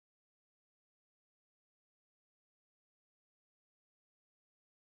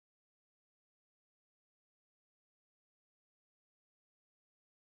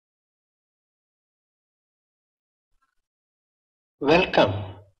Welcome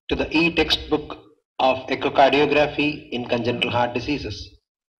to the e-textbook of echocardiography in congenital heart diseases.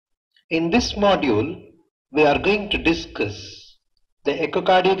 In this module, we are going to discuss the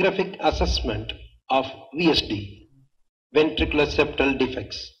echocardiographic assessment of VSD, ventricular septal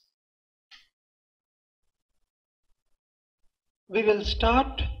defects. We will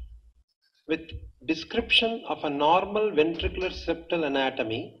start with description of a normal ventricular septal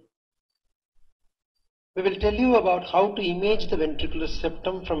anatomy. We will tell you about how to image the ventricular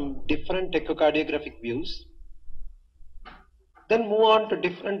septum from different echocardiographic views. Then move on to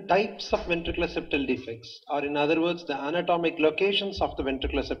different types of ventricular septal defects, or in other words, the anatomic locations of the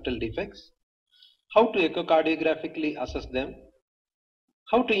ventricular septal defects, how to echocardiographically assess them,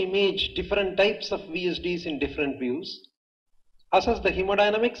 how to image different types of VSDs in different views, assess the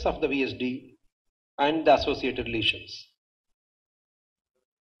hemodynamics of the VSD and the associated lesions.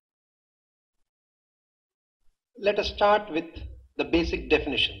 Let us start with the basic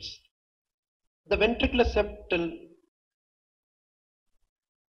definitions. The ventricular septal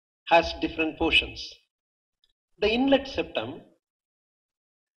has different portions. The inlet septum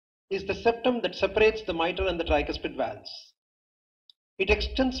is the septum that separates the mitral and the tricuspid valves. It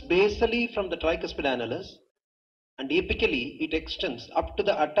extends basally from the tricuspid annulus, and apically it extends up to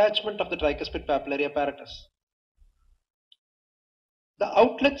the attachment of the tricuspid papillary apparatus. The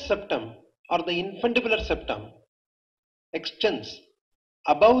outlet septum or the infundibular septum extends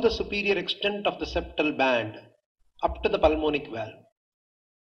above the superior extent of the septal band up to the pulmonic valve.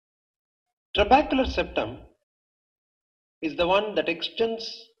 Trabecular septum is the one that extends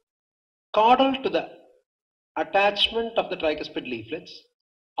caudal to the attachment of the tricuspid leaflets,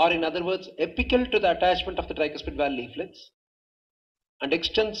 or in other words, apical to the attachment of the tricuspid valve leaflets, and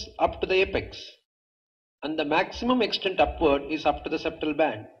extends up to the apex, and the maximum extent upward is up to the septal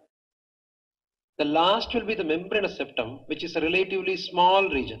band. The last will be the membranous septum, which is a relatively small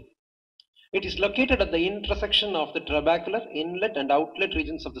region. It is located at the intersection of the trabecular, inlet and outlet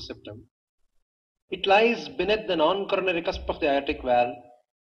regions of the septum. It lies beneath the non-coronary cusp of the aortic valve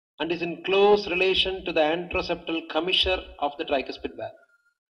and is in close relation to the anteroseptal commissure of the tricuspid valve.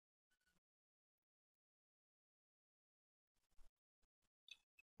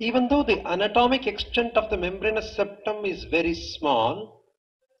 Even though the anatomic extent of the membranous septum is very small,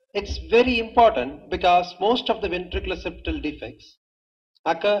 it's very important because most of the ventricular septal defects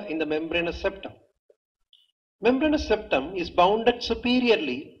occur in the membranous septum. Membranous septum is bounded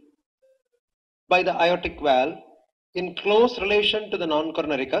superiorly by the aortic valve in close relation to the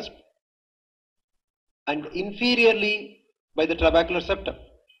non-coronary cusp and inferiorly by the trabecular septum.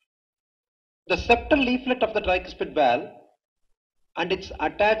 The septal leaflet of the tricuspid valve and its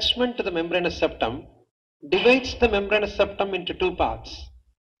attachment to the membranous septum divides the membranous septum into two parts.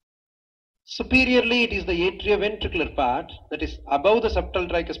 Superiorly, it is the atrioventricular part that is above the septal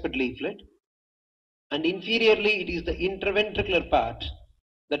tricuspid leaflet, and inferiorly, it is the interventricular part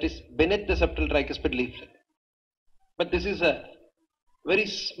that is beneath the septal tricuspid leaflet. But this is a very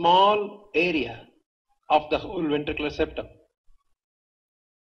small area of the whole ventricular septum.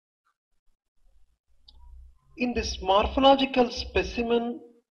 In this morphological specimen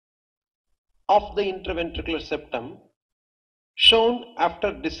of the interventricular septum, shown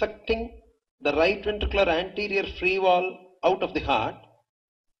after dissecting the right ventricular anterior free wall out of the heart,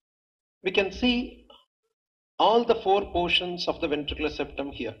 we can see all the four portions of the ventricular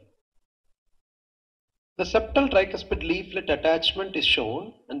septum here. The septal tricuspid leaflet attachment is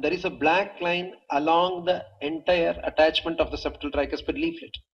shown, and there is a black line along the entire attachment of the septal tricuspid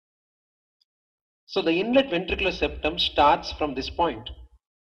leaflet. So the inlet ventricular septum starts from this point.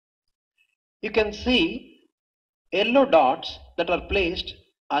 You can see yellow dots that are placed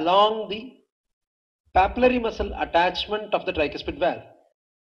along the papillary muscle attachment of the tricuspid valve.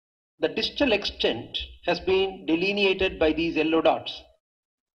 The distal extent has been delineated by these yellow dots.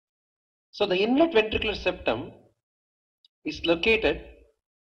 So the inlet ventricular septum is located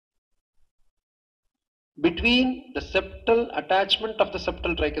between the septal attachment of the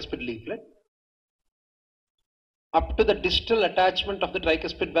septal tricuspid leaflet up to the distal attachment of the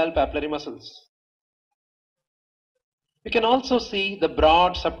tricuspid valve papillary muscles. You can also see the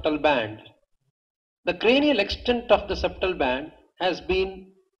broad septal band. The cranial extent of the septal band has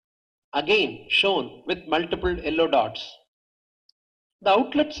been again shown with multiple yellow dots. The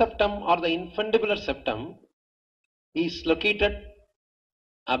outlet septum or the infundibular septum is located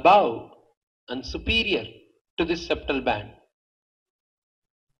above and superior to this septal band.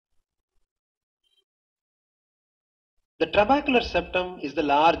 The trabecular septum is the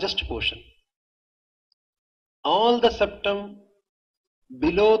largest portion. All the septum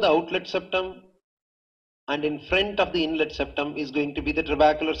below the outlet septum and in front of the inlet septum is going to be the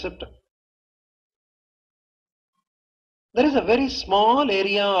trabecular septum. There is a very small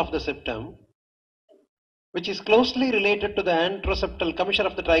area of the septum which is closely related to the anteroseptal commissure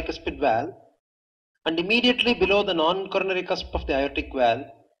of the tricuspid valve and immediately below the non-coronary cusp of the aortic valve,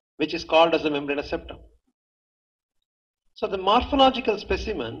 which is called as the membranous septum. So the morphological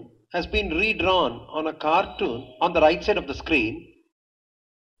specimen has been redrawn on a cartoon on the right side of the screen.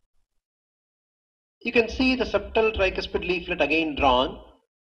 You can see the septal tricuspid leaflet again drawn,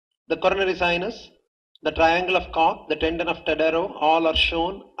 the coronary sinus, the triangle of Koch, the tendon of Tadaro, all are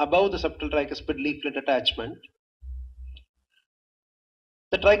shown above the septal tricuspid leaflet attachment.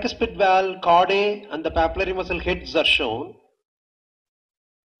 The tricuspid valve, chordae and the papillary muscle heads are shown.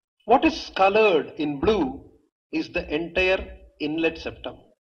 What is colored in blue is the entire inlet septum.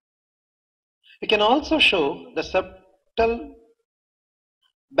 You can also show the septal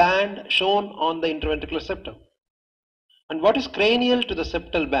band shown on the interventricular septum. And what is cranial to the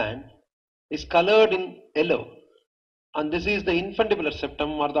septal band is colored in yellow, and this is the infundibular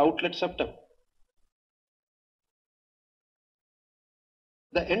septum or the outlet septum.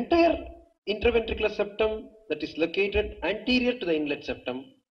 The entire interventricular septum that is located anterior to the inlet septum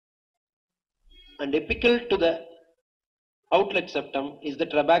and apical to the outlet septum is the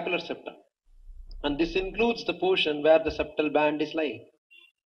trabecular septum, and this includes the portion where the septal band is lying.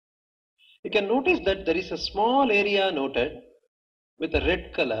 You can notice that there is a small area noted with a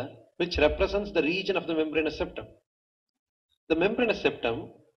red color which represents the region of the membranous septum. The membranous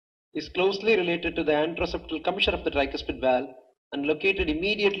septum is closely related to the anteroseptal commissure of the tricuspid valve and located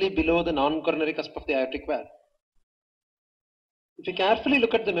immediately below the non-coronary cusp of the aortic valve. If you carefully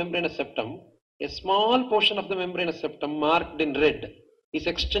look at the membranous septum, a small portion of the membranous septum marked in red is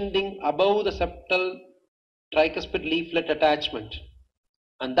extending above the septal tricuspid leaflet attachment,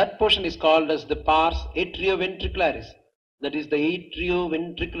 and that portion is called as the pars atrioventricularis, that is the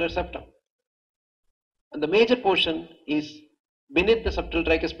atrioventricular septum. And the major portion is beneath the septal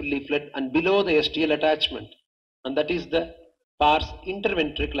tricuspid leaflet and below the STL attachment, and that is the pars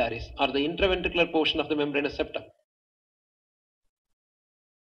interventricularis or the intraventricular portion of the membranous septum.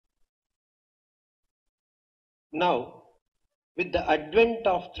 Now, with the advent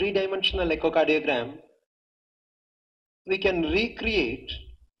of three-dimensional echocardiogram, we can recreate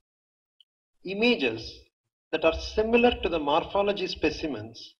images that are similar to the morphology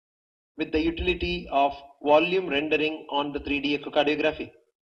specimens with the utility of volume rendering on the 3D echocardiography.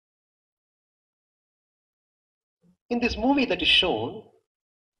 In this movie that is shown,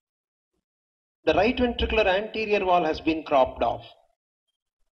 the right ventricular anterior wall has been cropped off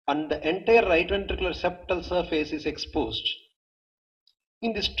and the entire right ventricular septal surface is exposed.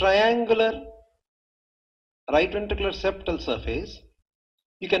 In this triangular right ventricular septal surface,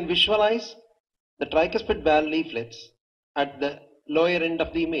 you can visualize the tricuspid valve leaflets at the lower end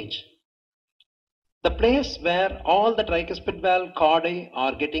of the image. The place where all the tricuspid valve chordae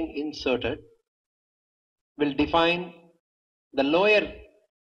are getting inserted will define the lower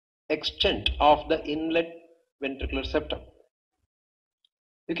extent of the inlet ventricular septum.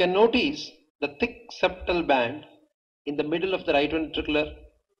 You can notice the thick septal band in the middle of the right ventricular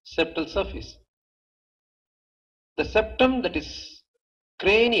septal surface. The septum that is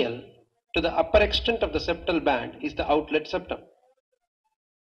cranial to the upper extent of the septal band is the outlet septum.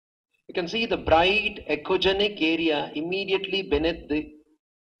 You can see the bright echogenic area immediately beneath the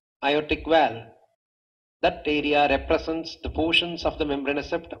aortic valve. That area represents the portions of the membranous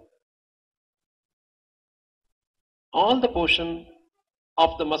septum. All the portion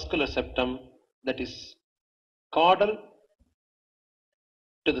of the muscular septum that is caudal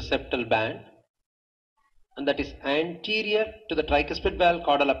to the septal band and that is anterior to the tricuspid valve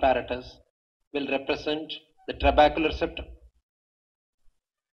caudal apparatus will represent the trabecular septum.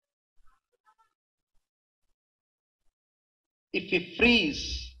 If we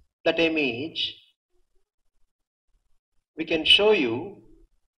freeze that image, we can show you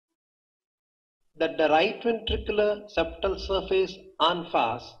that the right ventricular septal surface en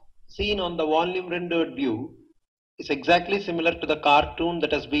face seen on the volume rendered view is exactly similar to the cartoon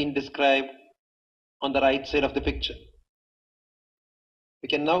that has been described on the right side of the picture. We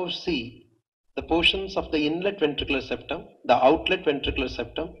can now see the portions of the inlet ventricular septum, the outlet ventricular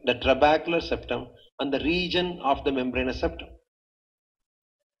septum, the trabecular septum, and the region of the membranous septum.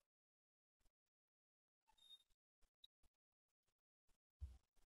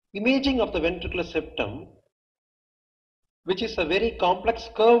 Imaging of the ventricular septum, which is a very complex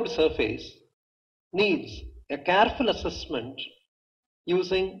curved surface, needs a careful assessment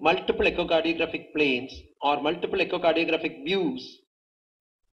using multiple echocardiographic planes or multiple echocardiographic views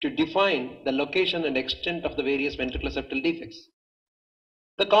to define the location and extent of the various ventricular septal defects.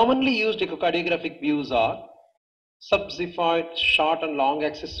 The commonly used echocardiographic views are subxiphoid short and long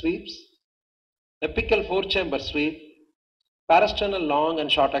axis sweeps, apical 4-chamber sweep, parasternal long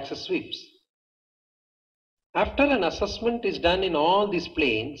and short axis sweeps. After an assessment is done in all these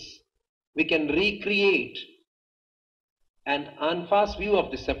planes, we can recreate an en face view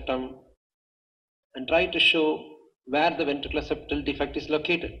of the septum and try to show where the ventricular septal defect is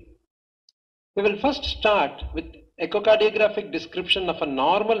located. We will first start with echocardiographic description of a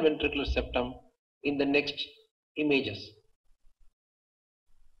normal ventricular septum in the next images.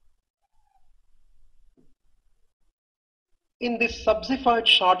 In this subxiphoid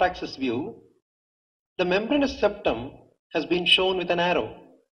short axis view, the membranous septum has been shown with an arrow.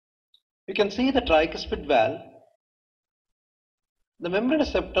 You can see the tricuspid valve. The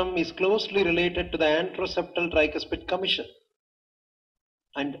membranous septum is closely related to the anteroseptal tricuspid commission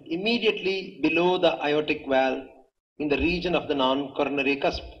and immediately below the aortic valve in the region of the non-coronary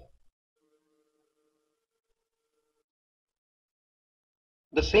cusp.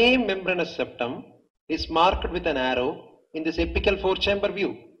 The same membranous septum is marked with an arrow in this apical 4-chamber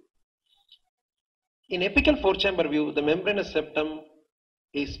view. In apical 4-chamber view, the membranous septum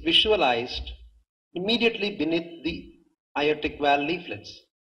is visualized immediately beneath the aortic valve leaflets.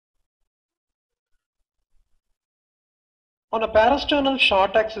 On a parasternal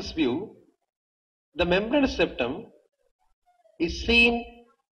short axis view, the membranous septum is seen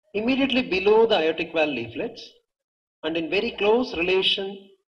immediately below the aortic valve leaflets and in very close relation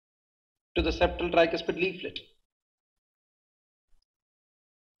to the septal tricuspid leaflet.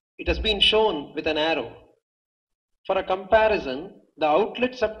 It has been shown with an arrow. For a comparison, the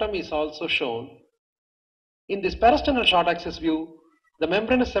outlet septum is also shown. In this parasternal short axis view, the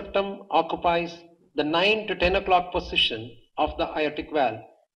membranous septum occupies the 9 to 10 o'clock position of the aortic valve,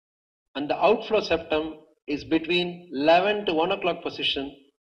 and the outflow septum is between 11 to 1 o'clock position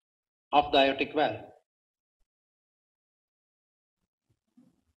of the aortic valve.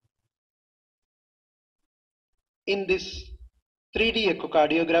 In this 3D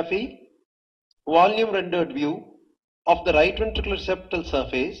echocardiography, volume rendered view of the right ventricular septal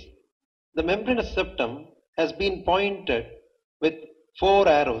surface, the membranous septum has been pointed with 4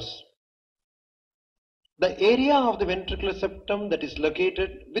 arrows. The area of the ventricular septum that is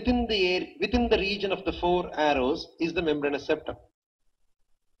located within the region of the 4 arrows is the membranous septum.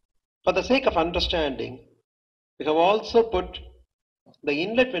 For the sake of understanding, we have also put the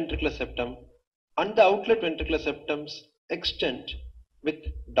inlet ventricular septum and the outlet ventricular septum's extent with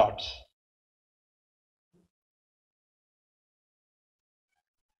dots.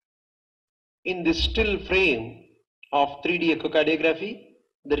 In this still frame of 3D echocardiography,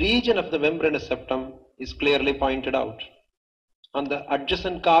 the region of the membranous septum is clearly pointed out. On the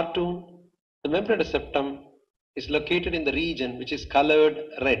adjacent cartoon, the membranous septum is located in the region which is colored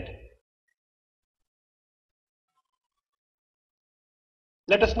red.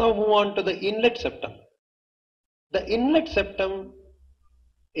 Let us now move on to the inlet septum. The inlet septum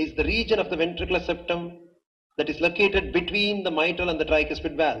is the region of the ventricular septum that is located between the mitral and the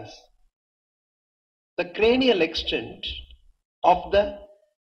tricuspid valves. The cranial extent of the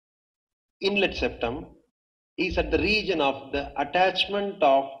inlet septum is at the region of the attachment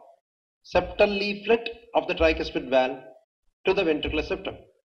of septal leaflet of the tricuspid valve to the ventricular septum.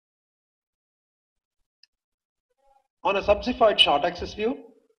 On a subxiphoid short axis view,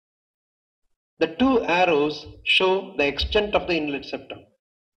 the 2 arrows show the extent of the inlet septum.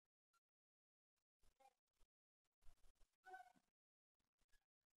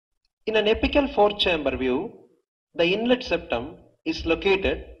 In an apical 4-chamber view, the inlet septum is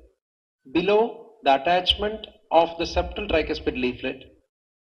located below the attachment of the septal tricuspid leaflet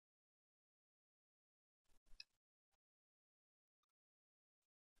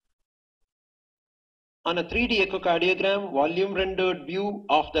on a 3D echocardiogram volume rendered view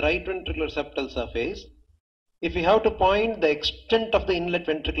of the right ventricular septal surface. If we have to point the extent of the inlet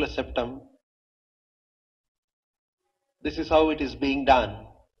ventricular septum, this is how it is being done.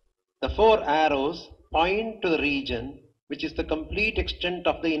 The 4 arrows point to the region which is the complete extent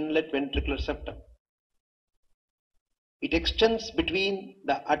of the inlet ventricular septum. It extends between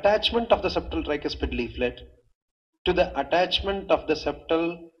the attachment of the septal tricuspid leaflet to the attachment of the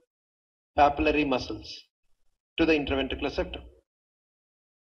septal papillary muscles to the interventricular septum.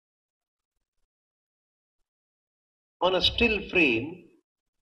 On a still frame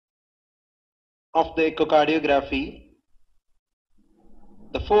of the echocardiography,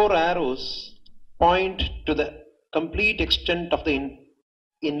 the 4 arrows point to the complete extent of the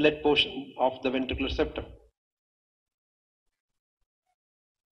inlet portion of the ventricular septum.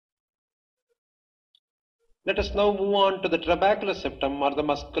 Let us now move on to the trabecular septum or the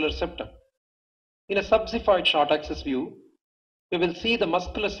muscular septum. In a subxiphoid short axis view, we will see the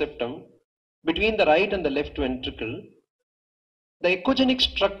muscular septum between the right and the left ventricle. The echogenic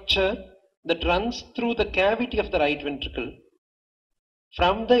structure that runs through the cavity of the right ventricle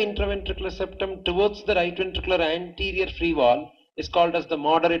from the intraventricular septum towards the right ventricular anterior free wall is called as the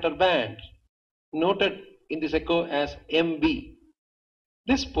moderator band, noted in this echo as MB.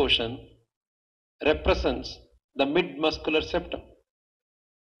 This portion represents the mid-muscular septum.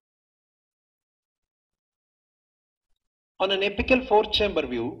 On an apical four-chamber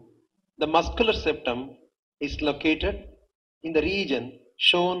view, the muscular septum is located in the region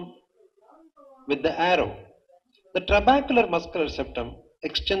shown with the arrow. The trabecular muscular septum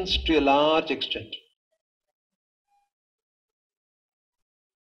extends to a large extent.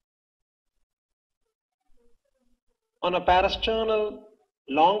 On a parasternal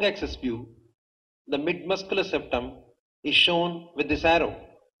long axis view, the mid-muscular septum is shown with this arrow.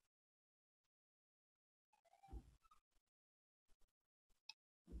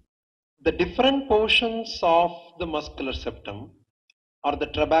 The different portions of the muscular septum or the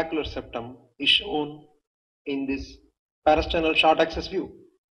trabecular septum is shown in this parasternal short axis view.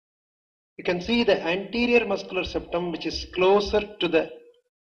 You can see the anterior muscular septum, which is closer to the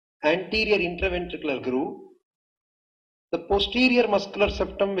anterior intraventricular groove, the posterior muscular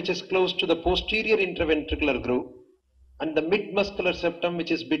septum, which is close to the posterior intraventricular groove, and the mid-muscular septum,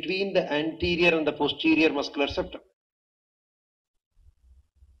 which is between the anterior and the posterior muscular septum.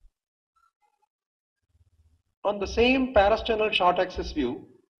 On the same parasternal short axis view,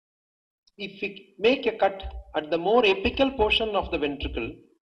 if we make a cut at the more apical portion of the ventricle,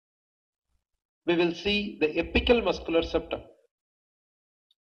 we will see the apical muscular septum.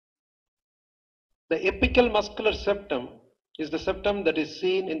 The apical muscular septum is the septum that is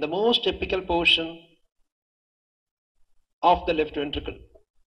seen in the most apical portion of the left ventricle.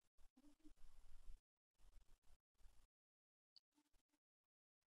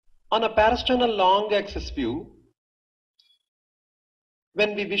 On a parasternal long axis view,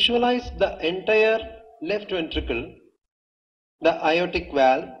 when we visualize the entire left ventricle, the aortic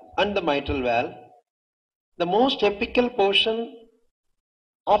valve and the mitral valve, the most apical portion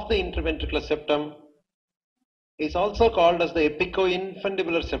of the interventricular septum is also called as the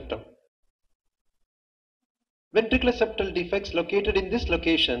apico-infundibular septum. Ventricular septal defects located in this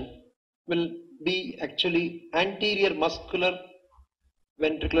location will be actually anterior muscular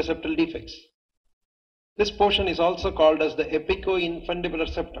ventricular septal defects. This portion is also called as the apico-infundibular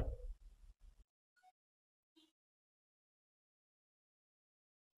septum.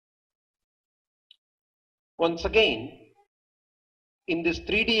 Once again, in this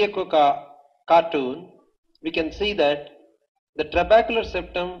 3D echo cartoon, we can see that the trabecular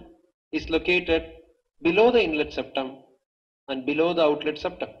septum is located below the inlet septum and below the outlet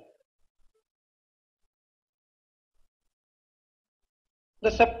septum. The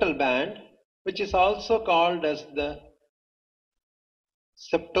septal band, which is also called as the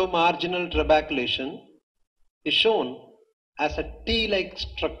septomarginal trabeculation, is shown as a T-like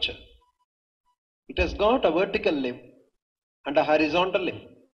structure. It has got a vertical limb and a horizontal limb.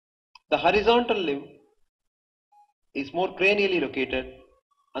 The horizontal limb is more cranially located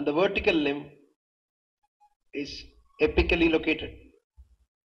and the vertical limb is apically located.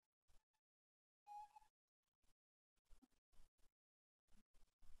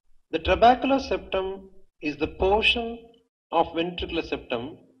 The trabecular septum is the portion of ventricular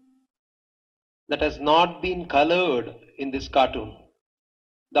septum that has not been colored in this cartoon.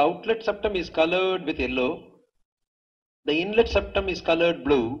 The outlet septum is colored with yellow, the inlet septum is colored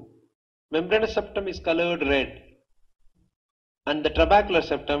blue, membranous septum is colored red, and the trabecular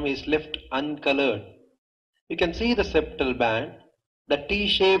septum is left uncolored. You can see the septal band, the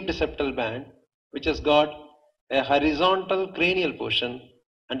T-shaped septal band, which has got a horizontal cranial portion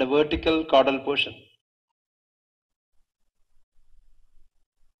and a vertical caudal portion.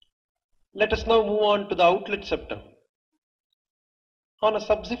 Let us now move on to the outlet septum. On a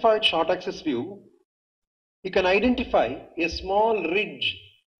subxiphoid short axis view, you can identify a small ridge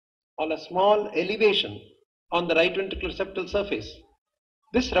or a small elevation on the right ventricular septal surface.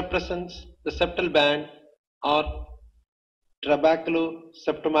 This represents the septal band or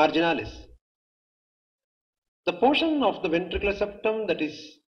trabeculo-septomarginalis. The portion of the ventricular septum that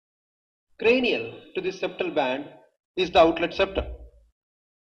is cranial to this septal band is the outlet septum.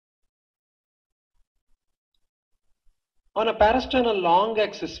 On a parasternal long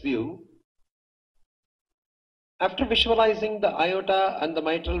axis view, after visualizing the aorta and the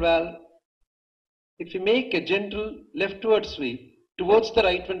mitral valve, if we make a gentle leftward sweep towards the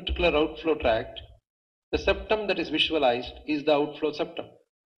right ventricular outflow tract, The septum that is visualized is the outflow septum.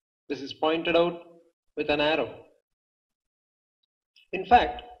 This is pointed out with an arrow. In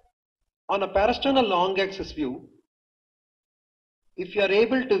fact, on a parasternal long axis view, if you are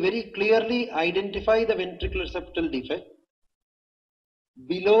able to very clearly identify the ventricular septal defect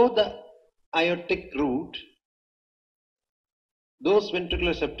below the aortic root, those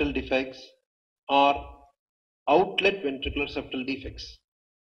ventricular septal defects are outlet ventricular septal defects.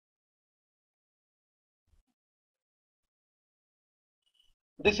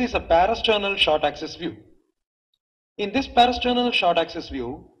 This is a parasternal short axis view. In this parasternal short axis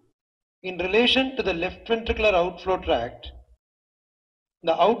view, in relation to the left ventricular outflow tract,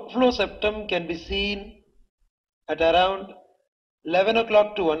 the outflow septum can be seen at around 11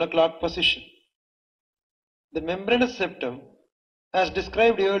 o'clock to 1 o'clock position. The membranous septum, as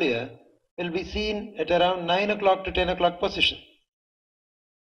described earlier, will be seen at around 9 o'clock to 10 o'clock position.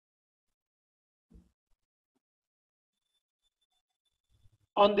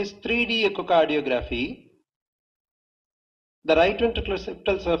 On this 3D echocardiography, the right ventricular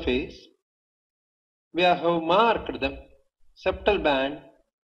septal surface, we have marked the septal band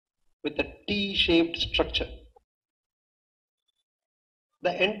with a T-shaped structure.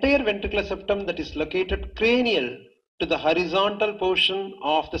 The entire ventricular septum that is located cranial to the horizontal portion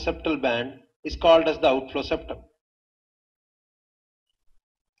of the septal band is called as the outflow septum.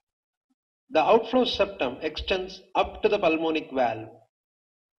 The outflow septum extends up to the pulmonic valve.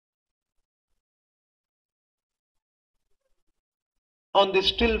 On this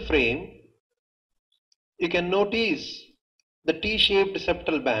still frame, you can notice the T-shaped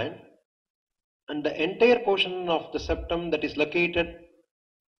septal band and the entire portion of the septum that is located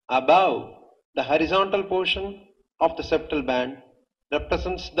above the horizontal portion of the septal band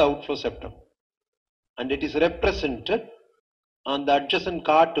represents the outflow septum, and it is represented on the adjacent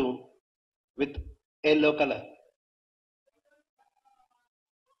cartoon with yellow color.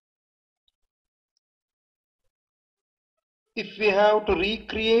 If we have to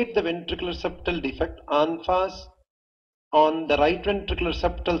recreate the ventricular septal defect en face on the right ventricular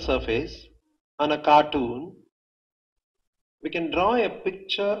septal surface on a cartoon, we can draw a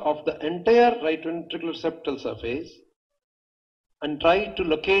picture of the entire right ventricular septal surface and try to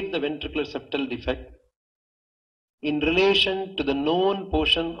locate the ventricular septal defect in relation to the known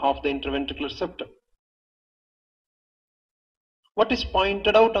portion of the interventricular septum. What is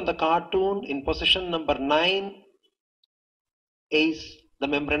pointed out on the cartoon in position number 9 is the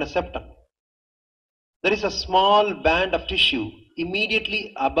membranous septum. There is a small band of tissue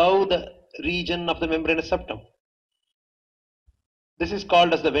immediately above the region of the membranous septum. This is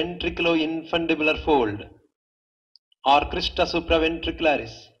called as the ventriculo-infundibular fold or crista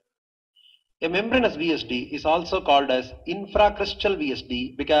supraventricularis. A membranous VSD is also called as infracrustal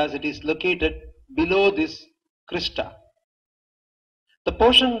VSD because it is located below this crista. The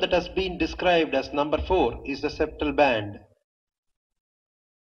portion that has been described as number 4 is the septal band.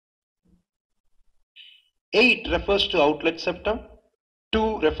 8 refers to outlet septum,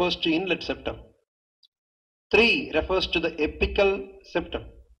 2 refers to inlet septum, 3 refers to the apical septum.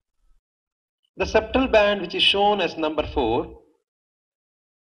 The septal band, which is shown as number 4,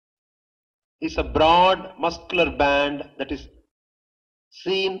 is a broad muscular band that is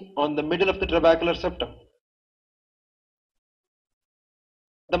seen on the middle of the trabecular septum.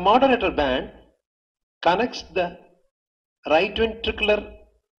 The moderator band connects the right ventricular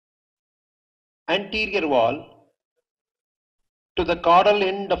anterior wall to the caudal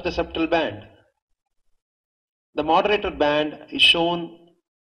end of the septal band. The moderator band is shown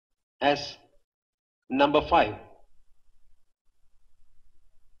as number 5.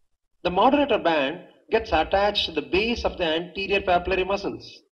 The moderator band gets attached to the base of the anterior papillary muscles.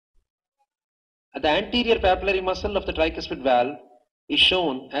 The anterior papillary muscle of the tricuspid valve is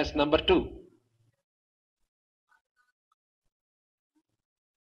shown as number 2.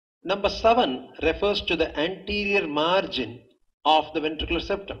 Number 7 refers to the anterior margin of the ventricular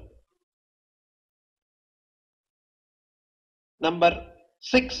septum. Number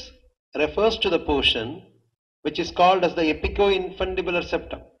 6 refers to the portion which is called as the apico-infundibular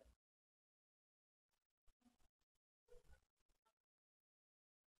septum.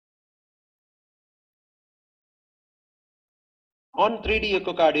 On 3D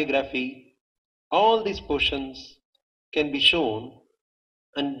echocardiography, all these portions can be shown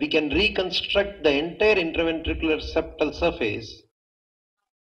and we can reconstruct the entire interventricular septal surface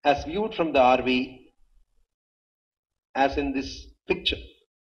as viewed from the RV as in this picture.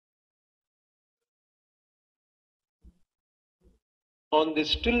 On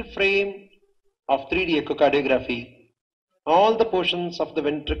this still frame of 3D echocardiography, all the portions of the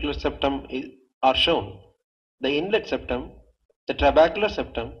ventricular septum are shown: the inlet septum, the trabecular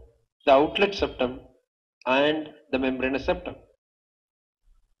septum, the outlet septum, and the membranous septum.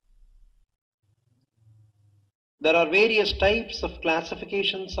 There are various types of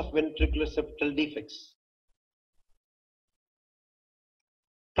classifications of ventricular septal defects.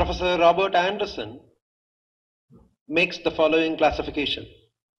 Professor Robert Anderson makes the following classification.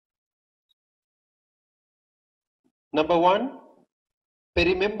 Number 1,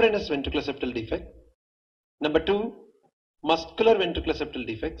 perimembranous ventricular septal defect. Number 2, muscular ventricular septal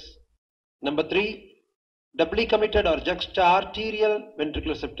defects. Number 3, doubly committed or juxta-arterial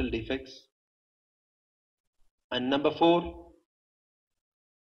ventricular septal defects. And number 4,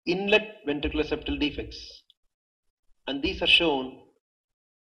 inlet ventricular septal defects. And these are shown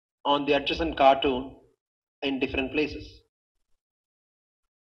on the adjacent cartoon in different places.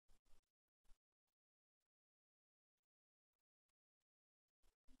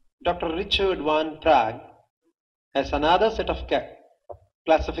 Dr. Richard van Praag has another set of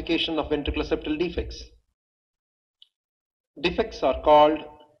classification of ventricular septal defects. Defects are called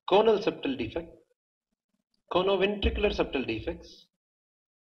conal septal defect, conoventricular septal defects,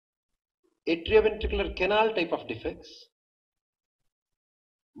 atrioventricular canal type of defects,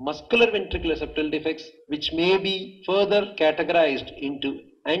 muscular ventricular septal defects, which may be further categorized into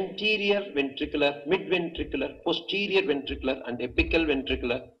anterior ventricular, mid-ventricular, posterior ventricular, and apical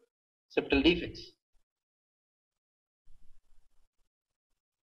ventricular septal defects.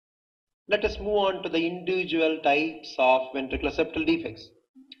 Let us move on to the individual types of ventricular septal defects.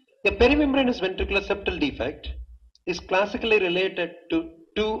 A perimembranous ventricular septal defect is classically related to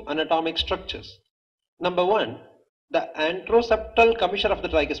two anatomic structures. Number 1, the anteroseptal commissure of the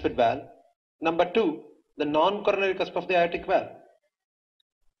tricuspid valve. Number 2, the non-coronary cusp of the aortic valve.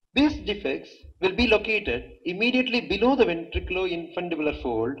 These defects will be located immediately below the ventriculo-infundibular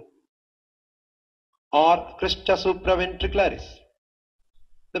fold or crista supraventricularis.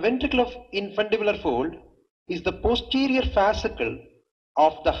 The ventriculo-infundibular fold is the posterior fascicle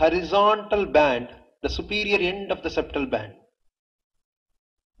of the horizontal band, the superior end of the septal band.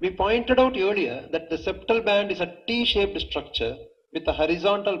 We pointed out earlier that the septal band is a T-shaped structure with a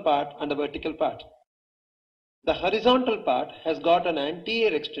horizontal part and a vertical part. The horizontal part has got an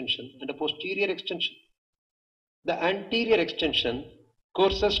anterior extension and a posterior extension. The anterior extension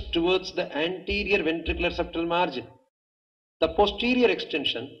courses towards the anterior ventricular septal margin. The posterior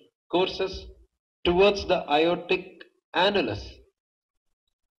extension courses towards the aortic annulus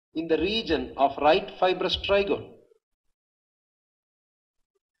in the region of right fibrous trigone.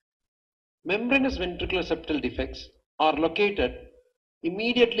 Membranous ventricular septal defects are located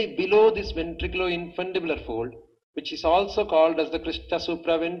immediately below this ventriculo-infundibular fold, which is also called as the crista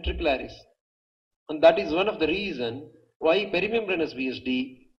supraventricularis. And that is one of the reasons why perimembranous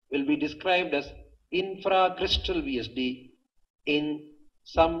VSD will be described as infracristal VSD in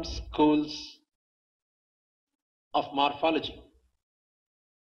some schools of morphology.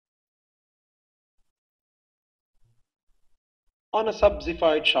 On a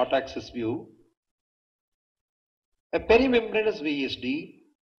subxiphoid short axis view, a perimembranous VSD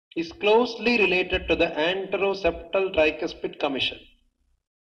is closely related to the anteroseptal tricuspid commissure,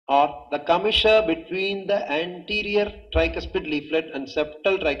 or the commissure between the anterior tricuspid leaflet and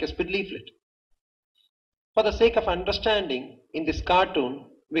septal tricuspid leaflet. For the sake of understanding, in this cartoon,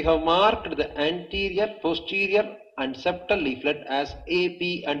 we have marked the anterior, posterior, and septal leaflet as A,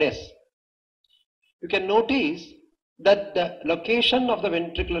 P, and S. You can notice that the location of the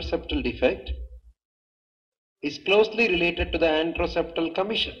ventricular septal defect is closely related to the anteroseptal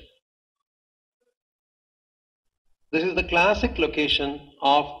commissure. This is the classic location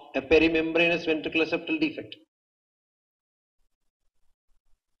of a perimembranous ventricular septal defect.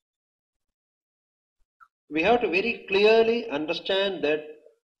 We have to very clearly understand that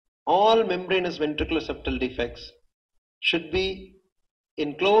all membranous ventricular septal defects should be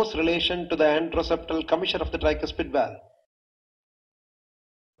in close relation to the anteroseptal commissure of the tricuspid valve.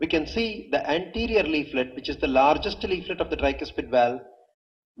 We can see the anterior leaflet, which is the largest leaflet of the tricuspid valve,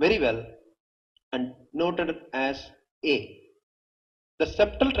 very well and noted as A. The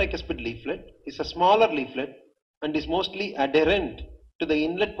septal tricuspid leaflet is a smaller leaflet and is mostly adherent to the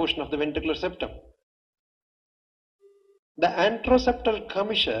inlet portion of the ventricular septum. The anteroseptal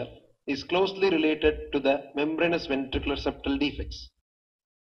commissure is closely related to the membranous ventricular septal defects.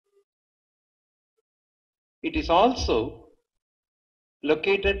 It is also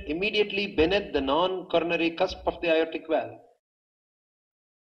located immediately beneath the non-coronary cusp of the aortic valve.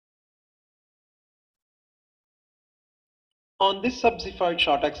 On this subxiphoid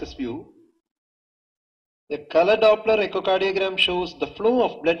short axis view, A color Doppler echocardiogram shows the flow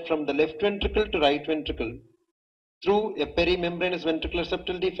of blood from the left ventricle to right ventricle through a perimembranous ventricular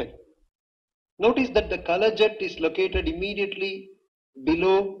septal defect. Notice that the color jet is located immediately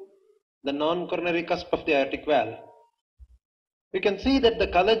below the non-coronary cusp of the aortic valve. We can see that the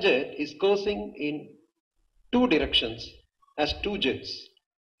color jet is coursing in two directions as two jets.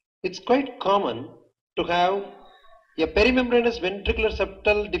 It's quite common to have a perimembranous ventricular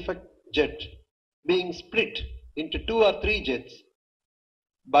septal defect jet being split into 2 or 3 jets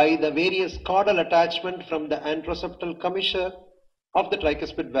by the various caudal attachment from the anteroseptal commissure of the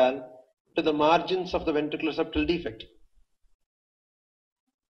tricuspid valve to the margins of the ventricular septal defect.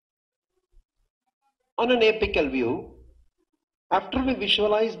 On an apical view, after we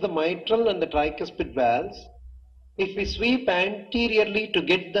visualize the mitral and the tricuspid valves, if we sweep anteriorly to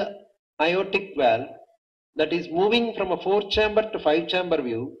get the aortic valve that is moving from a 4-chamber to 5-chamber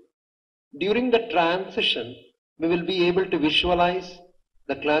view, during the transition we will be able to visualize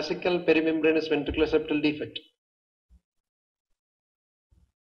the classical perimembranous ventricular septal defect.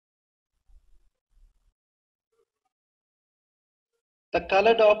 The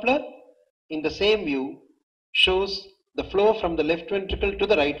color Doppler in the same view shows the flow from the left ventricle to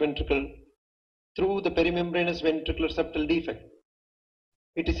the right ventricle through the perimembranous ventricular septal defect.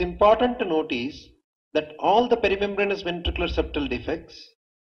 It is important to notice that all the perimembranous ventricular septal defects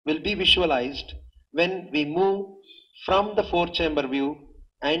will be visualized when we move from the 4-chamber view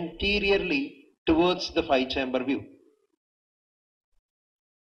anteriorly towards the 5-chamber view.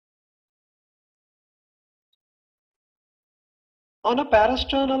 On a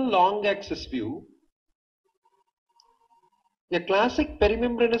parasternal long axis view, a classic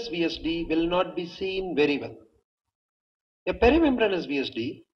perimembranous VSD will not be seen very well. A perimembranous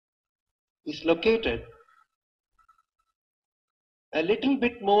VSD is located a little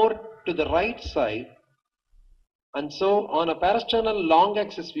bit more to the right side, and so on a parasternal long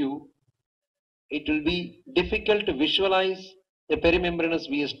axis view it will be difficult to visualize a perimembranous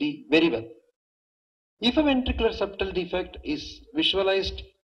VSD very well. If a ventricular septal defect is visualized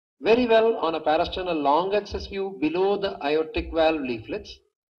very well on a parasternal long axis view below the aortic valve leaflets,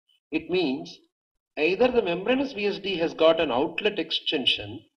 it means either the membranous VSD has got an outlet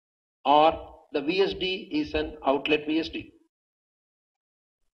extension or the VSD is an outlet VSD.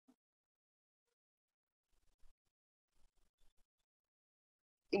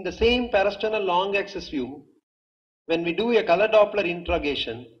 In the same parasternal long axis view, when we do a color Doppler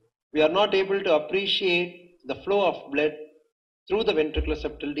interrogation, we are not able to appreciate the flow of blood through the ventricular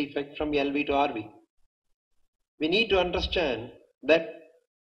septal defect from LV to RV. We need to understand that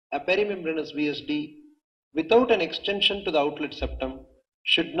a perimembranous VSD without an extension to the outlet septum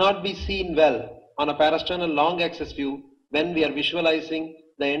should not be seen well on a parasternal long axis view when we are visualizing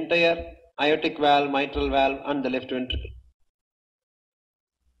the entire aortic valve, mitral valve and the left ventricle.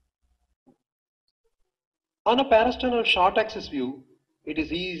 On a parasternal short axis view, it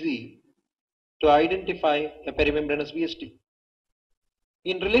is easy to identify a perimembranous VSD.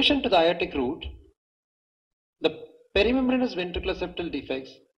 In relation to the aortic root, the perimembranous ventricular septal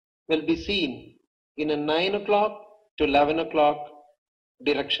defects will be seen in a 9 o'clock to 11 o'clock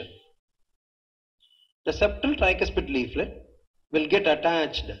direction. The septal tricuspid leaflet will get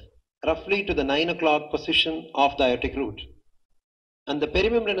attached roughly to the 9 o'clock position of the aortic root, and the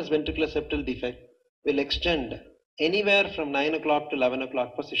perimembranous ventricular septal defect will extend anywhere from 9 o'clock to 11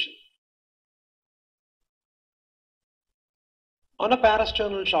 o'clock position. On a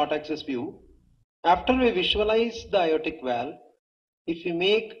parasternal short axis view, after we visualize the aortic valve, if we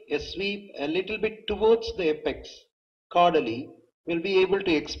make a sweep a little bit towards the apex caudally, we will be able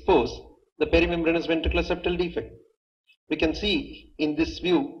to expose the perimembranous ventricular septal defect. We can see in this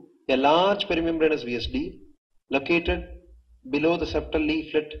view a large perimembranous VSD located below the septal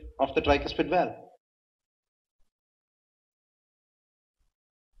leaflet of the tricuspid valve.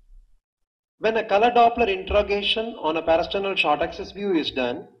 When a color Doppler interrogation on a parasternal short axis view is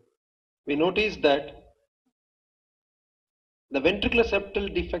done, we notice that the ventricular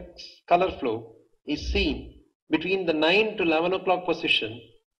septal defects color flow is seen between the 9 to 11 o'clock position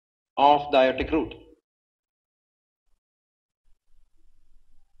of the aortic root.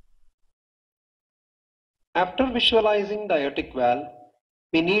 After visualizing the aortic valve,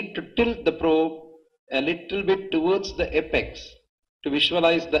 we need to tilt the probe a little bit towards the apex to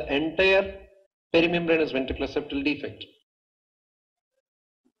visualize the entire perimembranous ventricular septal defect.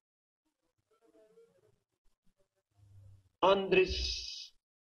 On this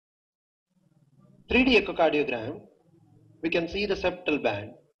 3D echocardiogram, we can see the septal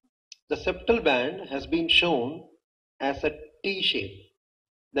band. The septal band has been shown as a T shape.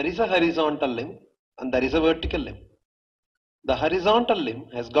 There is a horizontal limb and there is a vertical limb. The horizontal limb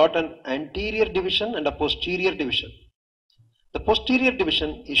has got an anterior division and a posterior division. The posterior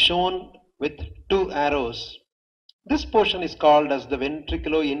division is shown with two arrows. This portion is called as the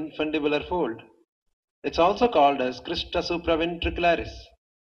ventriculo-infundibular fold. It's also called as crista supraventricularis.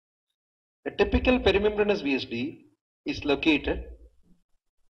 A typical perimembranous VSD is located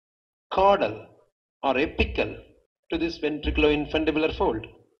caudal or apical to this ventriculo-infundibular fold.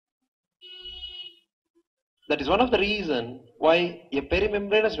 That is one of the reasons why a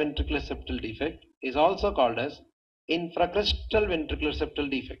perimembranous ventricular septal defect is also called as infracrustal ventricular septal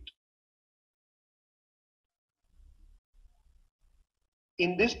defect.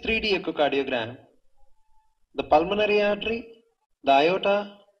 In this 3D echocardiogram, the pulmonary artery, the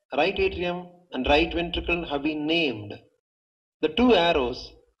aorta, right atrium and right ventricle have been named. The two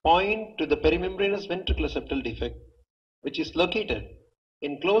arrows point to the perimembranous ventricular septal defect, which is located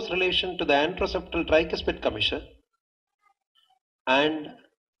in close relation to the anteroseptal tricuspid commissure and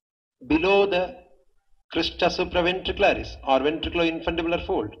below the crista supraventricularis or ventriculo-infundibular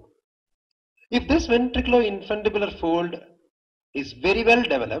fold. If this ventriculo-infundibular fold is very well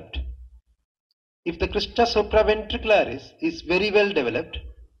developed, if the crista supraventricularis is very well developed,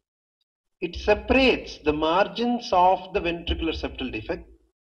 it separates the margins of the ventricular septal defect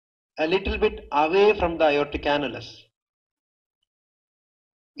a little bit away from the aortic annulus.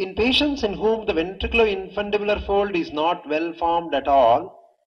 In patients in whom the ventriculo-infundibular fold is not well formed at all,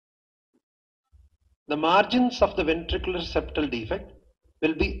 the margins of the ventricular septal defect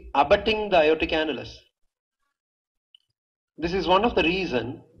will be abutting the aortic annulus. This is one of the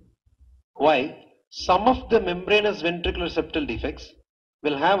reasons why some of the membranous ventricular septal defects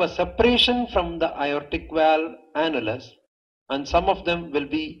will have a separation from the aortic valve annulus, and some of them will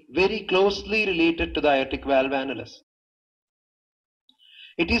be very closely related to the aortic valve annulus.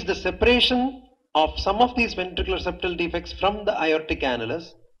 It is the separation of some of these ventricular septal defects from the aortic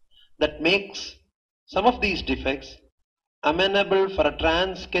annulus that makes some of these defects amenable for a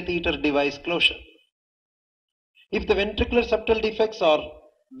transcatheter device closure. If the ventricular septal defects are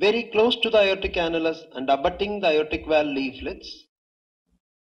very close to the aortic annulus and abutting the aortic valve leaflets,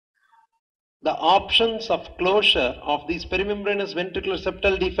 the options of closure of these perimembranous ventricular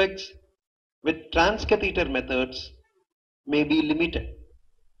septal defects with transcatheter methods may be limited.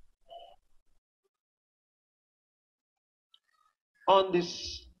 On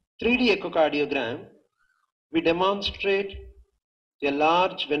this 3D echocardiogram, we demonstrate a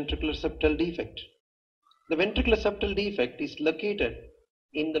large ventricular septal defect. The ventricular septal defect is located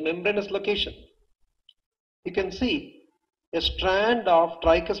in the membranous location. You can see a strand of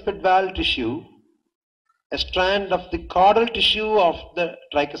tricuspid valve tissue, a strand of the caudal tissue of the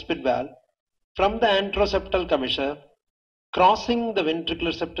tricuspid valve from the anteroseptal commissure crossing the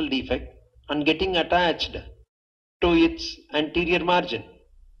ventricular septal defect and getting attached to its anterior margin.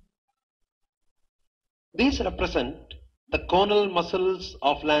 These represent the conal muscles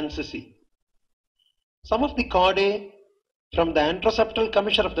of Lancisi. Some of the chordae from the anteroseptal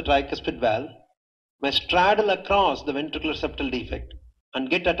commissure of the tricuspid valve may straddle across the ventricular septal defect and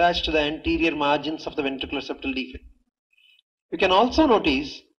get attached to the anterior margins of the ventricular septal defect. You can also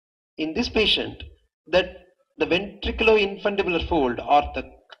notice in this patient that the ventriculo-infundibular fold or the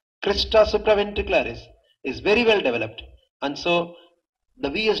crista supraventricularis is very well developed, and so the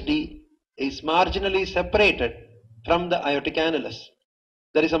VSD is marginally separated from the aortic annulus.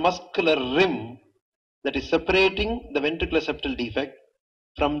 There is a muscular rim that is separating the ventricular septal defect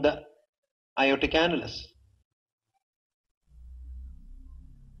from the aortic annulus.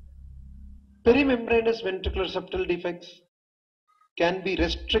 Perimembranous ventricular septal defects can be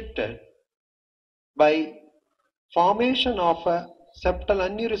restricted by formation of a septal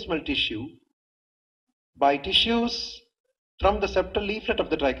aneurysmal tissue by tissues from the septal leaflet of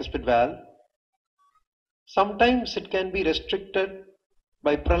the tricuspid valve. Sometimes it can be restricted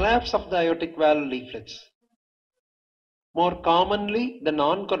by prolapse of the aortic valve leaflets. More commonly the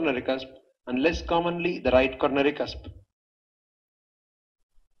non-coronary cusp and less commonly the right coronary cusp.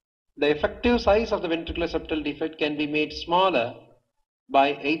 The effective size of the ventricular septal defect can be made smaller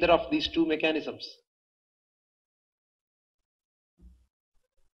by either of these two mechanisms.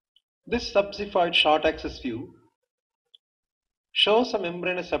 This subxiphoid short axis view shows a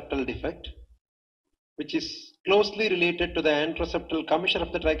membranous septal defect which is closely related to the anteroseptal commissure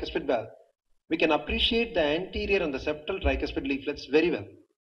of the tricuspid valve. We can appreciate the anterior and the septal tricuspid leaflets very well.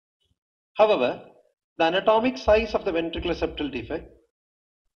 However, the anatomic size of the ventricular septal defect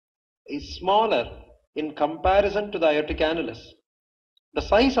is smaller in comparison to the aortic annulus. The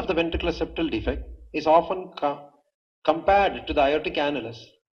size of the ventricular septal defect is often compared to the aortic annulus.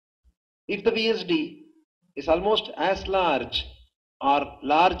 If the VSD is almost as large or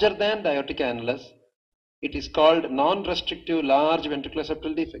larger than the aortic annulus, it is called non-restrictive large ventricular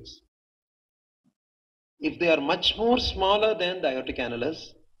septal defects. If they are much more smaller than the aortic annulus,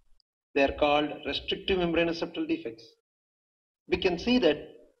 they are called restrictive membranous septal defects. We can see that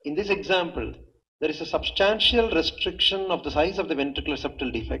in this example, there is a substantial restriction of the size of the ventricular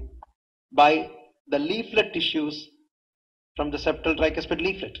septal defect by the leaflet tissues from the septal tricuspid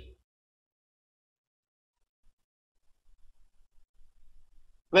leaflet.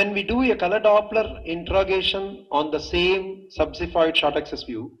 When we do a color Doppler interrogation on the same subxiphoid short axis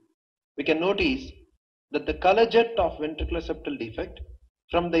view, we can notice that the color jet of ventricular septal defect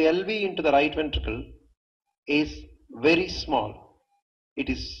from the LV into the right ventricle is very small. It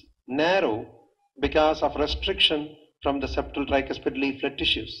is narrow because of restriction from the septal tricuspid leaflet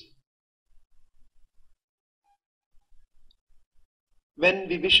tissues. When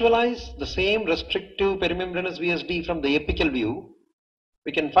we visualize the same restrictive perimembranous VSD from the apical view,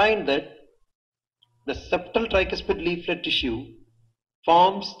 we can find that the septal tricuspid leaflet tissue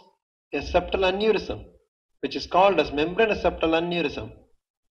forms a septal aneurysm, which is called as membranous septal aneurysm,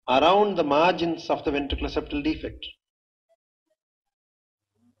 around the margins of the ventricular septal defect.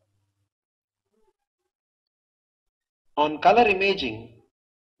 On color imaging,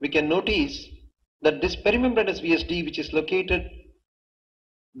 we can notice that this perimembranous VSD, which is located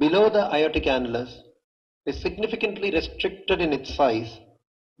below the aortic annulus, is significantly restricted in its size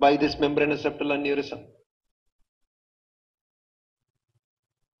by this membranous septal aneurysm.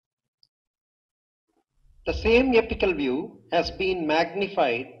 The same apical view has been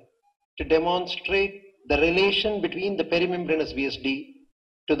magnified to demonstrate the relation between the perimembranous VSD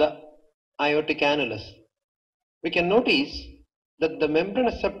to the aortic annulus. We can notice that the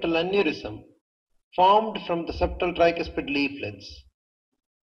membranous septal aneurysm formed from the septal tricuspid leaflets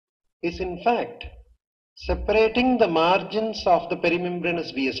is in fact separating the margins of the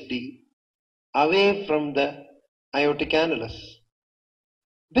perimembranous VSD away from the aortic annulus.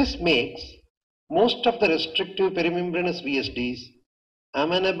 This makes most of the restrictive perimembranous VSDs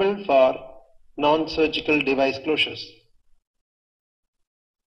amenable for non-surgical device closures.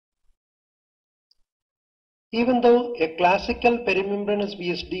 Even though a classical perimembranous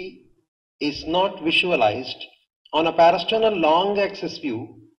VSD is not visualized on a parasternal long axis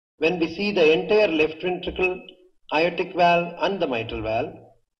view, when we see the entire left ventricle, aortic valve and the mitral valve,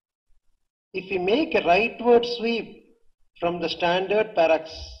 if we make a rightward sweep from the standard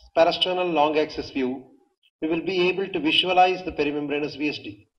parasternal long axis view, we will be able to visualize the perimembranous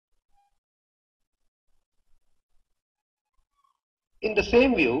VSD. In the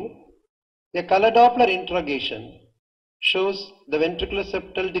same view, a color Doppler interrogation shows the ventricular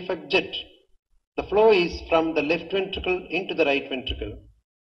septal defect jet. The flow is from the left ventricle into the right ventricle.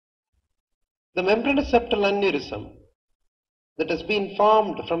 The membranous septal aneurysm that has been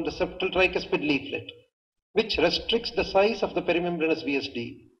formed from the septal tricuspid leaflet, which restricts the size of the perimembranous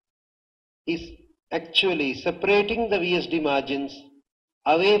VSD, is actually separating the VSD margins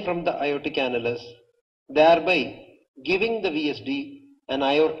away from the aortic annulus, thereby giving the VSD an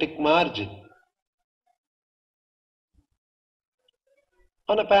aortic margin.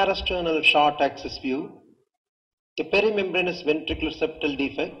 On a parasternal short axis view, the perimembranous ventricular septal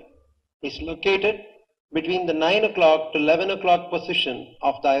defect is located between the 9 o'clock to 11 o'clock position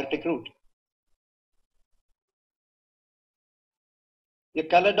of the aortic root. A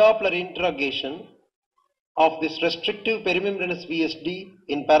color Doppler interrogation of this restrictive perimembranous VSD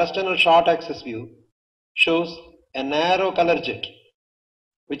in parasternal short axis view shows a narrow color jet,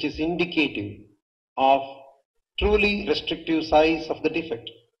 which is indicative of truly restrictive size of the defect.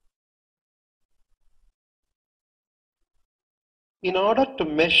 In order to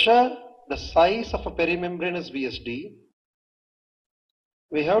measure the size of a perimembranous VSD,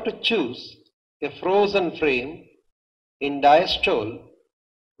 we have to choose a frozen frame in diastole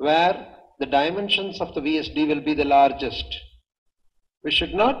where the dimensions of the VSD will be the largest. We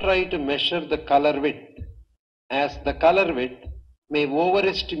should not try to measure the color width, as the color width may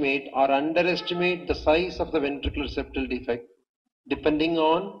overestimate or underestimate the size of the ventricular septal defect depending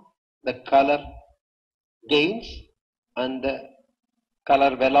on the color gains and the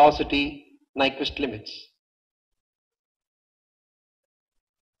color velocity Nyquist limits.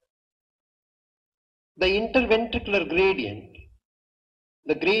 The interventricular gradient,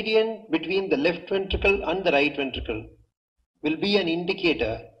 the gradient between the left ventricle and the right ventricle, will be an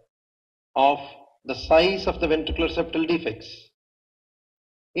indicator of the size of the ventricular septal defects.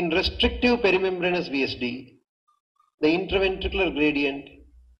 In restrictive perimembranous VSD, the interventricular gradient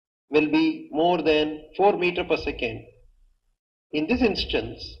will be more than 4 meters per second. In this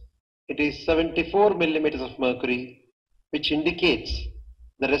instance, it is 74 millimeters of mercury, which indicates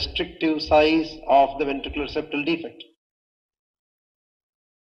the restrictive size of the ventricular septal defect.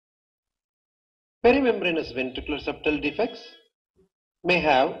 Perimembranous ventricular septal defects may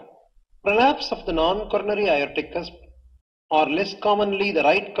have prolapse of the non-coronary aortic cusp, or less commonly the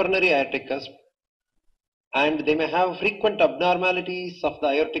right coronary aortic cusp, and they may have frequent abnormalities of the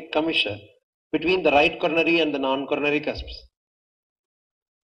aortic commissure between the right coronary and the non-coronary cusps.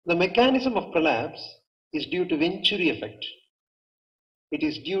 The mechanism of prolapse is due to Venturi effect. It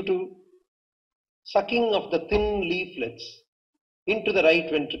is due to sucking of the thin leaflets into the right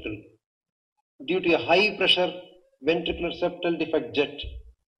ventricle due to a high pressure ventricular septal defect jet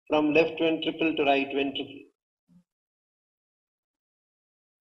from left ventricle to right ventricle.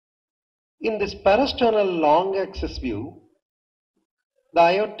 In this parasternal long axis view, the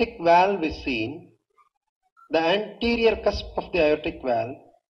aortic valve is seen. The anterior cusp of the aortic valve,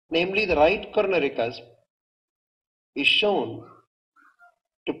 namely the right coronary cusp, is shown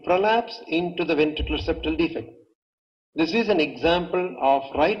to prolapse into the ventricular septal defect. This is an example of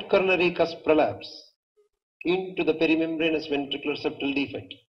right coronary cusp prolapse into the perimembranous ventricular septal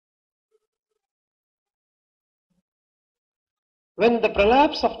defect. When the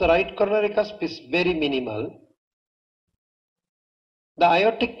prolapse of the right coronary cusp is very minimal, the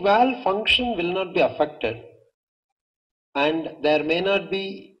aortic valve function will not be affected and there may not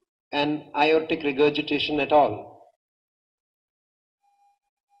be an aortic regurgitation at all.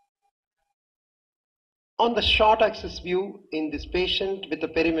 On the short axis view in this patient with a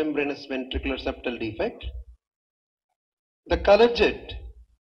perimembranous ventricular septal defect, the color jet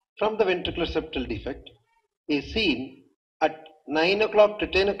from the ventricular septal defect is seen at 9 o'clock to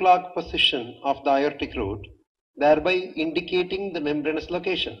 10 o'clock position of the aortic root, thereby indicating the membranous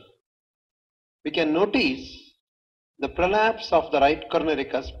location. We can notice the prolapse of the right coronary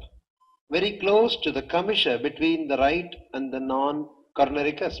cusp very close to the commissure between the right and the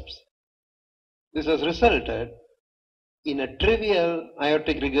non-coronary cusps. This has resulted in a trivial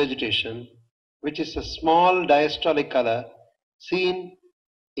aortic regurgitation, which is a small diastolic color seen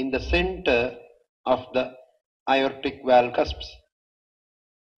in the center of the aortic valve cusps.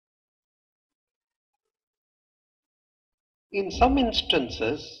 In some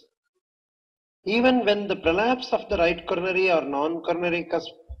instances, even when the prolapse of the right coronary or non-coronary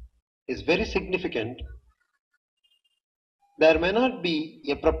cusp is very significant, there may not be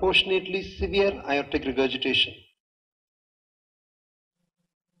a proportionately severe aortic regurgitation.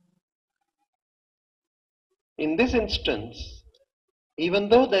 In this instance, even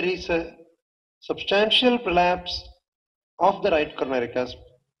though there is a substantial prolapse of the right coronary cusp,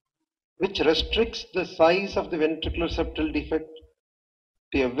 which restricts the size of the ventricular septal defect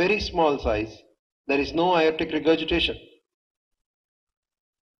to a very small size, there is no aortic regurgitation.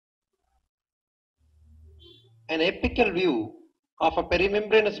 An apical view of a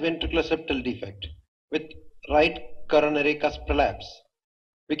perimembranous ventricular septal defect with right coronary cusp prolapse.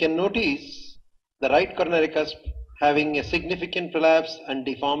 We can notice the right coronary cusp having a significant prolapse and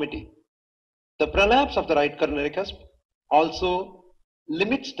deformity. The prolapse of the right coronary cusp also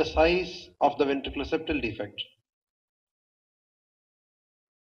limits the size of the ventricular septal defect.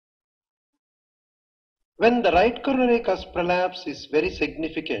 When the right coronary cusp prolapse is very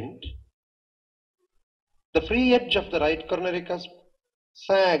significant, the free edge of the right coronary cusp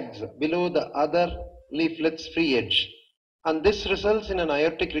sags below the other leaflet's free edge, and this results in an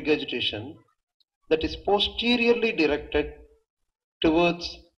aortic regurgitation that is posteriorly directed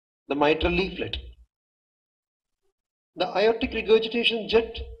towards the mitral leaflet. The aortic regurgitation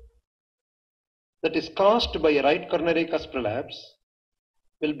jet that is caused by a right coronary cusp prolapse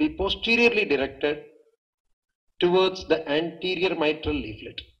will be posteriorly directed towards the anterior mitral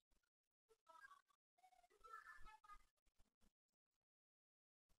leaflet.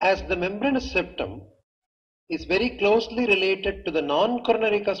 As the membranous septum is very closely related to the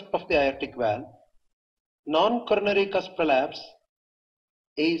non-coronary cusp of the aortic valve, non-coronary cusp prolapse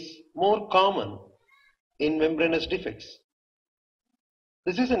is more common in membranous defects.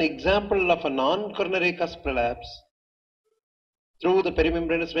 This is an example of a non-coronary cusp prolapse through the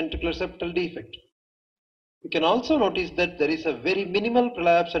perimembranous ventricular septal defect. You can also notice that there is a very minimal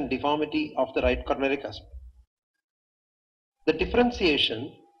prolapse and deformity of the right coronary cusp. The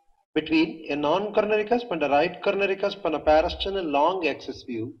differentiation between a non-coronary cusp and a right coronary cusp on a parasternal long axis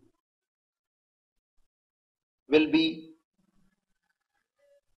view will be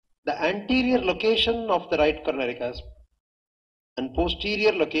the anterior location of the right coronary cusp and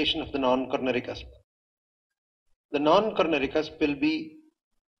posterior location of the non-coronary cusp. The non-coronary cusp will be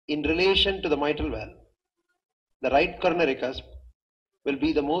in relation to the mitral valve. The right coronary cusp will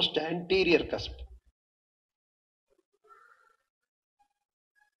be the most anterior cusp.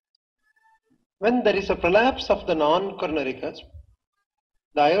 When there is a prolapse of the non-coronary cusp,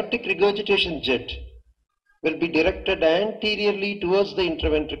 the aortic regurgitation jet will be directed anteriorly towards the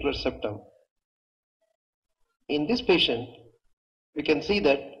interventricular septum. In this patient, we can see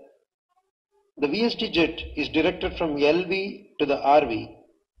that the VSD jet is directed from LV to the RV,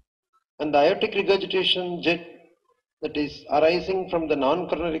 and the aortic regurgitation jet that is arising from the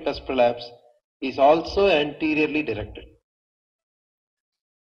non-coronary cusp prolapse is also anteriorly directed.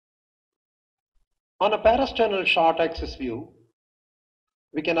 On a parasternal short axis view,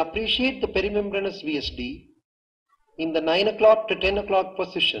 we can appreciate the perimembranous VSD in the 9 o'clock to 10 o'clock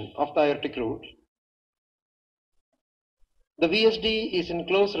position of the aortic root. The VSD is in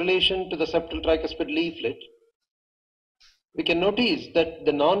close relation to the septal tricuspid leaflet. We can notice that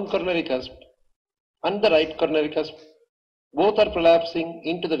the non-coronary cusp and the right coronary cusp both are prolapsing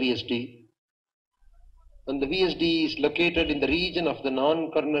into the VSD, and the VSD is located in the region of the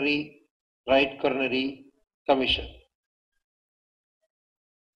non-coronary right coronary commissure.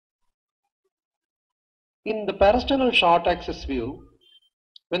 In the parasternal short axis view,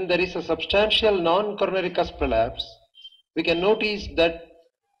 when there is a substantial non-coronary cusp prolapse, we can notice that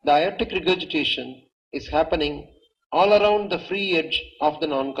the aortic regurgitation is happening all around the free edge of the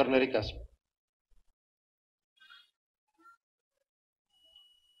non-coronary cusp.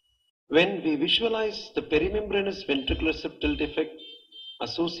 When we visualize the perimembranous ventricular septal defect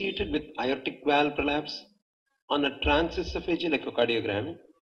associated with aortic valve prolapse on a transesophageal echocardiogram,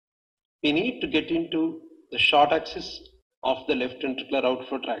 we need to get into the short axis of the left ventricular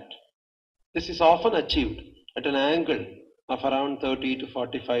outflow tract. This is often achieved at an angle of around 30 to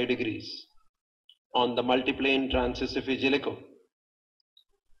 45 degrees on the multiplane transesophageal echo.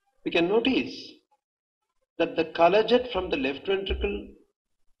 We can notice that the color jet from the left ventricle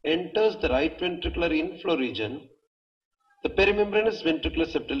enters the right ventricular inflow region, the perimembranous ventricular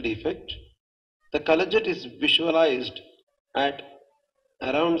septal defect. The color jet is visualized at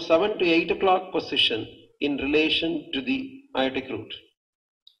around 7 to 8 o'clock position in relation to the aortic root.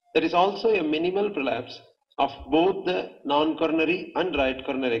 There is also a minimal prolapse of both the non-coronary and right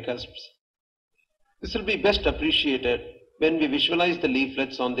coronary cusps. This will be best appreciated when we visualize the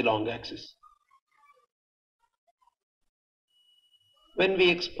leaflets on the long axis. When we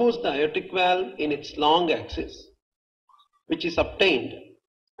expose the aortic valve in its long axis, which is obtained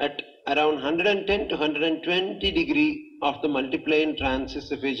at around 110 to 120 degree of the multiplane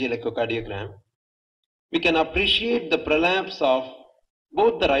transesophageal echocardiogram, we can appreciate the prolapse of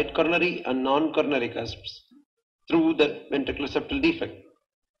both the right coronary and non-coronary cusps through the ventricular septal defect.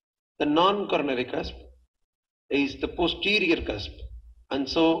 The non-coronary cusp is the posterior cusp, and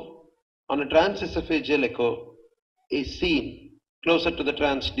so on a transesophageal echo is seen closer to the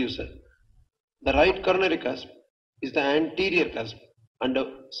transducer. The right coronary cusp is the anterior cusp, and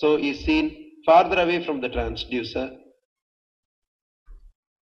so is seen farther away from the transducer.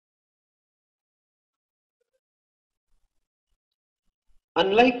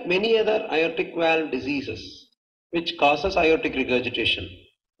 Unlike many other aortic valve diseases which causes aortic regurgitation,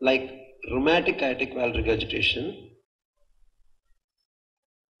 like rheumatic aortic valve regurgitation,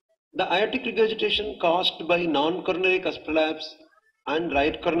 the aortic regurgitation caused by non-coronary cusp prolapse and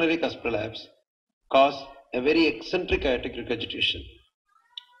right coronary cusp prolapse cause a very eccentric aortic regurgitation.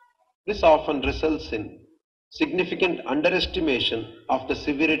 This often results in significant underestimation of the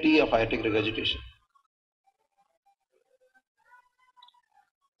severity of aortic regurgitation.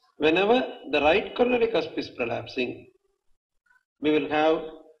 Whenever the right coronary cusp is prolapsing, we will have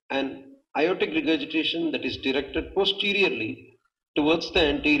an aortic regurgitation that is directed posteriorly towards the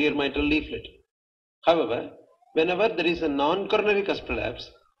anterior mitral leaflet. However, whenever there is a non-coronary cusp prolapse,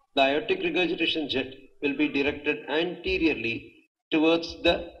 the aortic regurgitation jet will be directed anteriorly towards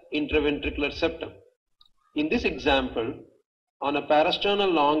the interventricular septum. In this example, on a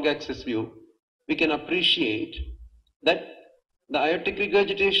parasternal long axis view, we can appreciate that the aortic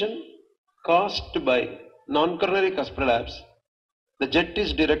regurgitation caused by non-coronary cusp prolapse, the jet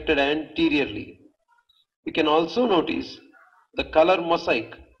is directed anteriorly. We can also notice the color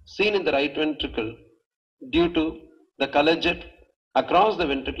mosaic seen in the right ventricle due to the color jet across the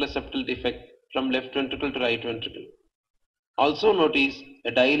ventricular septal defect from left ventricle to right ventricle. Also notice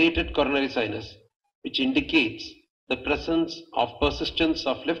a dilated coronary sinus, which indicates the presence of persistence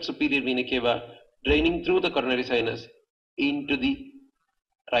of left superior vena cava draining through the coronary sinus into the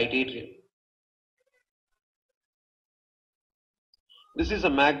right atrium. This is a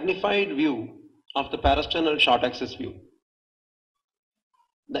magnified view of the parasternal short axis view.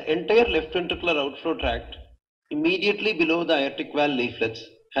 The entire left ventricular outflow tract immediately below the aortic valve leaflets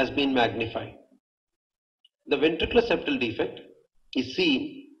has been magnified. The ventricular septal defect is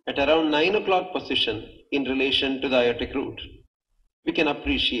seen at around 9 o'clock position in relation to the aortic root. We can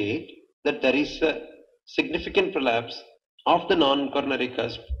appreciate that there is a significant prolapse of the non-coronary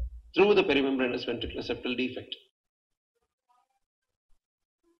cusp through the perimembranous ventricular septal defect.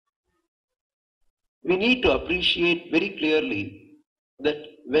 We need to appreciate very clearly that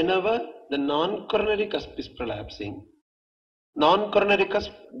whenever the non-coronary cusp is prolapsing, non-coronary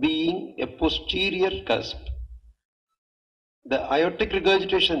cusp being a posterior cusp, the aortic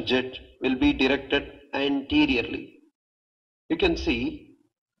regurgitation jet will be directed anteriorly. You can see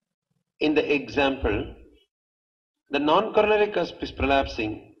in the example, the non-coronary cusp is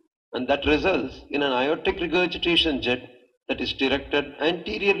prolapsing, and that results in an aortic regurgitation jet that is directed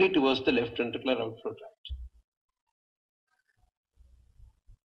anteriorly towards the left ventricular outflow tract.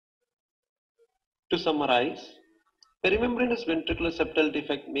 To summarize, perimembranous ventricular septal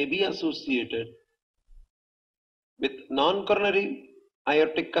defect may be associated with non-coronary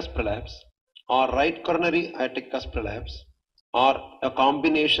aortic cusp prolapse or right coronary aortic cusp prolapse, or a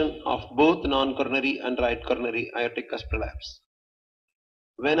combination of both non-coronary and right coronary aortic cusp prolapse.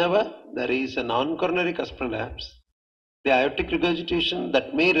 Whenever there is a non-coronary cusp prolapse, the aortic regurgitation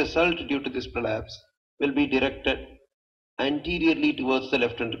that may result due to this prolapse will be directed anteriorly towards the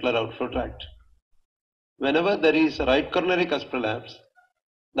left ventricular outflow tract. Whenever there is a right coronary cusp prolapse,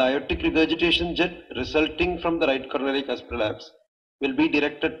 the aortic regurgitation jet resulting from the right coronary cusp prolapse will be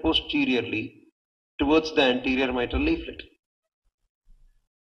directed posteriorly towards the anterior mitral leaflet.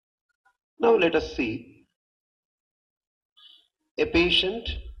 Now let us see a patient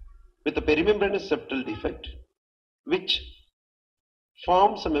with a perimembranous septal defect which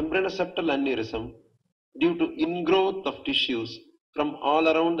forms a membranous septal aneurysm due to ingrowth of tissues from all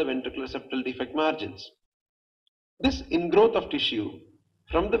around the ventricular septal defect margins. This ingrowth of tissue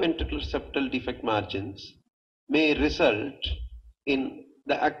from the ventricular septal defect margins may result in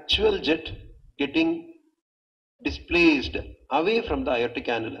the actual jet getting displaced away from the aortic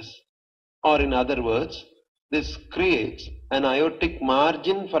annulus, or in other words, this creates an aortic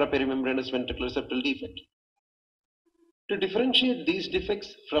margin for a perimembranous ventricular septal defect. To differentiate these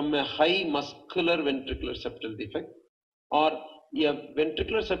defects from a high muscular ventricular septal defect or a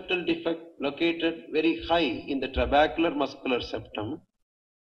ventricular septal defect located very high in the trabecular muscular septum,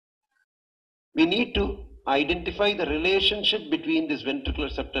 we need to identify the relationship between this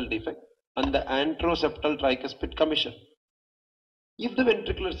ventricular septal defect and the anteroseptal tricuspid commission. If the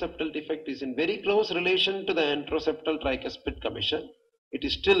ventricular septal defect is in very close relation to the anteroseptal tricuspid commission, it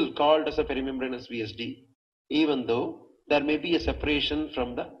is still called as a perimembranous VSD, even though there may be a separation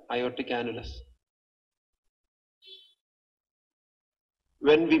from the aortic annulus.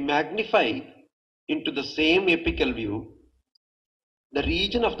 When we magnify into the same apical view the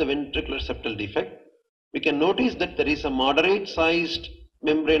region of the ventricular septal defect, we can notice that there is a moderate sized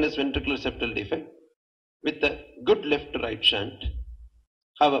membranous ventricular septal defect with a good left to right shunt.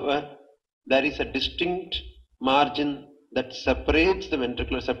 However, there is a distinct margin that separates the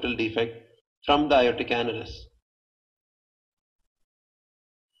ventricular septal defect from the aortic annulus.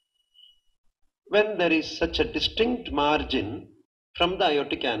 When there is such a distinct margin from the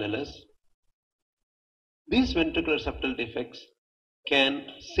aortic annulus, these ventricular septal defects can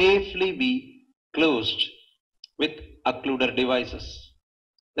safely be closed with occluder devices.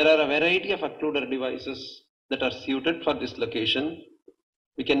 There are a variety of occluder devices that are suited for this location.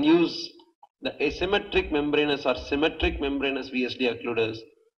 We can use the asymmetric membranous or symmetric membranous VSD occluders.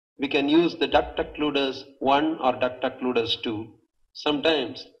 We can use the duct occluders 1 or duct occluders 2.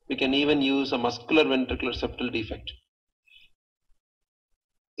 Sometimes we can even use a muscular ventricular septal defect.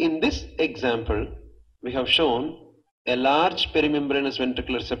 In this example, we have shown a large perimembranous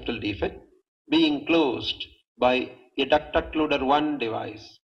ventricular septal defect being closed by a duct occluder 1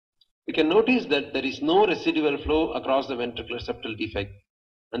 device. We can notice that there is no residual flow across the ventricular septal defect,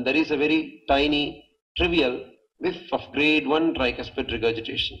 and there is a very tiny, trivial whiff of grade 1 tricuspid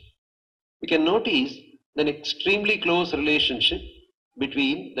regurgitation. We can notice an extremely close relationship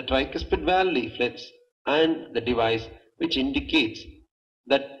between the tricuspid valve leaflets and the device, which indicates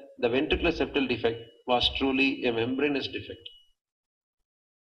that the ventricular septal defect was truly a membranous defect.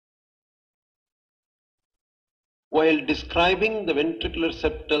 While describing the ventricular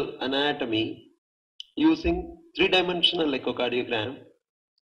septal anatomy using three-dimensional echocardiogram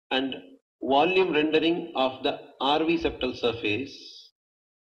and volume rendering of the RV septal surface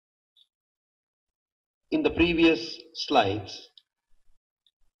in the previous slides,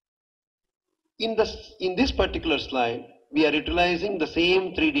 in this particular slide, we are utilizing the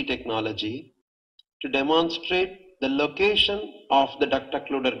same 3D technology to demonstrate the location of the duct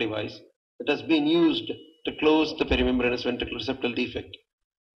occluder device that has been used to close the perimembranous ventricular septal defect.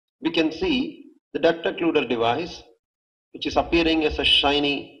 We can see the duct occluder device, which is appearing as a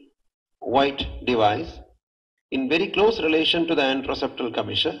shiny white device in very close relation to the anteroseptal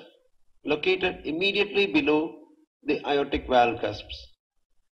commissure, located immediately below the aortic valve cusps.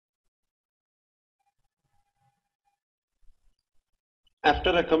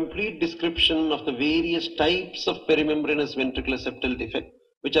 After a complete description of the various types of perimembranous ventricular septal defect,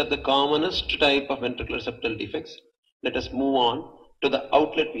 which are the commonest type of ventricular septal defects, let us move on to the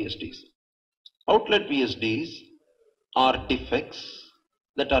outlet VSDs. Outlet VSDs are defects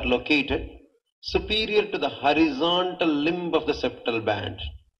that are located superior to the horizontal limb of the septal band.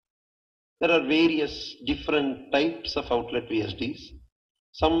 There are various different types of outlet VSDs.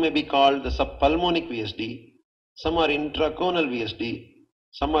 Some may be called the subpulmonic VSD, some are intraconal VSD,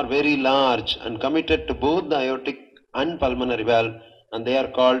 some are very large and committed to both the aortic and pulmonary valve, and they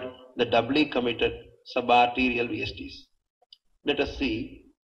are called the doubly committed subarterial VSDs. Let us see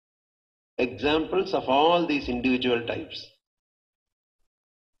examples of all these individual types.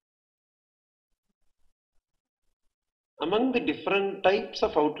 Among the different types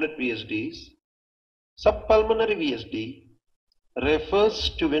of outlet VSDs, subpulmonary VSD refers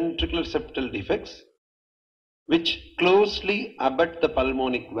to ventricular septal defects which closely abut the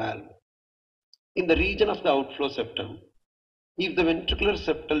pulmonic valve. In the region of the outflow septum, if the ventricular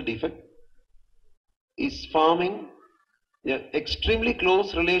septal defect is forming an extremely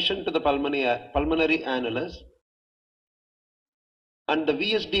close relation to the pulmonary annulus and the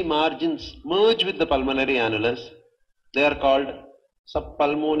VSD margins merge with the pulmonary annulus, they are called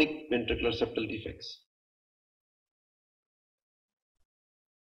subpulmonic ventricular septal defects.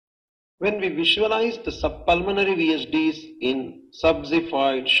 When we visualize the subpulmonary VSDs in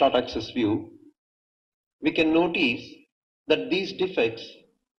subxiphoid short axis view, we can notice that these defects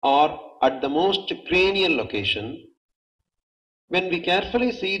are at the most cranial location. When we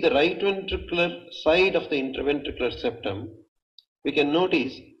carefully see the right ventricular side of the interventricular septum, we can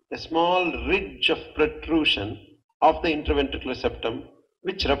notice a small ridge of protrusion of the interventricular septum,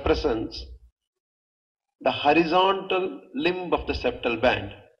 which represents the horizontal limb of the septal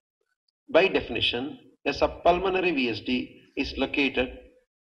band. By definition, a subpulmonary VSD is located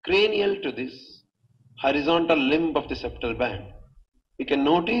cranial to this horizontal limb of the septal band. We can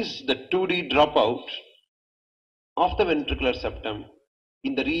notice the 2D dropout of the ventricular septum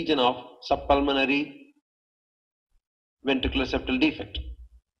in the region of subpulmonary ventricular septal defect.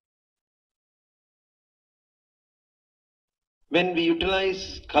 When we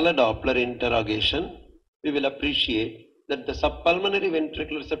utilize color Doppler interrogation, we will appreciate that the subpulmonary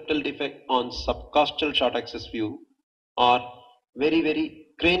ventricular septal defect on subcostal short axis view are very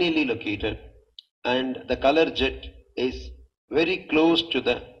cranially located, and the color jet is very close to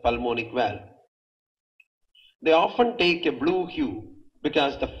the pulmonic valve. They often take a blue hue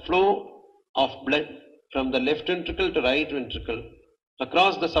because the flow of blood from the left ventricle to right ventricle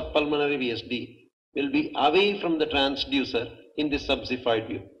across the subpulmonary VSD will be away from the transducer in this subxiphoid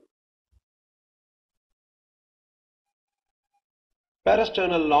view.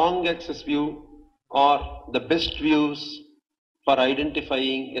 Parasternal long axis view are the best views for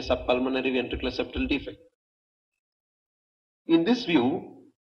identifying a subpulmonary ventricular septal defect. In this view,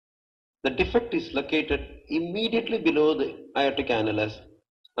 the defect is located immediately below the aortic annulus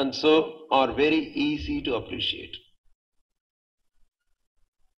and so are very easy to appreciate.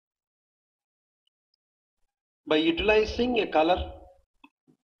 By utilizing a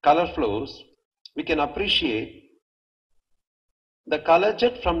color flows, we can appreciate the color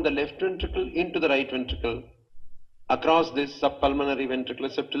jet from the left ventricle into the right ventricle across this subpulmonary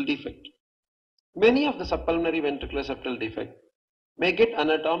ventricular septal defect. Many of the subpulmonary ventricular septal defect may get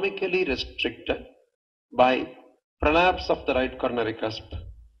anatomically restricted by prolapse of the right coronary cusp,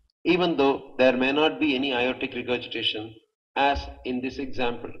 even though there may not be any aortic regurgitation as in this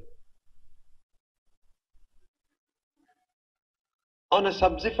example. On a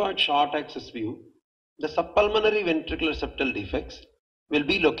subxiphoid short axis view, the subpulmonary ventricular septal defects will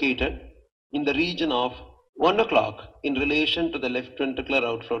be located in the region of 1 o'clock in relation to the left ventricular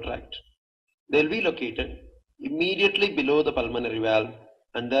outflow tract. They will be located immediately below the pulmonary valve,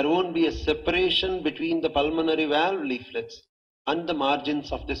 and there won't be a separation between the pulmonary valve leaflets and the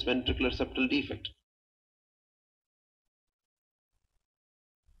margins of this ventricular septal defect.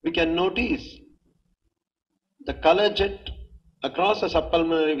 We can notice the color jet across a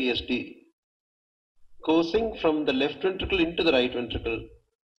subpulmonary VSD coursing from the left ventricle into the right ventricle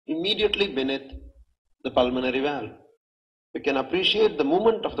immediately beneath the pulmonary valve. We can appreciate the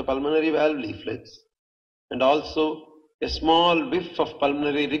movement of the pulmonary valve leaflets and also a small whiff of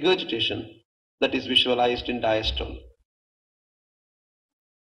pulmonary regurgitation that is visualized in diastole.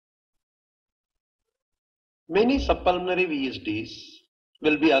 Many subpulmonary VSDs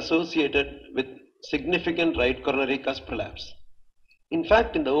will be associated with significant right coronary cusp prolapse. In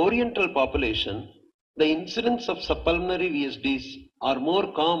fact, in the Oriental population, the incidence of subpulmonary VSDs are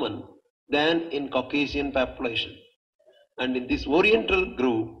more common than in Caucasian population. And in this Oriental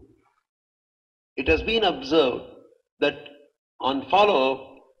group, it has been observed that on follow-up,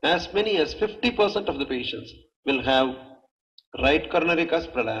 as many as 50% of the patients will have right coronary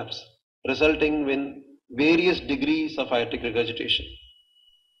cusp prolapse, resulting in various degrees of aortic regurgitation.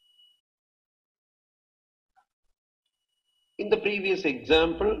 In the previous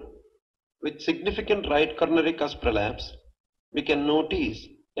example, with significant right coronary cusp prolapse, we can notice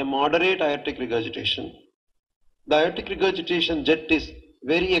a moderate aortic regurgitation. The aortic regurgitation jet is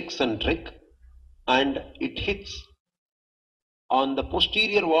very eccentric and it hits on the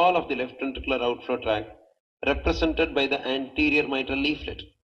posterior wall of the left ventricular outflow tract, represented by the anterior mitral leaflet.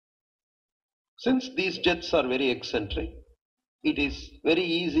 Since these jets are very eccentric, it is very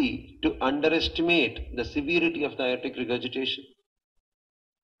easy to underestimate the severity of the aortic regurgitation.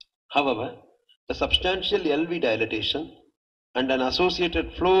 However, the substantial LV dilatation and an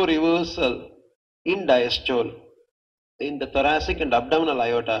associated flow reversal in diastole in the thoracic and abdominal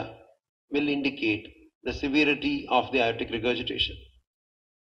aorta will indicate the severity of the aortic regurgitation.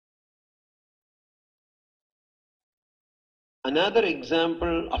 Another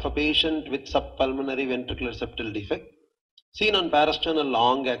example of a patient with subpulmonary ventricular septal defect, seen on parasternal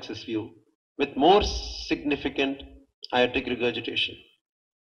long axis view with more significant aortic regurgitation.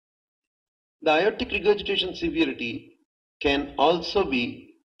 The aortic regurgitation severity can also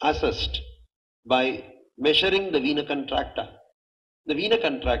be assessed by measuring the vena contracta. The vena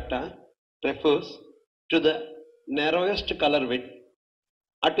contracta refers to the narrowest color width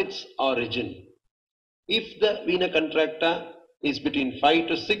at its origin. If the vena contracta is between 5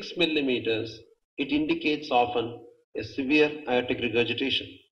 to 6 millimeters, it indicates often a severe aortic regurgitation.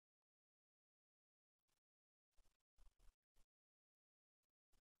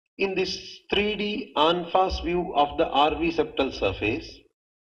 In this 3D en-face view of the RV septal surface,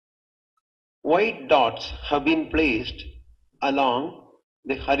 white dots have been placed along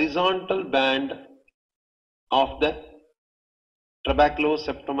the horizontal band of the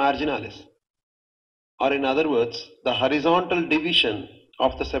trabeculoseptomarginalis, or in other words, the horizontal division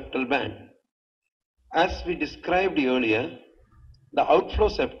of the septal band. As we described earlier, the outflow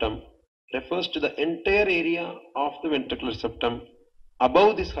septum refers to the entire area of the ventricular septum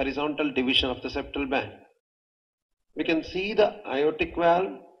above this horizontal division of the septal band. We can see the aortic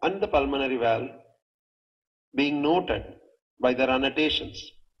valve and the pulmonary valve being noted by their annotations.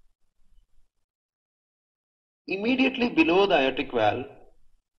 Immediately below the aortic valve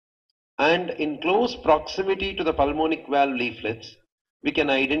and in close proximity to the pulmonic valve leaflets, we can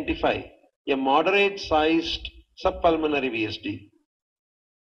identify a moderate sized subpulmonary VSD.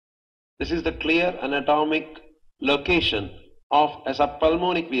 This is the clear anatomic location of a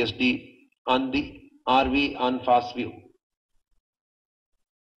subpulmonic VSD on the RV en-face view.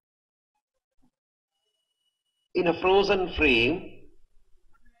 In a frozen frame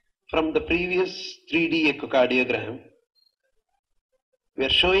from the previous 3D echocardiogram, we are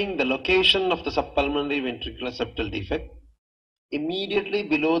showing the location of the subpulmonary ventricular septal defect immediately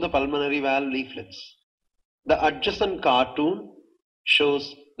below the pulmonary valve leaflets. The adjacent cartoon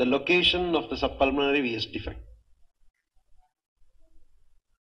shows the location of the subpulmonary VS defect.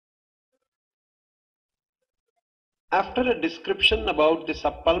 After a description about the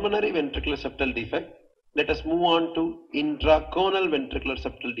subpulmonary ventricular septal defect, let us move on to intraconal ventricular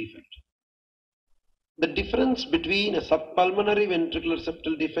septal defect. The difference between a subpulmonary ventricular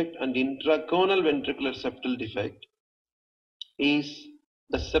septal defect and intraconal ventricular septal defect is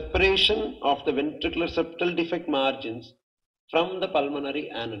the separation of the ventricular septal defect margins from the pulmonary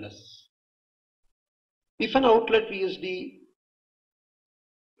annulus. If an outlet VSD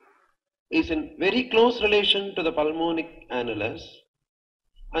is in very close relation to the pulmonic annulus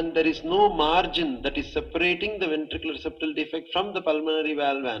and there is no margin that is separating the ventricular septal defect from the pulmonary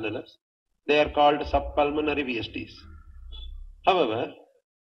valve annulus, they are called subpulmonary VSDs. However,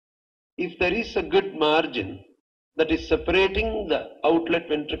 if there is a good margin that is separating the outlet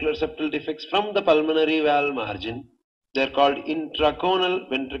ventricular septal defects from the pulmonary valve margin, they are called intraconal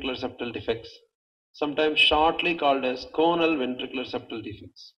ventricular septal defects, sometimes shortly called as conal ventricular septal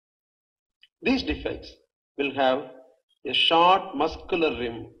defects. These defects will have a short muscular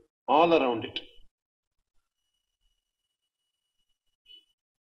rim all around it.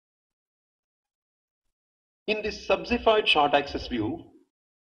 In this subxiphoid short axis view,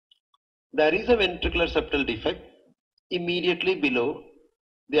 there is a ventricular septal defect immediately below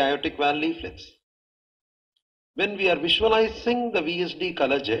the aortic valve leaflets. When we are visualizing the VSD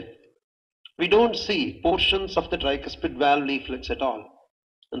color jet, we don't see portions of the tricuspid valve leaflets at all.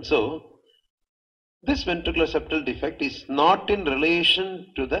 And so, this ventricular septal defect is not in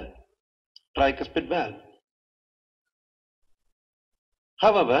relation to the tricuspid valve.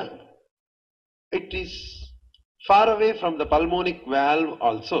 However, it is far away from the pulmonic valve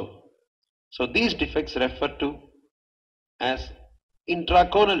also. So these defects refer to as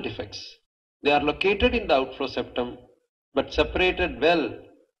intraconal defects. They are located in the outflow septum but separated well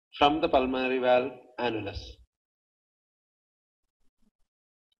from the pulmonary valve annulus.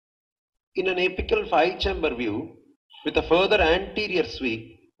 In an apical 5-chamber view with a further anterior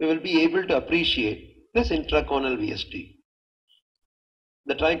sweep, we will be able to appreciate this intraconal VSD.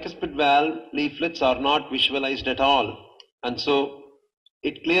 The tricuspid valve leaflets are not visualized at all, and so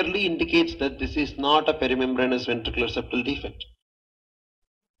it clearly indicates that this is not a perimembranous ventricular septal defect.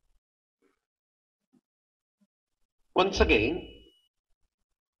 Once again,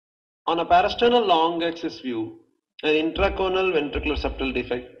 on a parasternal long axis view, an intraconal ventricular septal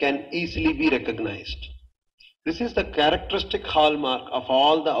defect can easily be recognized. This is the characteristic hallmark of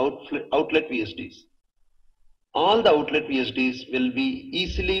all the outlet VSDs. All the outlet VSDs will be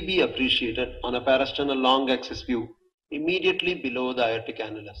easily be appreciated on a parasternal long axis view immediately below the aortic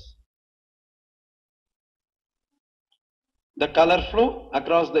annulus. The color flow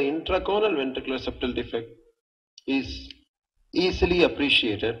across the intraconal ventricular septal defect is easily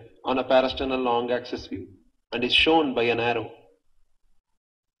appreciated on a parasternal long axis view and is shown by an arrow.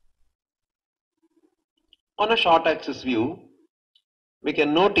 On a short axis view, we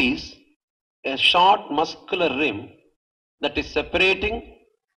can notice a short muscular rim that is separating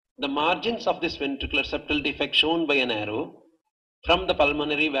the margins of this ventricular septal defect shown by an arrow from the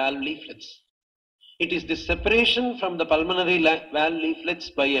pulmonary valve leaflets. It is this separation from the pulmonary valve leaflets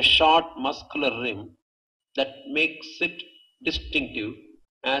by a short muscular rim that makes it distinctive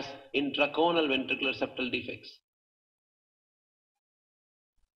as intraconal ventricular septal defects.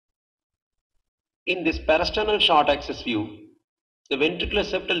 In this parasternal short axis view, the ventricular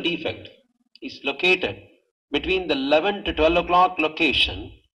septal defect is located between the 11 to 12 o'clock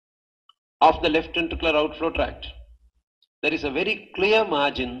location of the left ventricular outflow tract. There is a very clear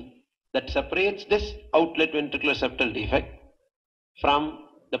margin that separates this outlet ventricular septal defect from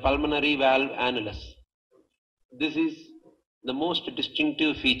the pulmonary valve annulus. This is the most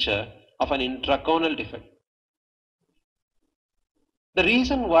distinctive feature of an intraconal defect. The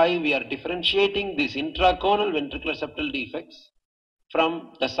reason why we are differentiating these intraconal ventricular septal defects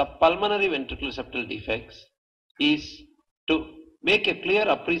from the subpulmonary ventricular septal defects is to make a clear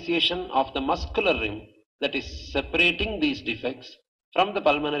appreciation of the muscular rim that is separating these defects from the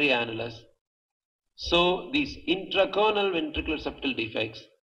pulmonary annulus. So these intraconal ventricular septal defects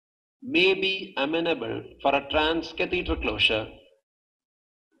may be amenable for a transcatheter closure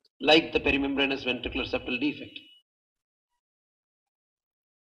like the perimembranous ventricular septal defect.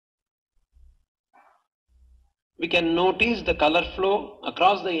 We can notice the color flow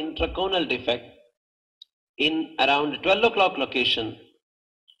across the intraconal defect in around 12 o'clock location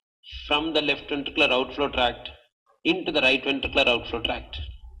from the left ventricular outflow tract into the right ventricular outflow tract.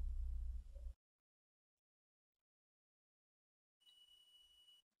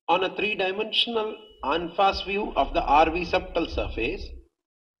 On a 3-dimensional en-face view of the RV septal surface,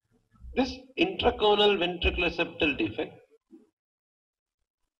 this intraconal ventricular septal defect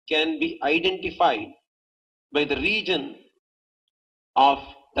can be identified by the region of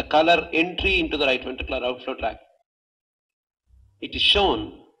the color entry into the right ventricular outflow tract. It is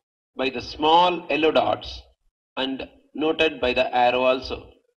shown by the small yellow dots and noted by the arrow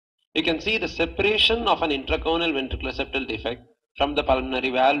also. You can see the separation of an intraconal ventricular septal defect from the pulmonary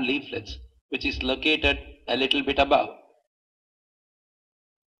valve leaflets, which is located a little bit above.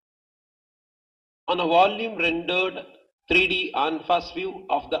 On a volume rendered 3D en-face view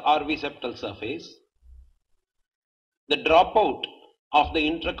of the RV septal surface, the dropout of the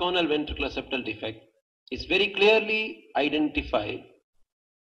intraconal ventricular septal defect is very clearly identified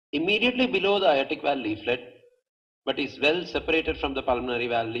immediately below the aortic valve leaflet, but is well separated from the pulmonary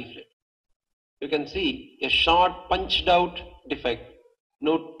valve leaflet. You can see a short punched out defect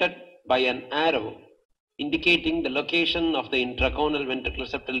noted by an arrow indicating the location of the intraconal ventricular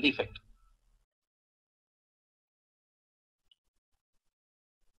septal defect.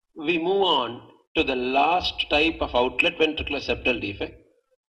 We move on to the last type of outlet ventricular septal defect,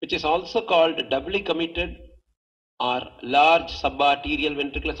 which is also called doubly committed or large subarterial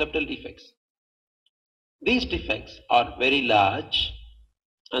ventricular septal defects. These defects are very large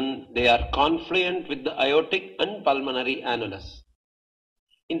and they are confluent with the aortic and pulmonary annulus.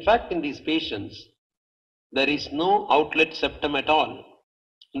 In fact, in these patients, there is no outlet septum at all.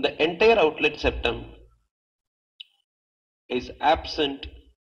 The entire outlet septum is absent,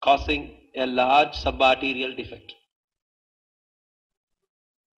 causing a large subarterial defect.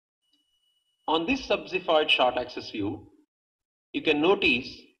 On this subxiphoid short axis view, you can notice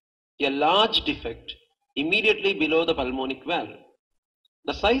a large defect immediately below the pulmonic valve.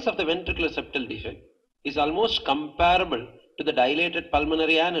 The size of the ventricular septal defect is almost comparable to the dilated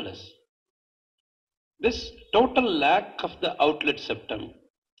pulmonary annulus. This total lack of the outlet septum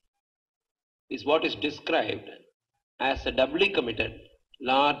is what is described as a doubly committed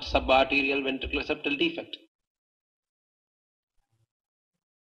large subarterial ventricular septal defect.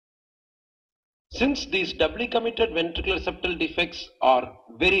 Since these doubly committed ventricular septal defects are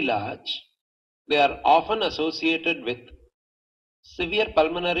very large, they are often associated with severe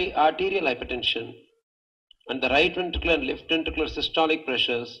pulmonary arterial hypertension, and the right ventricular and left ventricular systolic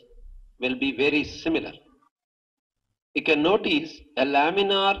pressures will be very similar. You can notice a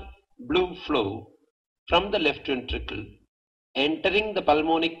laminar blue flow from the left ventricle entering the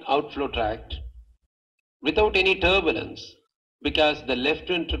pulmonic outflow tract without any turbulence, because the left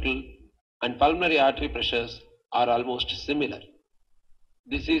ventricle and pulmonary artery pressures are almost similar.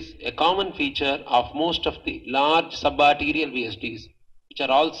 This is a common feature of most of the large subarterial VSDs, which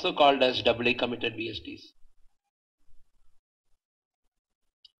are also called as doubly committed VSDs.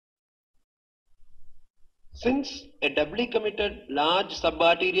 Since a doubly committed large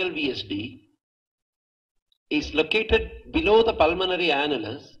subarterial VSD is located below the pulmonary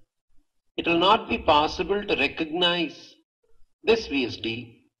annulus, it will not be possible to recognize this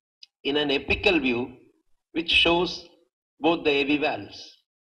VSD in an apical view which shows both the AV valves.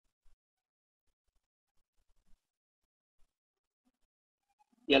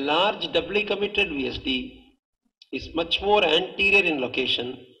 A large doubly committed VSD is much more anterior in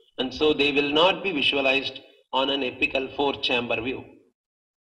location, and so they will not be visualized on an apical 4-chamber view.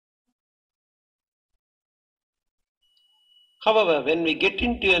 However, when we get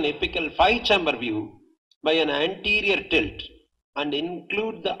into an apical 5-chamber view by an anterior tilt and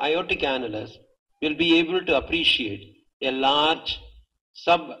include the aortic annulus, we will be able to appreciate a large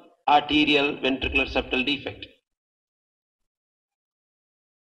subarterial ventricular septal defect.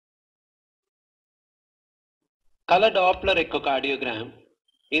 Color Doppler echocardiogram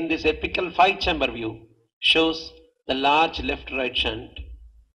in this apical 5-chamber view shows the large left-right shunt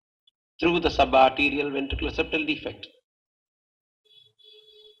through the subarterial ventricular septal defect.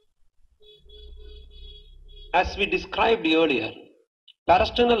 As we described earlier,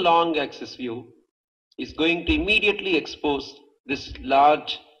 parasternal long axis view is going to immediately expose this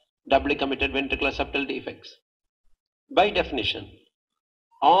large doubly committed ventricular septal defects. By definition,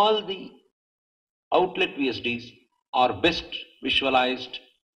 all the outlet VSDs are best visualized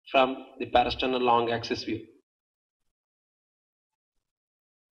from the parasternal long axis view.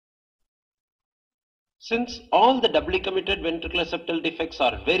 Since all the doubly committed ventricular septal defects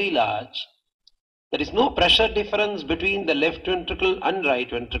are very large, there is no pressure difference between the left ventricle and right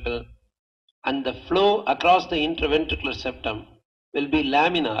ventricle, and the flow across the interventricular septum will be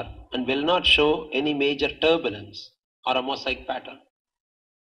laminar and will not show any major turbulence or a mosaic pattern.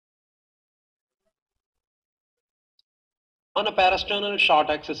 On a parasternal short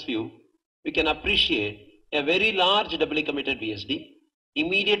axis view, we can appreciate a very large doubly committed VSD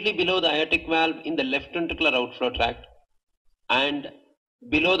immediately below the aortic valve in the left ventricular outflow tract and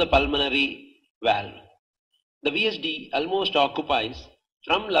below the pulmonary valve. The VSD almost occupies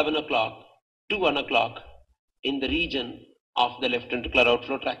from 11 o'clock to 1 o'clock in the region of the left ventricular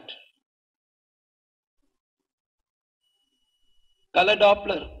outflow tract. Color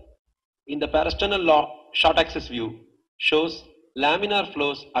Doppler in the parasternal short axis view shows laminar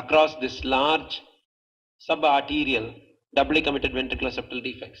flows across this large subarterial doubly committed ventricular septal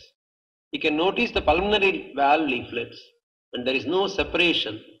defects. You can notice the pulmonary valve leaflets, and there is no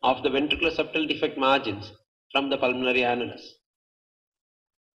separation of the ventricular septal defect margins from the pulmonary annulus.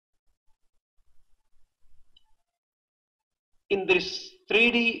 In this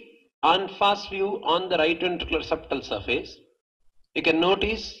 3D en-face view on the right ventricular septal surface, you can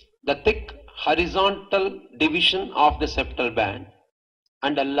notice the thick horizontal division of the septal band,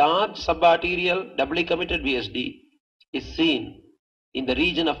 and a large subarterial doubly committed VSD is seen in the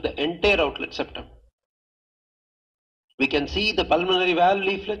region of the entire outlet septum. We can see the pulmonary valve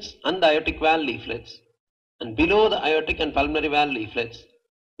leaflets and the aortic valve leaflets, and below the aortic and pulmonary valve leaflets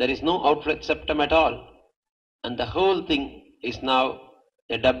there is no outlet septum at all, and the whole thing is now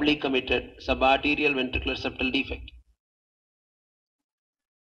a doubly committed subarterial ventricular septal defect.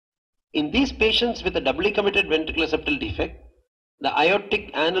 In these patients with a doubly committed ventricular septal defect, the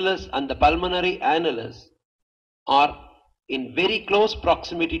aortic annulus and the pulmonary annulus are in very close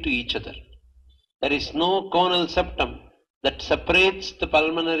proximity to each other. There is no conal septum that separates the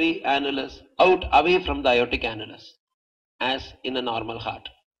pulmonary annulus out away from the aortic annulus, as in a normal heart.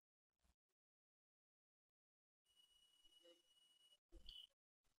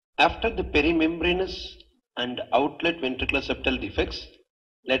 After the perimembranous and outlet ventricular septal defects,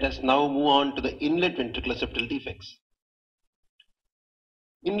 let us now move on to the inlet ventricular septal defects.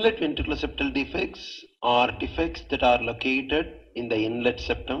 Inlet ventricular septal defects are defects that are located in the inlet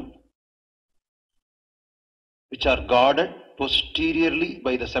septum, which are guarded posteriorly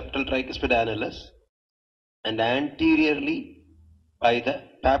by the septal tricuspid annulus and anteriorly by the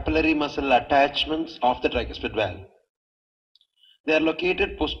papillary muscle attachments of the tricuspid valve. They are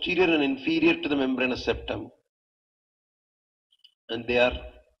located posterior and inferior to the membranous septum, and they are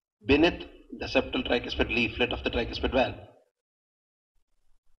beneath the septal tricuspid leaflet of the tricuspid valve.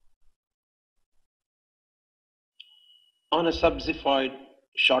 On a subxiphoid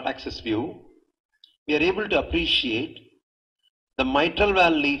short axis view, we are able to appreciate the mitral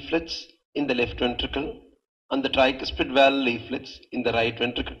valve leaflets in the left ventricle and the tricuspid valve leaflets in the right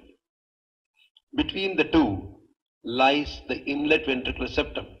ventricle. Between the two lies the inlet ventricular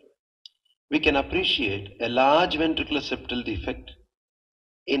septum. We can appreciate a large ventricular septal defect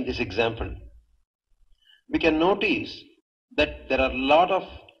in this example. We can notice that there are a lot of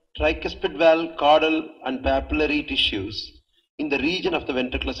tricuspid valve, caudal and papillary tissues in the region of the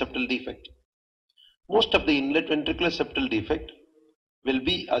ventricular septal defect. Most of the inlet ventricular septal defect will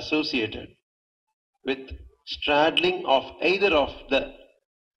be associated with straddling of either of the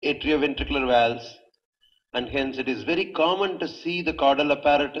atrioventricular valves, and hence it is very common to see the caudal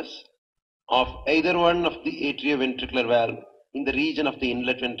apparatus of either one of the atrioventricular valve in the region of the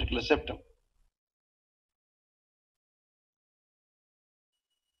inlet ventricular septum.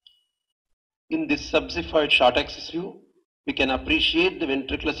 In this subxiphoid short axis view, we can appreciate the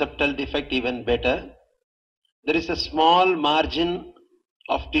ventricular septal defect even better. There is a small margin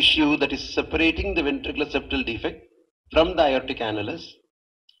of tissue that is separating the ventricular septal defect from the aortic annulus.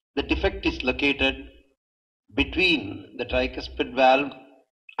 The defect is located between the tricuspid valve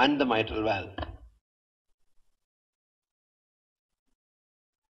and the mitral valve.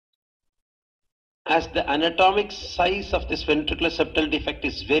 As the anatomic size of this ventricular septal defect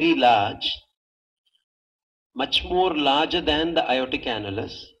is very large, much more larger than the aortic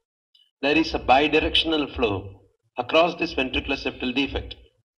annulus, there is a bidirectional flow across this ventricular septal defect.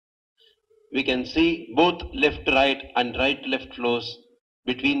 We can see both left-right and right-left flows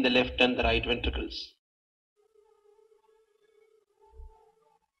between the left and the right ventricles.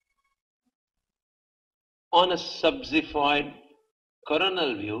 On a subxiphoid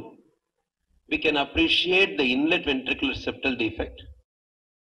coronal view, we can appreciate the inlet ventricular septal defect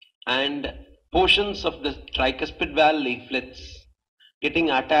and portions of the tricuspid valve leaflets getting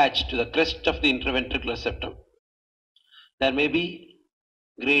attached to the crest of the interventricular septum. There may be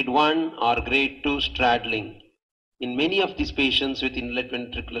grade 1 or grade 2 straddling in many of these patients with inlet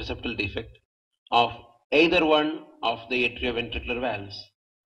ventricular septal defect of either one of the atrioventricular valves.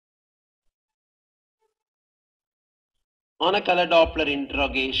 On a color Doppler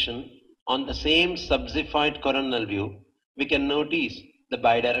interrogation on the same subxiphoid coronal view, we can notice the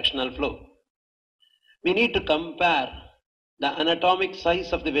bidirectional flow. We need to compare the anatomic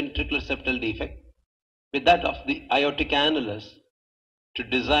size of the ventricular septal defect with that of the aortic annulus to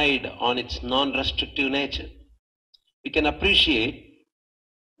decide on its non-restrictive nature. We can appreciate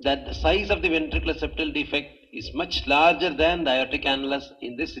that the size of the ventricular septal defect is much larger than the aortic annulus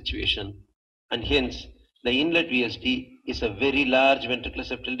in this situation, and hence the inlet VSD is a very large ventricular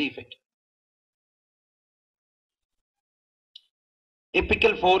septal defect.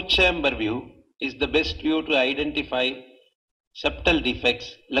 Apical four-chamber view is the best view to identify septal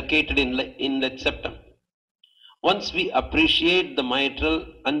defects located in the inlet septum. Once we appreciate the mitral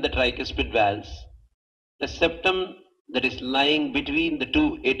and the tricuspid valves, the septum that is lying between the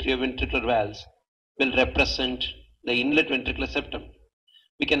two atrioventricular valves will represent the inlet ventricular septum.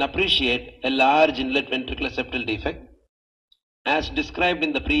 We can appreciate a large inlet ventricular septal defect. As described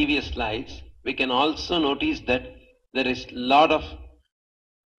in the previous slides, we can also notice that there is a lot of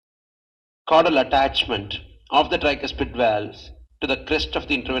caudal attachment of the tricuspid valves to the crest of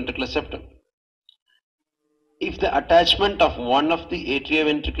the interventricular septum. If the attachment of one of the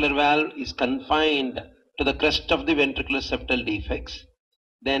atrioventricular valve is confined to the crest of the ventricular septal defects,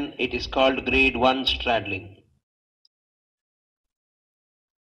 then it is called grade 1 straddling.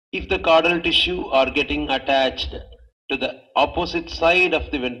 If the caudal tissue are getting attached to the opposite side of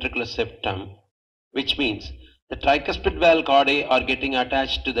the ventricular septum, which means the tricuspid valve chordae are getting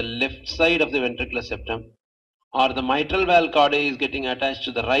attached to the left side of the ventricular septum, or the mitral valve chordae is getting attached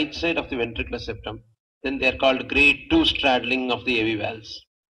to the right side of the ventricular septum, then they are called grade 2 straddling of the AV valves.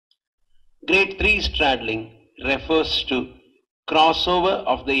 Grade 3 straddling refers to crossover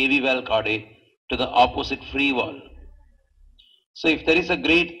of the AV valve chordae to the opposite free wall. So if there is a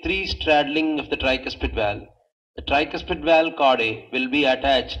grade 3 straddling of the tricuspid valve chordae will be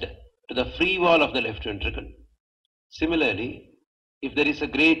attached to the free wall of the left ventricle. Similarly, if there is a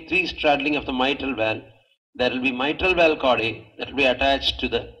grade 3 straddling of the mitral valve, there will be mitral valve chordae that will be attached to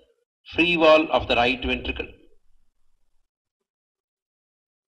the free wall of the right ventricle.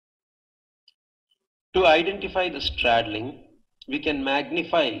 To identify the straddling, we can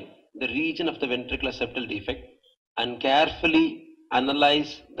magnify the region of the ventricular septal defect and carefully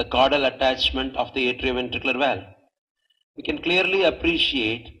analyze the caudal attachment of the atrioventricular valve. We can clearly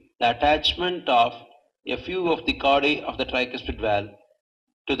appreciate the attachment of a few of the chordae of the tricuspid valve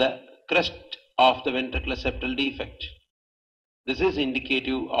to the crest of the ventricular septal defect. This is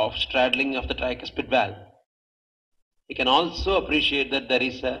indicative of straddling of the tricuspid valve. We can also appreciate that there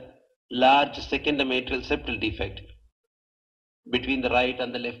is a large second atrial septal defect between the right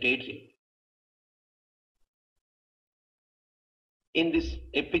and the left atrium. In this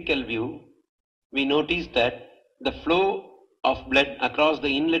apical view, we notice that the flow of blood across the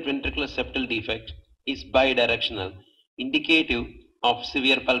inlet ventricular septal defect is bidirectional, indicative of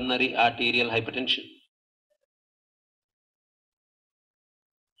severe pulmonary arterial hypertension.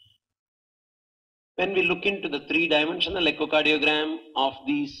 When we look into the three-dimensional echocardiogram of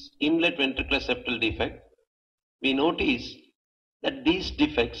these inlet ventricular septal defect, we notice that these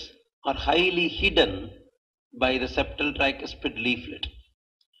defects are highly hidden by the septal tricuspid leaflet.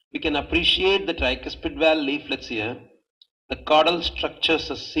 We can appreciate the tricuspid valve leaflets here. The caudal structures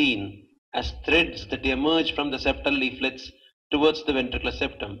are seen as threads that emerge from the septal leaflets towards the ventricular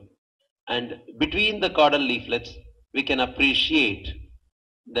septum, and between the caudal leaflets we can appreciate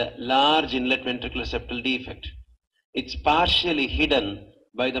the large inlet ventricular septal defect. It's partially hidden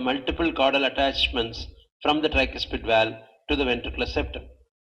by the multiple caudal attachments from the tricuspid valve to the ventricular septum.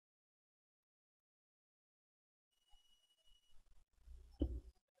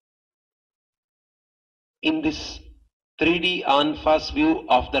 In this 3D en-face view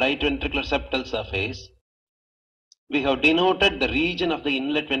of the right ventricular septal surface, we have denoted the region of the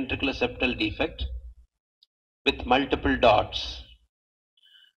inlet ventricular septal defect with multiple dots.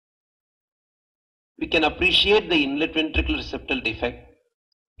 We can appreciate the inlet ventricular septal defect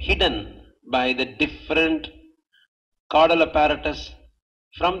hidden by the different caudal apparatus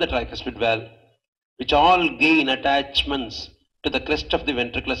from the tricuspid valve, which all gain attachments to the crest of the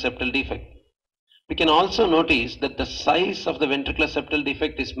ventricular septal defect. We can also notice that the size of the ventricular septal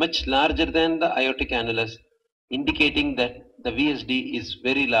defect is much larger than the aortic annulus, indicating that the VSD is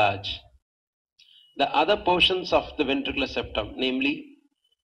very large. The other portions of the ventricular septum, namely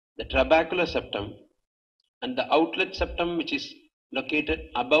the trabecular septum and the outlet septum, which is located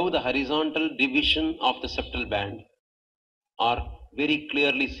above the horizontal division of the septal band, are very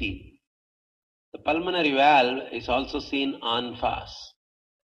clearly seen. The pulmonary valve is also seen en face.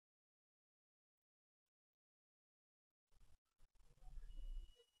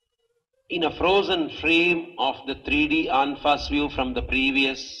 In a frozen frame of the 3D en-face view from the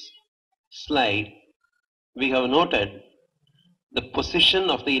previous slide, we have noted the position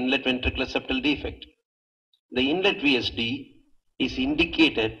of the inlet ventricular septal defect. The inlet VSD is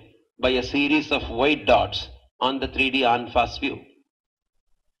indicated by a series of white dots on the 3D en-face view.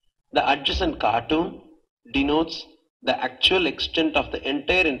 The adjacent cartoon denotes the actual extent of the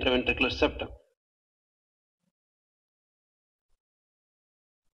entire interventricular septum.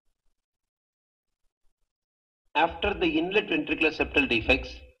 After the inlet ventricular septal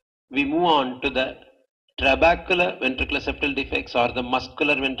defects, we move on to the trabecular ventricular septal defects or the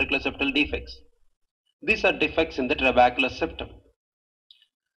muscular ventricular septal defects. These are defects in the trabecular septum.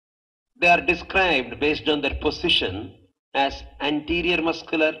 They are described based on their position as anterior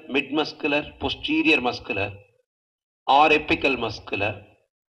muscular, mid-muscular, posterior muscular or apical muscular.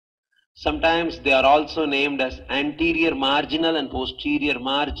 Sometimes they are also named as anterior marginal and posterior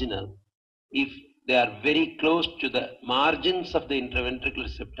marginal if they are very close to the margins of the interventricular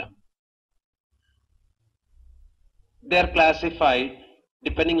septum. They are classified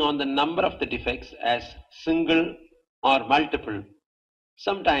depending on the number of the defects as single or multiple.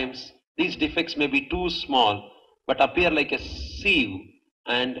 Sometimes these defects may be too small but appear like a sieve,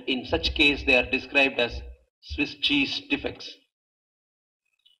 and in such case they are described as Swiss cheese defects.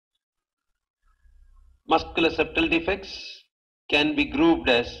 muscular septal defects can be grouped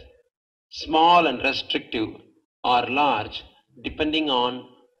as small and restrictive or large depending on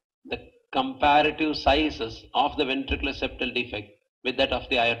the comparative sizes of the ventricular septal defect with that of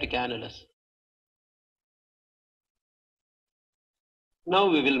the aortic annulus. Now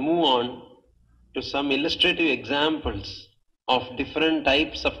we will move on to some illustrative examples of different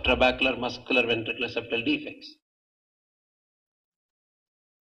types of trabecular muscular ventricular septal defects.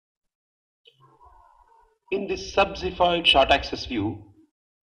 In this subxiphoid short axis view,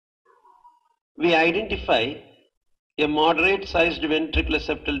 we identify a moderate sized ventricular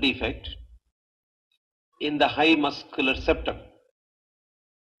septal defect in the high muscular septum.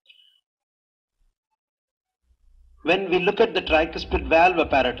 When we look at the tricuspid valve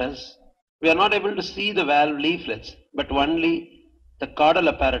apparatus, we are not able to see the valve leaflets, but only the caudal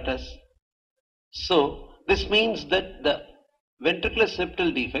apparatus. So, this means that the ventricular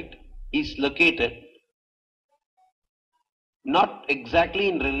septal defect is located not exactly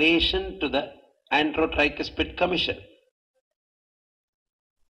in relation to the anterotricuspid commissure.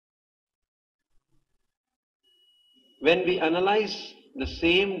 When we analyze the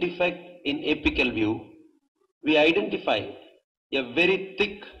same defect in apical view, we identify a very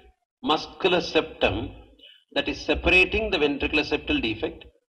thick muscular septum that is separating the ventricular septal defect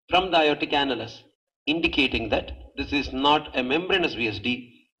from the aortic annulus, indicating that this is not a membranous VSD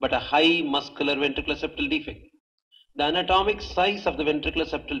but a high muscular ventricular septal defect. The anatomic size of the ventricular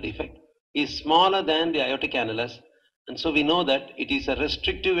septal defect is smaller than the aortic annulus, and so we know that it is a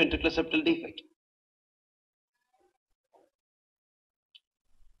restrictive ventricular septal defect.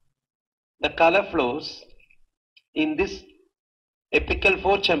 The color flows in this apical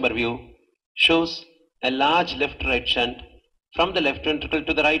four-chamber view shows a large left-right shunt from the left ventricle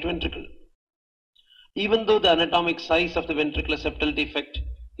to the right ventricle. Even though the anatomic size of the ventricular septal defect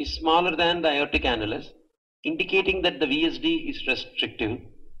is smaller than the aortic annulus, indicating that the VSD is restrictive,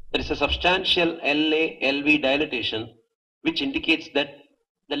 there is a substantial LA-LV dilatation which indicates that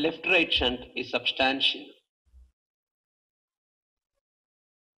the left-right shunt is substantial.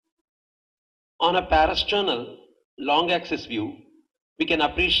 On a parasternal long axis view, we can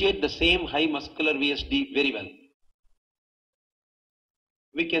appreciate the same high muscular VSD very well.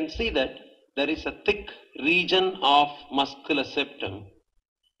 We can see that there is a thick region of muscular septum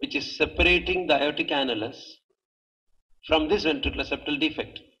which is separating the aortic annulus from this ventricular septal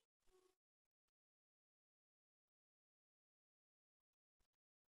defect.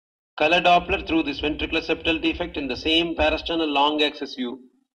 Color Doppler through this ventricular septal defect in the same parasternal long axis view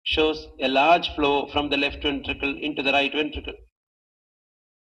shows a large flow from the left ventricle into the right ventricle.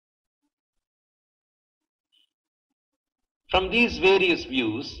 From these various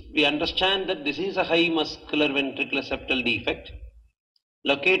views, we understand that this is a high muscular ventricular septal defect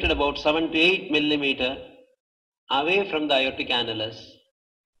located about 7 to 8 millimeter away from the aortic annulus,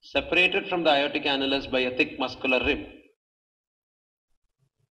 separated from the aortic annulus by a thick muscular rim.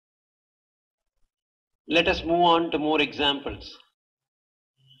 Let us move on to more examples.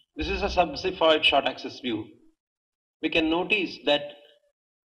 This is a subxiphoid short axis view. We can notice that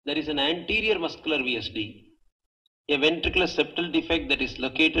there is an anterior muscular VSD, a ventricular septal defect that is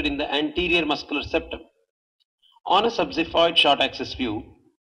located in the anterior muscular septum. On a subxiphoid short axis view,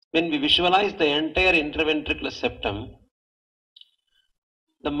 when we visualize the entire interventricular septum,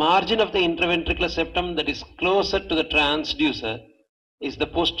 the margin of the interventricular septum that is closer to the transducer is the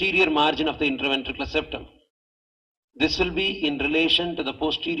posterior margin of the interventricular septum. This will be in relation to the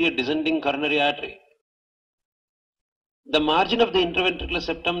posterior descending coronary artery. The margin of the interventricular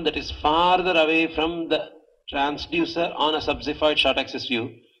septum that is farther away from the transducer on a subxiphoid short axis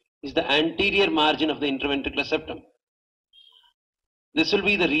view is the anterior margin of the interventricular septum. This will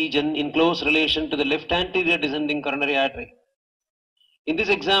be the region in close relation to the left anterior descending coronary artery. In this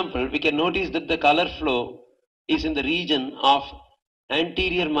example, we can notice that the color flow is in the region of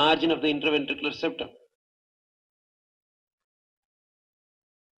anterior margin of the interventricular septum.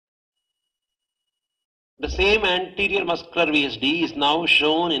 The same anterior muscular VSD is now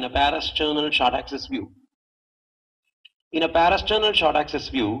shown in a parasternal short axis view. In a parasternal short axis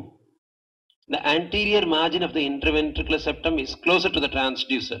view, the anterior margin of the interventricular septum is closer to the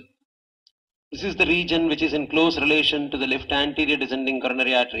transducer. This is the region which is in close relation to the left anterior descending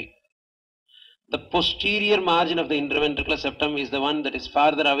coronary artery. The posterior margin of the interventricular septum is the one that is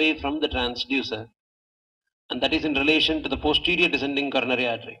farther away from the transducer, and that is in relation to the posterior descending coronary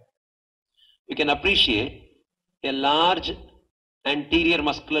artery. You can appreciate a large anterior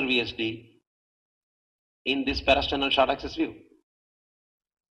muscular VSD in this parasternal short axis view.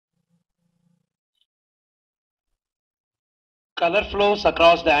 Color flows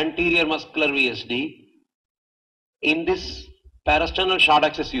across the anterior muscular VSD in this parasternal short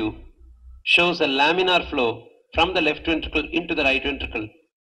axis view shows a laminar flow from the left ventricle into the right ventricle,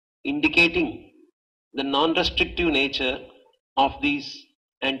 indicating the non-restrictive nature of these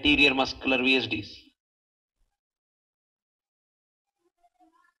anterior muscular VSDs.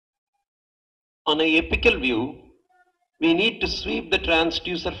 On a apical view, we need to sweep the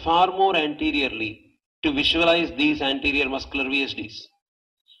transducer far more anteriorly to visualize these anterior muscular VSDs.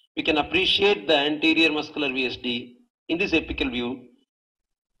 We can appreciate the anterior muscular VSD in this apical view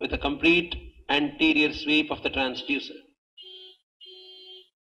with a complete anterior sweep of the transducer.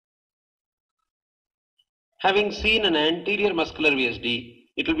 Having seen an anterior muscular VSD,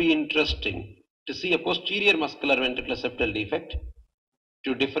 it will be interesting to see a posterior muscular ventricular septal defect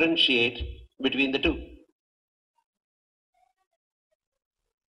to differentiate between the two.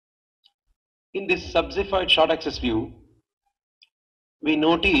 In this subxiphoid short axis view, we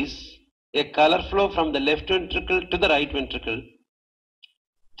notice a color flow from the left ventricle to the right ventricle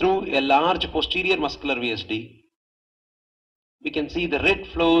through a large posterior muscular VSD. We can see the red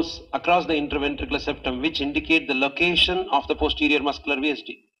flows across the interventricular septum, which indicate the location of the posterior muscular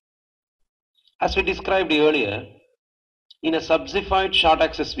VSD. As we described earlier, in a subxiphoid short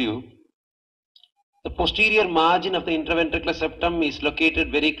axis view, the posterior margin of the interventricular septum is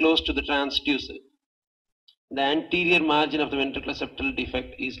located very close to the transducer. The anterior margin of the ventricular septal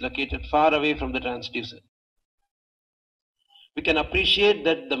defect is located far away from the transducer. We can appreciate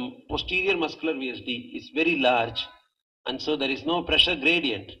that the posterior muscular VSD is very large, and so there is no pressure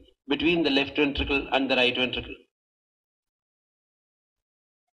gradient between the left ventricle and the right ventricle.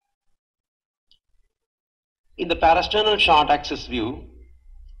 In the parasternal short axis view,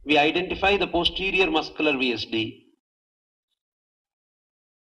 we identify the posterior muscular VSD.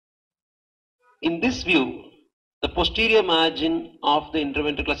 In this view, the posterior margin of the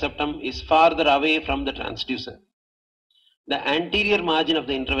interventricular septum is farther away from the transducer. The anterior margin of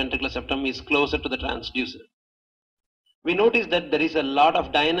the interventricular septum is closer to the transducer. We notice that there is a lot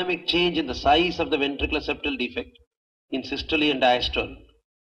of dynamic change in the size of the ventricular septal defect in systole and diastole.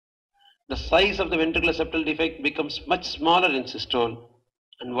 The size of the ventricular septal defect becomes much smaller in systole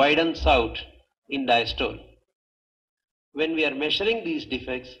and widens out in diastole. When we are measuring these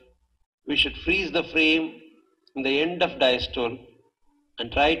defects, we should freeze the frame in the end of diastole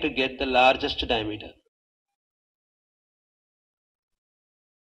and try to get the largest diameter.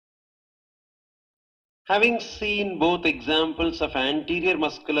 Having seen both examples of anterior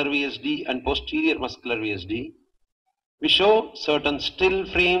muscular VSD and posterior muscular VSD, we show certain still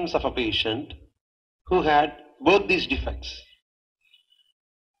frames of a patient who had both these defects.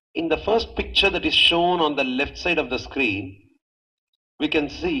 In the first picture that is shown on the left side of the screen, we can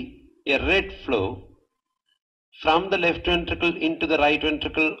see a red flow from the left ventricle into the right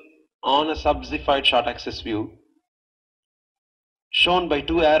ventricle on a subxiphoid short axis view, shown by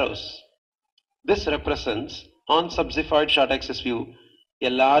two arrows. This represents, on subxiphoid short axis view, a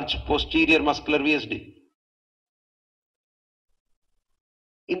large posterior muscular VSD.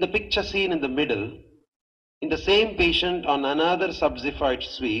 In the picture seen in the middle, in the same patient on another subxiphoid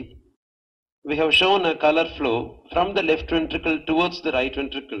sweep, we have shown a color flow from the left ventricle towards the right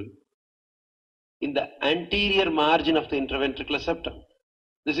ventricle in the anterior margin of the interventricular septum.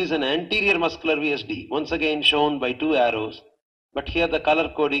 This is an anterior muscular VSD, once again shown by two arrows, but here the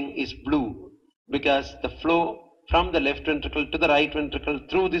color coding is blue because the flow from the left ventricle to the right ventricle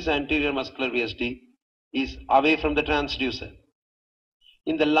through this anterior muscular VSD is away from the transducer.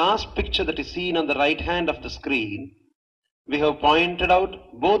 In the last picture that is seen on the right hand of the screen, we have pointed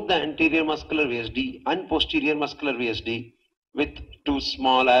out both the anterior muscular VSD and posterior muscular VSD with two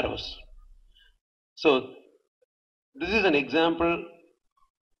small arrows. So this is an example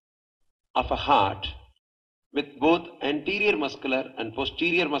of a heart with both anterior muscular and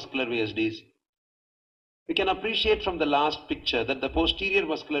posterior muscular VSDs. We can appreciate from the last picture that the posterior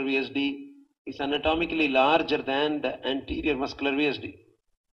muscular VSD is anatomically larger than the anterior muscular VSD.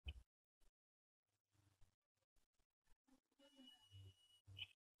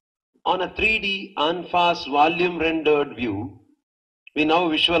 On a 3D unfast volume rendered view, we now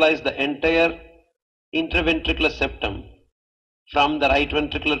visualize the entire interventricular septum from the right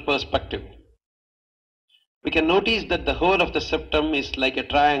ventricular perspective. We can notice that the whole of the septum is like a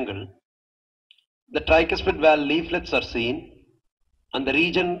triangle. The tricuspid valve leaflets are seen, and the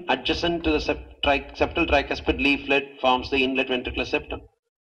region adjacent to the septal tricuspid leaflet forms the inlet ventricular septum.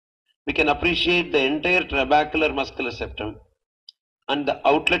 We can appreciate the entire trabecular muscular septum and the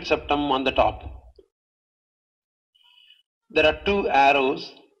outlet septum on the top. There are two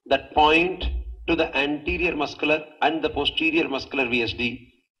arrows that point to the anterior muscular and the posterior muscular VSD,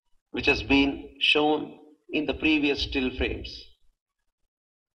 which has been shown in the previous still frames.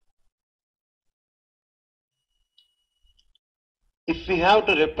 If we have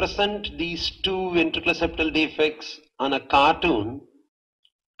to represent these two ventricular septal defects on a cartoon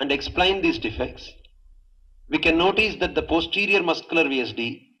and explain these defects, we can notice that the posterior muscular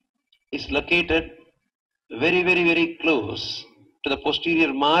VSD is located very close to the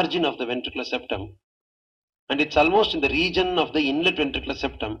posterior margin of the ventricular septum, and it's almost in the region of the inlet ventricular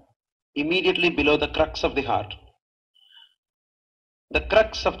septum, immediately below the crux of the heart. The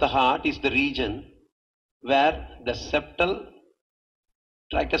crux of the heart is the region where the septal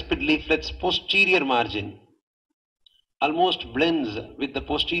tricuspid leaflet's posterior margin almost blends with the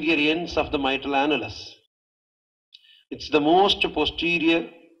posterior ends of the mitral annulus. It's the most posterior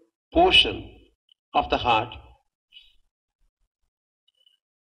portion of the heart.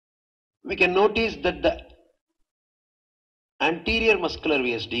 We can notice that the anterior muscular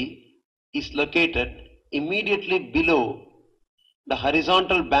VSD is located immediately below the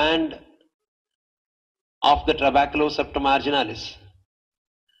horizontal band of the trabeculoseptomarginalis.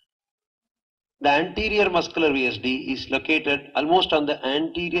 The anterior muscular VSD is located almost on the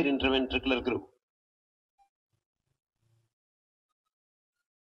anterior interventricular groove.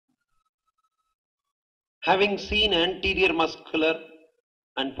 Having seen anterior muscular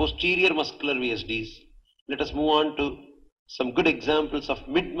and posterior muscular VSDs, let us move on to some good examples of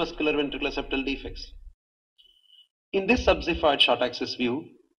mid-muscular ventricular septal defects. In this subxiphoid short axis view,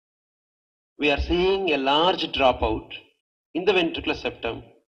 we are seeing a large dropout in the ventricular septum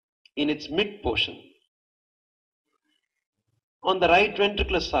in its mid portion. On the right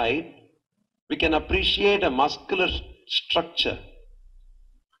ventricular side, we can appreciate a muscular structure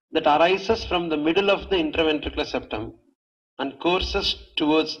that arises from the middle of the interventricular septum and courses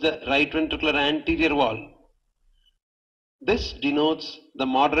towards the right ventricular anterior wall. This denotes the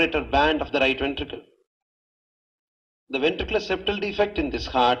moderator band of the right ventricle. The ventricular septal defect in this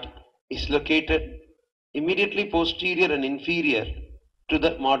heart is located immediately posterior and inferior to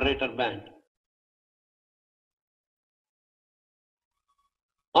the moderator band.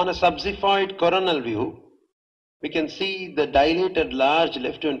 On a subxiphoid coronal view, we can see the dilated large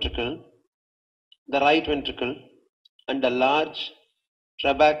left ventricle, the right ventricle, and a large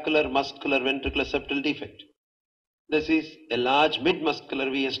trabecular muscular ventricular septal defect. This is a large mid-muscular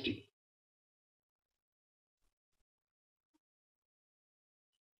VSD.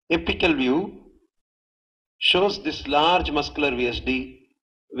 Apical view shows this large muscular VSD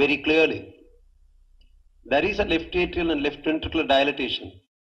very clearly. There is a left atrial and left ventricular dilatation,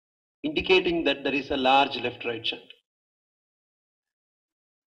 indicating that there is a large left-right shunt.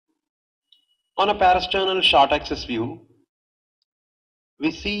 On a parasternal short axis view,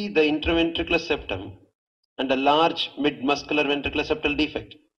 we see the interventricular septum and a large mid-muscular ventricular septal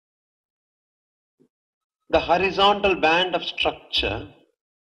defect. The horizontal band of structure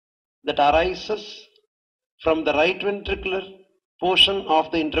that arises from the right ventricular portion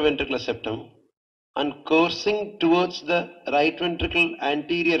of the interventricular septum and coursing towards the right ventricle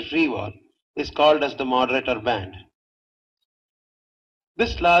anterior free wall is called as the moderator band.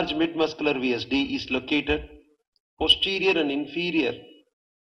 This large mid-muscular VSD is located posterior and inferior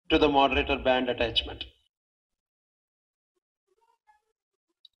to the moderator band attachment.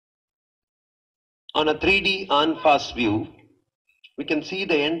 On a 3D en-face view, we can see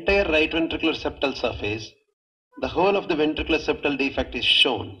the entire right ventricular septal surface. The whole of the ventricular septal defect is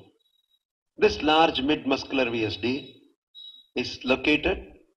shown. This large mid-muscular VSD is located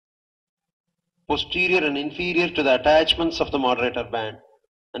posterior and inferior to the attachments of the moderator band,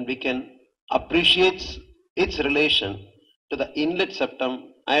 and we can appreciate its relation to the inlet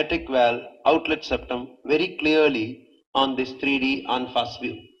septum, aortic valve, outlet septum very clearly on this 3D en-face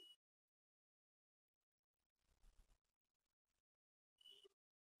view.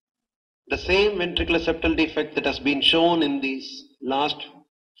 The same ventricular septal defect that has been shown in these last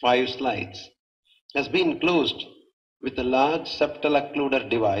 5 slides has been closed with a large septal occluder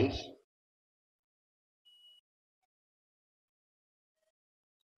device .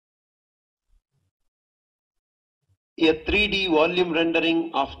 A 3D volume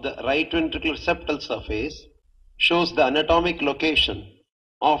rendering of the right ventricular septal surface shows the anatomic location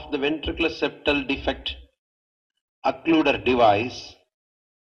of the ventricular septal defect occluder device,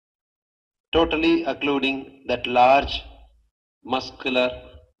 totally occluding that large muscular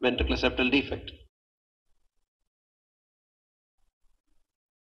ventricular septal defect.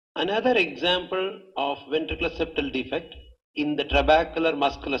 Another example of ventricular septal defect in the trabecular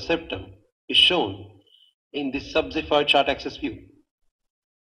muscular septum is shown in this subxiphoid short axis view.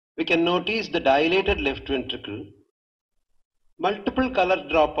 We can notice the dilated left ventricle, multiple color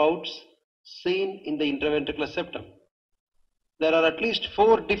dropouts seen in the interventricular septum. There are at least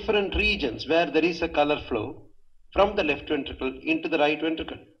 4 different regions where there is a color flow from the left ventricle into the right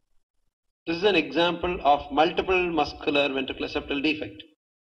ventricle. This is an example of multiple muscular ventricular septal defect.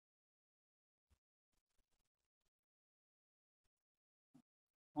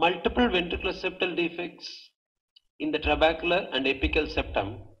 Multiple ventricular septal defects in the trabecular and apical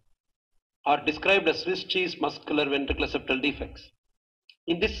septum are described as Swiss cheese muscular ventricular septal defects.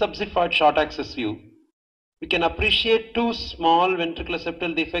 In this subxifoid short axis view, we can appreciate 2 small ventricular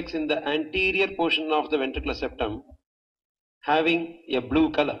septal defects in the anterior portion of the ventricular septum having a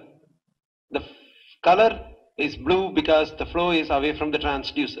blue color. The color is blue because the flow is away from the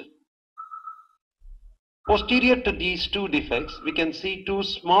transducer. Posterior to these 2 defects, we can see 2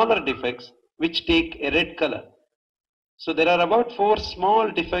 smaller defects which take a red color. So there are about 4 small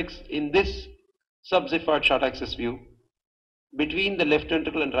defects in this subxifoid short axis view between the left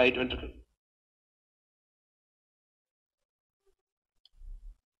ventricle and right ventricle.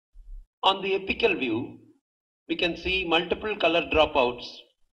 On the apical view, we can see multiple color dropouts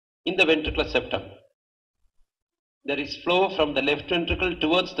in the ventricular septum. There is flow from the left ventricle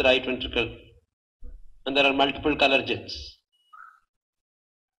towards the right ventricle, and there are multiple color jets.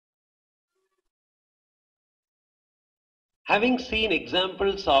 Having seen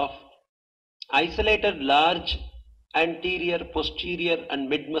examples of isolated large anterior, posterior and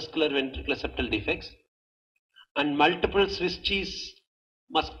mid-muscular ventricular septal defects and multiple Swiss cheese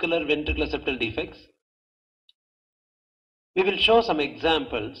muscular ventricular septal defects, we will show some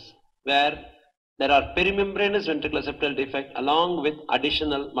examples where there are perimembranous ventricular septal defect along with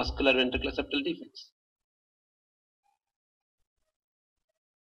additional muscular ventricular septal defects.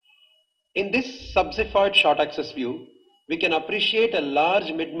 In this subxifoid short axis view, we can appreciate a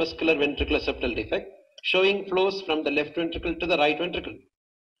large mid-muscular ventricular septal defect showing flows from the left ventricle to the right ventricle.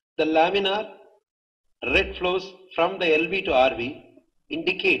 The laminar red flows from the LV to RV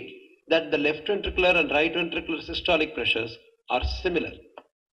indicate that the left ventricular and right ventricular systolic pressures are similar.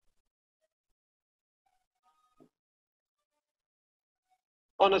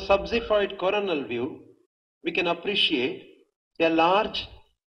 On a subxifoid coronal view, we can appreciate a large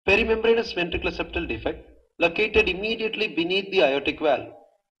perimembranous ventricular septal defect located immediately beneath the aortic valve.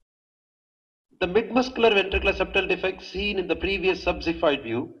 The mid-muscular ventricular septal defect seen in the previous subxifoid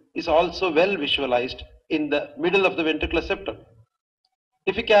view is also well visualized in the middle of the ventricular septum.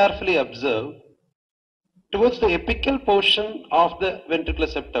 If you carefully observe, towards the apical portion of the ventricular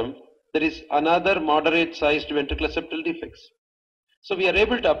septum, there is another moderate sized ventricular septal defects. So we are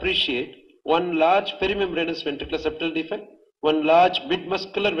able to appreciate one large perimembranous ventricular septal defect, one large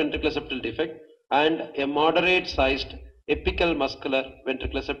mid-muscular ventricular septal defect, and a moderate sized apical muscular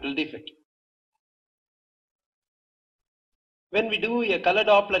ventricular septal defect. When we do a color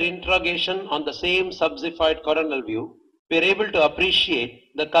Doppler interrogation on the same subxifoid coronal view, we are able to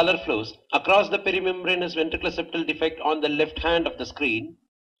appreciate the color flows across the perimembranous ventricular septal defect on the left hand of the screen,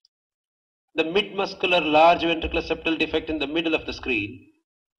 the mid-muscular large ventricular septal defect in the middle of the screen,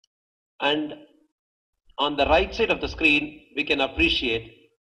 and on the right side of the screen we can appreciate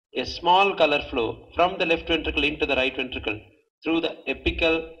a small color flow from the left ventricle into the right ventricle through the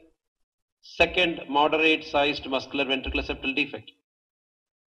apical second moderate sized muscular ventricular septal defect.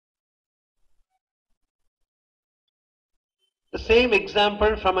 The same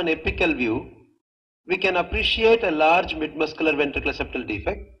example from an apical view, we can appreciate a large mid-muscular ventricular septal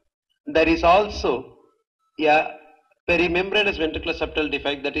defect. There is also a perimembranous ventricular septal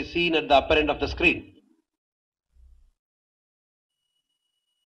defect that is seen at the upper end of the screen.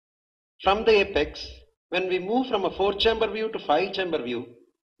 From the apex, when we move from a 4-chamber view to 5-chamber view,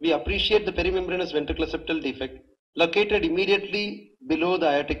 we appreciate the perimembranous ventricular septal defect located immediately below the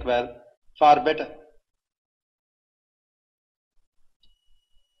aortic valve far better.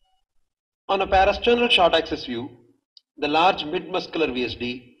 On a parasternal short axis view, the large mid-muscular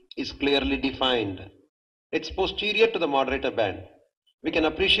VSD is clearly defined. It's posterior to the moderator band. We can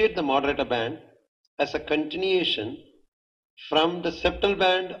appreciate the moderator band as a continuation from the septal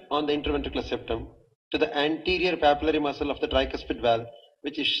band on the interventricular septum to the anterior papillary muscle of the tricuspid valve,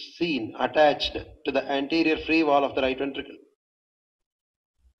 which is seen attached to the anterior free wall of the right ventricle.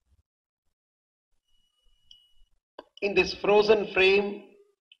 In this frozen frame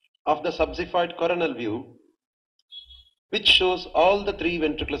of the subxifoid coronal view, which shows all the 3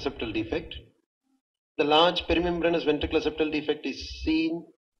 ventricular septal defect, the large perimembranous ventricular septal defect is seen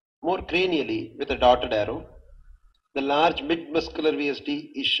more cranially with a dotted arrow. The large mid-muscular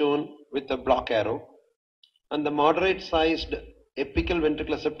VSD is shown with a block arrow, and the moderate sized apical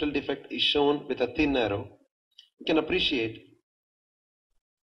ventricular septal defect is shown with a thin arrow. You can appreciate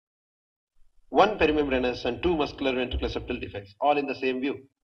one perimembranous and two muscular ventricular septal defects, all in the same view.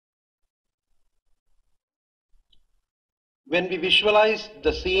 When we visualize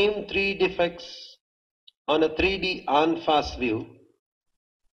the same three defects on a 3D en face view,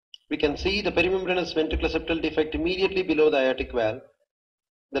 we can see the perimembranous ventricular septal defect immediately below the aortic valve,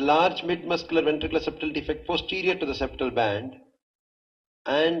 the large mid-muscular ventricular septal defect posterior to the septal band,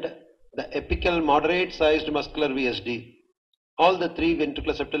 and the apical moderate-sized muscular VSD. All the three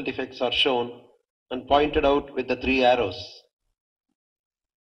ventricular septal defects are shown and pointed out with the three arrows.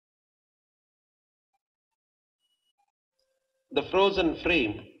 The frozen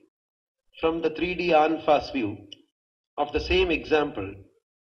frame from the 3D en face view of the same example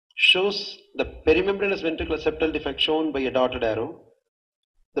shows the perimembranous ventricular septal defect shown by a dotted arrow,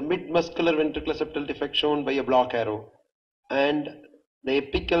 the mid-muscular ventricular septal defect shown by a block arrow, and the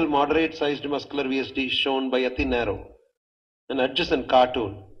apical moderate-sized muscular VSD shown by a thin arrow. An adjacent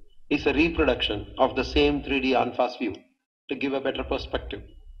cartoon is a reproduction of the same 3D en face view to give a better perspective.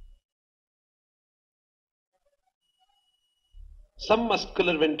 Some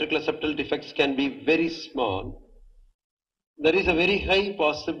muscular ventricular septal defects can be very small. There is a very high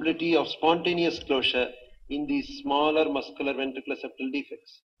possibility of spontaneous closure in these smaller muscular ventricular septal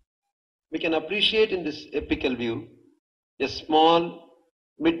defects. We can appreciate in this apical view a small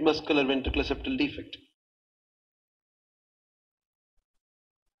mid-muscular ventricular septal defect.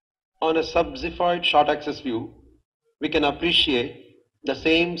 On a subxiphoid short axis view, we can appreciate the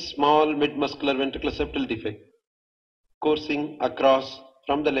same small mid-muscular ventricular septal defect coursing across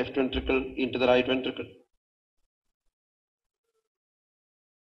from the left ventricle into the right ventricle.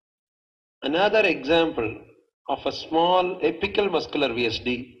 Another example of a small apical muscular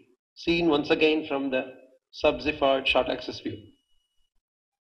VSD seen once again from the subxiphoid short axis view.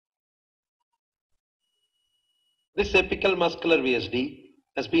 This apical muscular VSD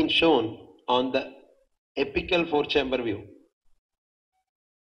has been shown on the apical four-chamber view.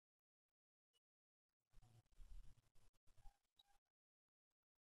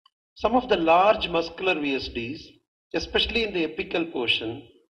 Some of the large muscular VSDs, especially in the apical portion,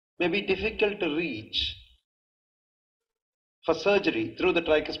 may be difficult to reach for surgery through the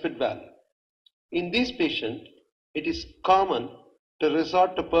tricuspid valve. In these patients, it is common to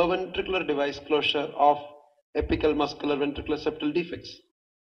resort to perventricular device closure of apical muscular ventricular septal defects.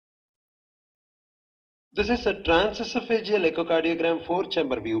 This is a transesophageal echocardiogram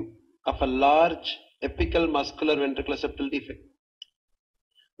four-chamber view of a large apical muscular ventricular septal defect.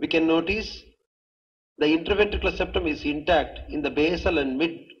 We can notice the interventricular septum is intact in the basal and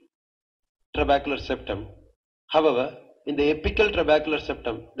mid-trabecular septum. However, in the apical trabecular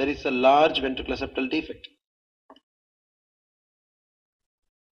septum, there is a large ventricular septal defect.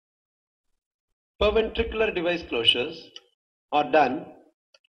 Perventricular device closures are done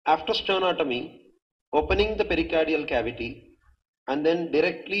after sternotomy, opening the pericardial cavity and then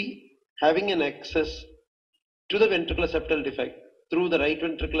directly having an access to the ventricular septal defect through the right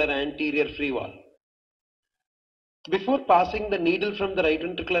ventricular anterior free wall. Before passing the needle from the right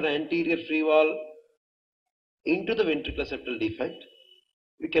ventricular anterior free wall into the ventricular septal defect,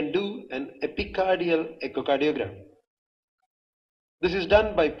 we can do an epicardial echocardiogram. This is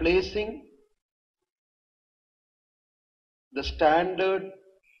done by placing the standard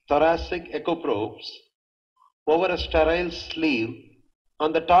thoracic echo probes over a sterile sleeve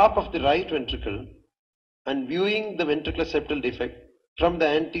on the top of the right ventricle and viewing the ventricular septal defect from the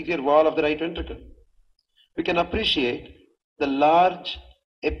anterior wall of the right ventricle. We can appreciate the large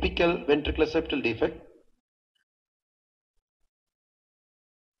apical ventricular septal defect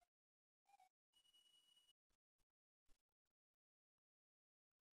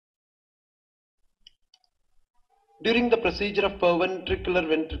during the procedure of perventricular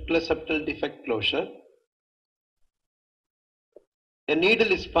ventricular septal defect closure. A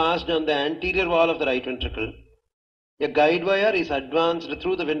needle is passed on the anterior wall of the right ventricle. A guide wire is advanced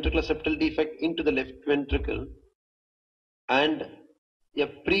through the ventricular septal defect into the left ventricle, and a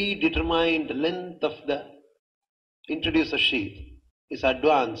predetermined length of the introducer sheath is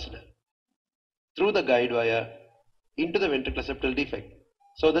advanced through the guide wire into the ventricular septal defect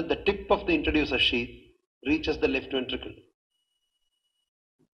so that the tip of the introducer sheath reaches the left ventricle.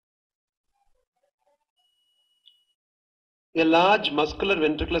 A large muscular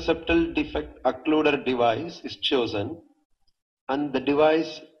ventricular septal defect occluder device is chosen and the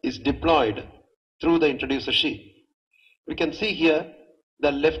device is deployed through the introducer sheath. We can see here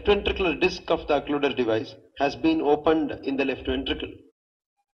the left ventricular disc of the occluder device has been opened in the left ventricle.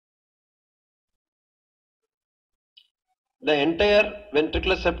 The entire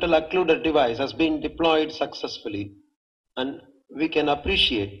ventricular septal occluder device has been deployed successfully, and we can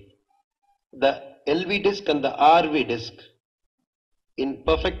appreciate the LV disc and the RV disc in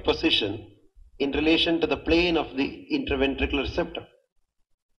perfect position in relation to the plane of the interventricular septum.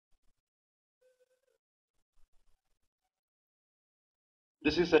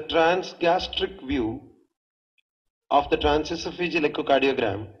 This is a transgastric view of the transesophageal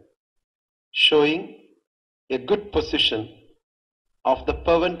echocardiogram showing a good position of the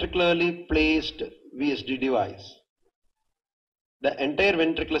perventricularly placed VSD device. The entire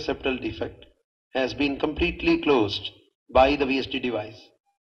ventricular septal defect has been completely closed by the VSD device.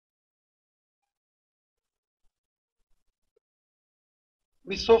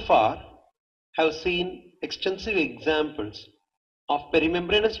 We so far have seen extensive examples of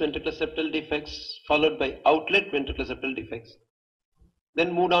perimembranous ventricular septal defects followed by outlet ventricular septal defects,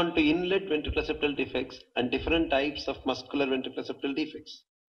 then moved on to inlet ventricular septal defects and different types of muscular ventricular septal defects.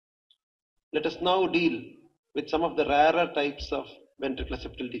 Let us now deal with some of the rarer types of ventricular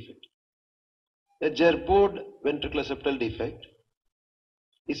septal defect. A gerboed ventricular septal defect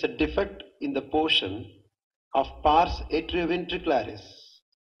is a defect in the portion of pars atrioventricularis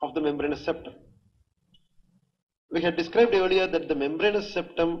of the membranous septum. We had described earlier that the membranous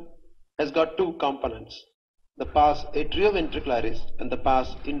septum has got two components, the pars atrioventricularis and the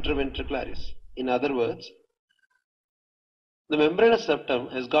pars intraventricularis. In other words, the membranous septum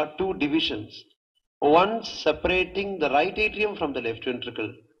has got two divisions, one separating the right atrium from the left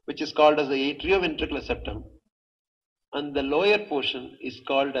ventricle, which is called as the atrioventricular septum, and the lower portion is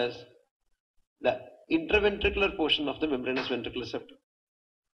called as the intraventricular portion of the membranous ventricular septum.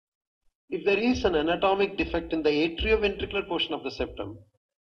 If there is an anatomic defect in the atrioventricular portion of the septum,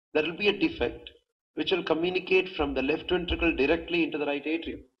 there will be a defect which will communicate from the left ventricle directly into the right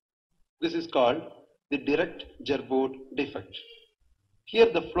atrium. This is called the direct gerboed defect.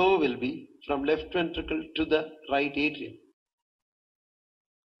 Here the flow will be from left ventricle to the right atrium.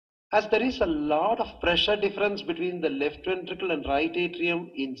 As there is a lot of pressure difference between the left ventricle and right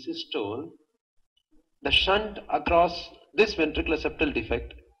atrium in systole, the shunt across this ventricular septal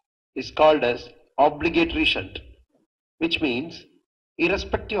defect is called as obligatory shunt, which means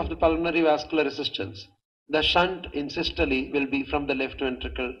irrespective of the pulmonary vascular resistance, the shunt in systole will be from the left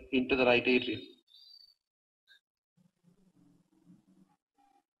ventricle into the right atrium.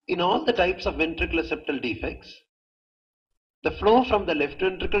 In all the types of ventricular septal defects, the flow from the left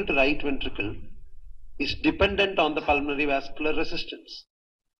ventricle to right ventricle is dependent on the pulmonary vascular resistance.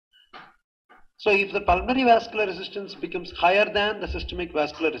 So if the pulmonary vascular resistance becomes higher than the systemic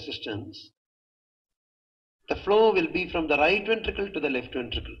vascular resistance, the flow will be from the right ventricle to the left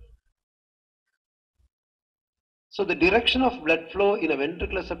ventricle. So the direction of blood flow in a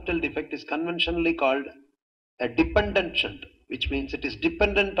ventricular septal defect is conventionally called a dependent shunt, which means it is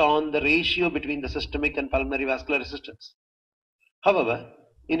dependent on the ratio between the systemic and pulmonary vascular resistance. However,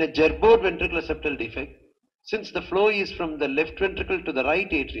 in a gerboed ventricular septal defect, since the flow is from the left ventricle to the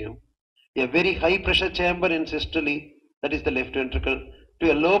right atrium, a very high pressure chamber in systole, that is the left ventricle,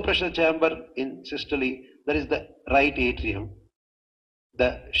 to a low pressure chamber in systole, that is the right atrium,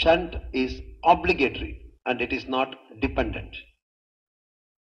 the shunt is obligatory and it is not dependent.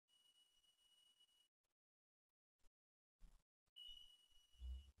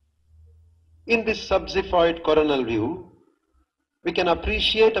 In this subxiphoid coronal view, we can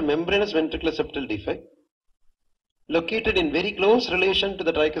appreciate a membranous ventricular septal defect located in very close relation to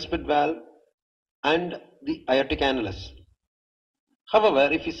the tricuspid valve and the aortic annulus.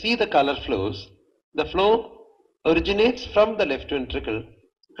 However, if you see the color flows, the flow originates from the left ventricle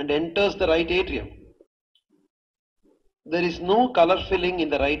and enters the right atrium. There is no color filling in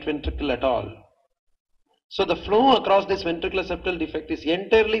the right ventricle at all. So the flow across this ventricular septal defect is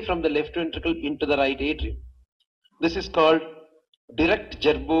entirely from the left ventricle into the right atrium. This is called direct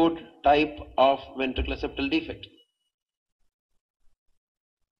gerboed type of ventricular septal defect.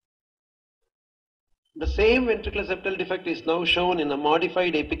 The same ventricular septal defect is now shown in a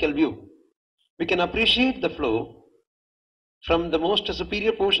modified apical view. We can appreciate the flow from the most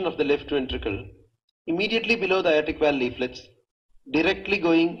superior portion of the left ventricle, immediately below the aortic valve leaflets, directly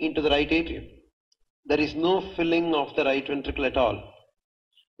going into the right atrium. There is no filling of the right ventricle at all.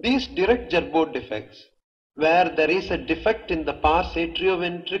 These direct gerboed defects, where there is a defect in the pars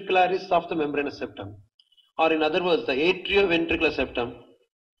atrioventricularis of the membranous septum, or in other words, the atrioventricular septum,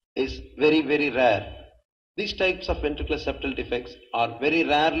 is very, very rare. These types of ventricular septal defects are very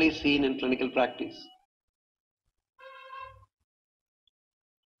rarely seen in clinical practice.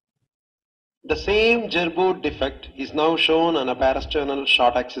 The same gerboed defect is now shown on a parasternal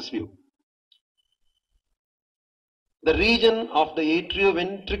short axis view. The region of the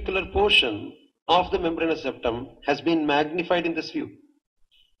atrioventricular portion of the membranous septum has been magnified in this view.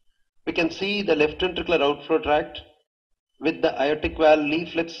 We can see the left ventricular outflow tract with the aortic valve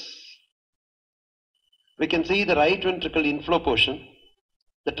leaflets. We can see the right ventricle inflow portion,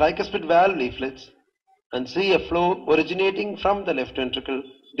 the tricuspid valve leaflets, and see a flow originating from the left ventricle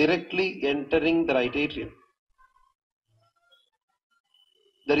directly entering the right atrium.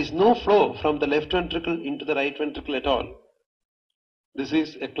 There is no flow from the left ventricle into the right ventricle at all. This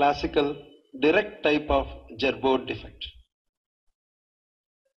is a classical direct type of Gerbeaud defect.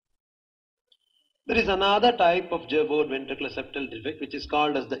 There is another type of Gerbeaud ventricular septal defect which is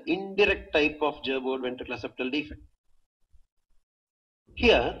called as the indirect type of Gerbeaud ventricular septal defect.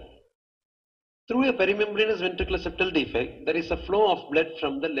 Here, through a perimembranous ventricular septal defect, there is a flow of blood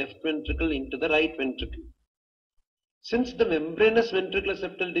from the left ventricle into the right ventricle. Since the membranous ventricular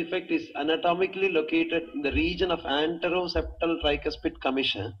septal defect is anatomically located in the region of anteroseptal tricuspid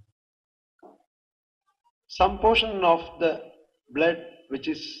commissure, some portion of the blood which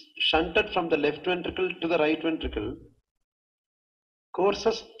is shunted from the left ventricle to the right ventricle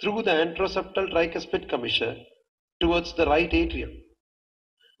courses through the anteroseptal tricuspid commissure towards the right atrium.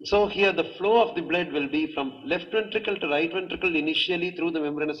 So here the flow of the blood will be from left ventricle to right ventricle initially through the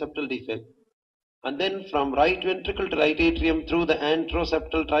membranous septal defect, and then from right ventricle to right atrium through the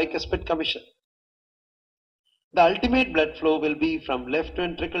anteroseptal tricuspid commissure. The ultimate blood flow will be from left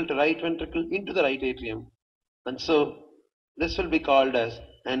ventricle to right ventricle into the right atrium, and so this will be called as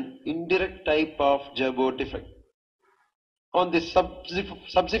an indirect type of Gerbeaud defect. On this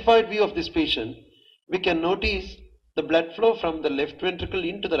subsified view of this patient, we can notice the blood flow from the left ventricle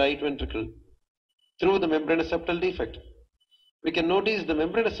into the right ventricle through the membranous septal defect. We can notice the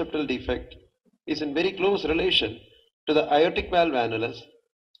membranous septal defect is in very close relation to the aortic valve annulus.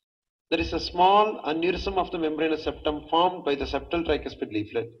 There is a small aneurysm of the membranous septum formed by the septal tricuspid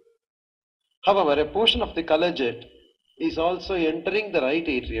leaflet. However, a portion of the color jet is also entering the right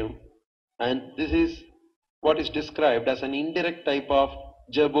atrium, and this is what is described as an indirect type of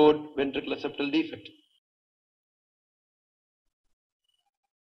Gerbeaud ventricular septal defect.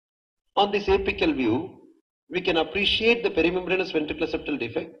 On this apical view, we can appreciate the perimembranous ventricular septal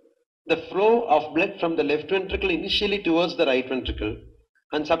defect, the flow of blood from the left ventricle initially towards the right ventricle,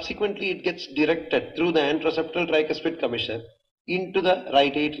 and subsequently it gets directed through the anteroseptal tricuspid commissure into the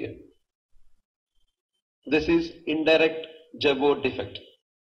right atrium. This is indirect Gerbeaud defect.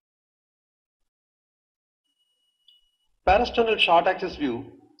 Parasternal short axis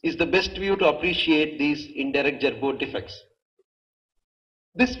view is the best view to appreciate these indirect Gerbeaud defects.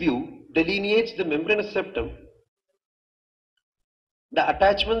 This view delineates the membranous septum, the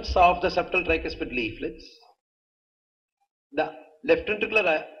attachments of the septal tricuspid leaflets, the left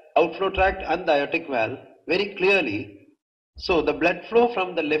ventricular outflow tract and the aortic valve very clearly. So the blood flow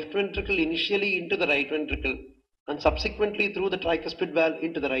from the left ventricle initially into the right ventricle and subsequently through the tricuspid valve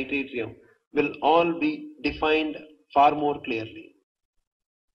into the right atrium will all be defined far more clearly.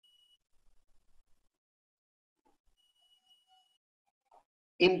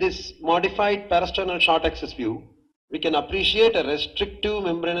 In this modified parasternal short axis view, we can appreciate a restrictive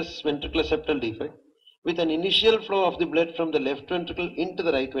membranous ventricular septal defect with an initial flow of the blood from the left ventricle into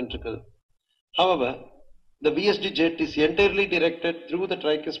the right ventricle. However, the VSD jet is entirely directed through the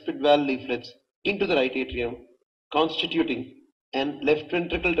tricuspid valve leaflets into the right atrium, constituting an left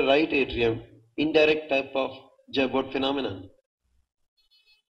ventricle to right atrium indirect type of Gerbeaud phenomenon.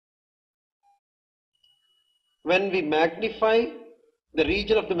 When we magnify the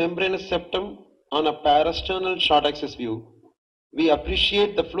region of the membranous septum on a parasternal short axis view, we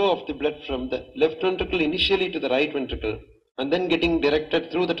appreciate the flow of the blood from the left ventricle initially to the right ventricle and then getting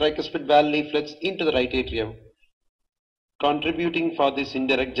directed through the tricuspid valve leaflets into the right atrium, contributing for this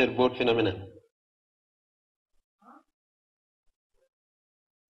indirect Gerbeaud phenomenon.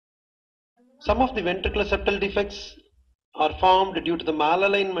 Some of the ventricular septal defects are formed due to the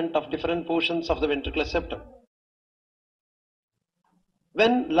malalignment of different portions of the ventricular septum.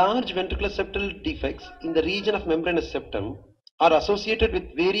 When large ventricular septal defects in the region of membranous septum are associated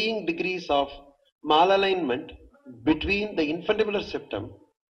with varying degrees of malalignment between the infundibular septum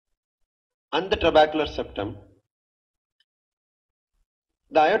and the trabecular septum,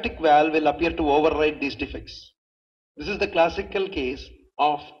 the aortic valve will appear to override these defects. This is the classical case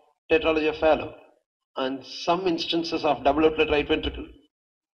of tetralogy of Fallot and some instances of double outlet right ventricle.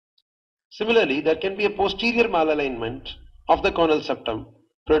 Similarly, there can be a posterior malalignment of the coronal septum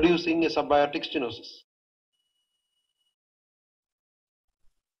producing a subaortic stenosis.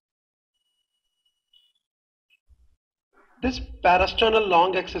 This parasternal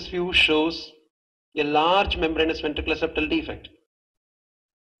long axis view shows a large membranous ventricular septal defect.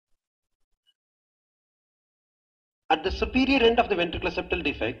 At the superior end of the ventricular septal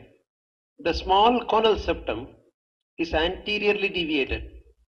defect, the small conal septum is anteriorly deviated.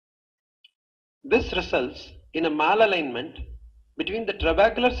 This results in a malalignment between the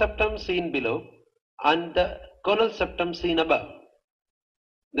trabecular septum seen below and the conal septum seen above.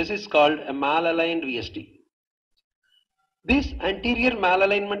 This is called a malaligned VSD. This anterior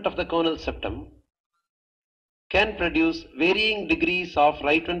malalignment of the conal septum can produce varying degrees of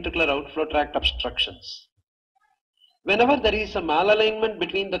right ventricular outflow tract obstructions. Whenever there is a malalignment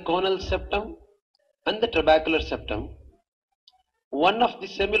between the conal septum and the trabecular septum, one of the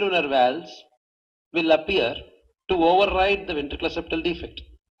semilunar valves will appear to override the ventricular septal defect.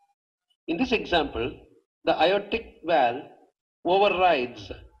 In this example, the aortic valve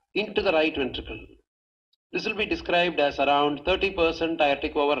overrides into the right ventricle. This will be described as around 30%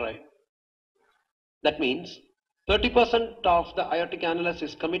 aortic override. That means 30% of the aortic annulus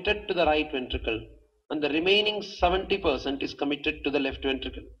is committed to the right ventricle and the remaining 70% is committed to the left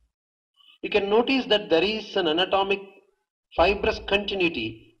ventricle. You can notice that there is an anatomic fibrous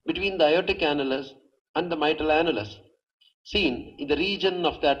continuity between the aortic annulus and the mitral annulus, seen in the region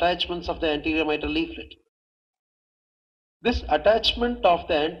of the attachments of the anterior mitral leaflet. This attachment of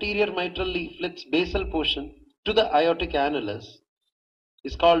the anterior mitral leaflet's basal portion to the aortic annulus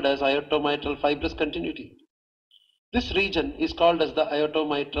is called as aortomitral fibrous continuity. This region is called as the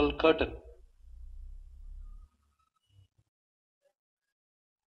aortomitral curtain.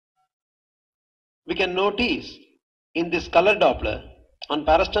 We can notice in this color Doppler on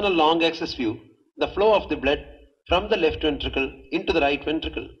parasternal long axis view the flow of the blood from the left ventricle into the right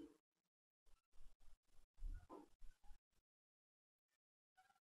ventricle.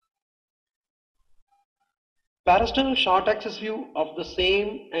 Parasternal short axis view of the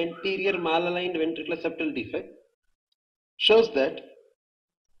same anterior malaligned ventricular septal defect shows that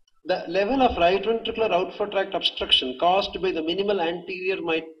the level of right ventricular outflow tract obstruction caused by the minimal anterior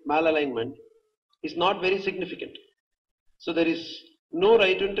malalignment is not very significant. So there is no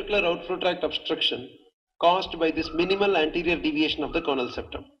right ventricular outflow tract obstruction caused by this minimal anterior deviation of the conal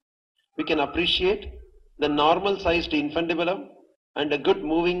septum. We can appreciate the normal sized infundibulum and a good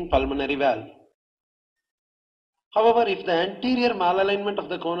moving pulmonary valve. However, if the anterior malalignment of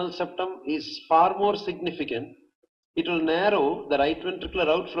the conal septum is far more significant, it will narrow the right ventricular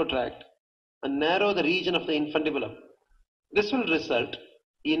outflow tract and narrow the region of the infundibulum. This will result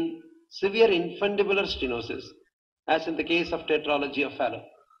in severe infundibular stenosis, as in the case of tetralogy of Fallot.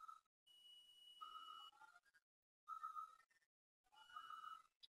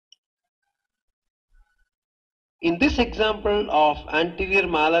 In this example of anterior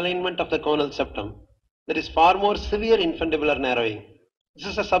malalignment of the conal septum, there is far more severe infundibular narrowing. This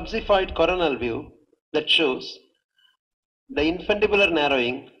is a subxifoid coronal view that shows the infundibular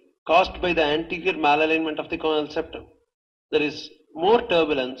narrowing caused by the anterior malalignment of the conal septum. There is more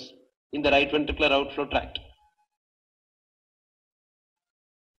turbulence in the right ventricular outflow tract.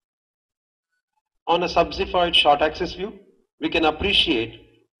 On a subxifoid short axis view, we can appreciate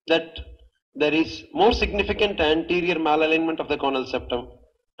that there is more significant anterior malalignment of the conal septum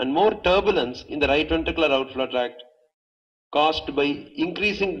and more turbulence in the right ventricular outflow tract caused by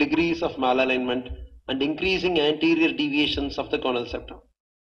increasing degrees of malalignment and increasing anterior deviations of the conal septum.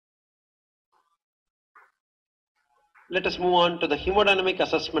 Let us move on to the hemodynamic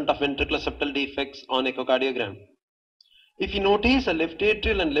assessment of ventricular septal defects on echocardiogram. If you notice a left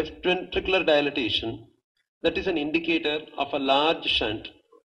atrial and left ventricular dilatation, that is an indicator of a large shunt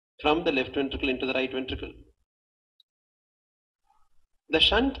from the left ventricle into the right ventricle. The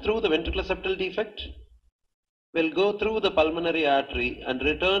shunt through the ventricular septal defect will go through the pulmonary artery and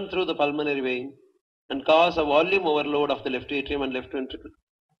return through the pulmonary vein and cause a volume overload of the left atrium and left ventricle.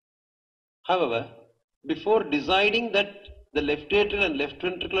 However, before deciding that the left atrial and left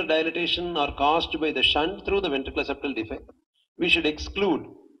ventricular dilatation are caused by the shunt through the ventricular septal defect, we should exclude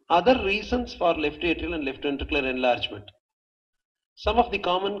other reasons for left atrial and left ventricular enlargement. Some of the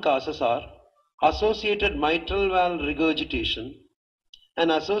common causes are associated mitral valve regurgitation,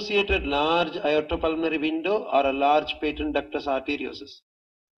 an associated large aortopulmonary window, or a large patent ductus arteriosus.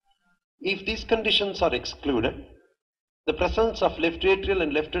 If these conditions are excluded, the presence of left atrial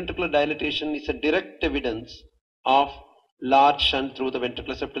and left ventricular dilatation is a direct evidence of large shunt through the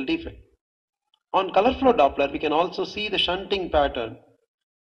ventricular septal defect. On color flow Doppler, we can also see the shunting pattern,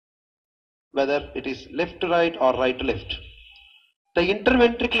 whether it is left to right or right to left. The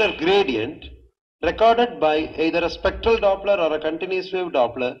interventricular gradient recorded by either a spectral Doppler or a continuous wave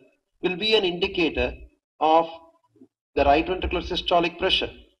Doppler will be an indicator of the right ventricular systolic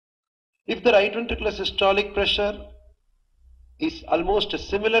pressure. If the right ventricular systolic pressure is almost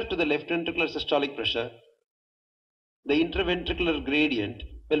similar to the left ventricular systolic pressure, the interventricular gradient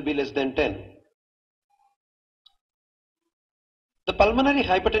will be less than 10. The pulmonary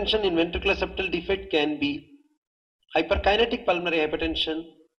hypertension in ventricular septal defect can be hyperkinetic pulmonary hypertension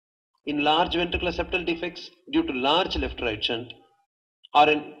in large ventricular septal defects due to large left-right shunt, or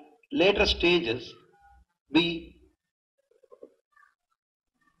in later stages be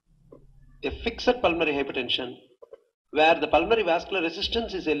a fixed pulmonary hypertension where the pulmonary vascular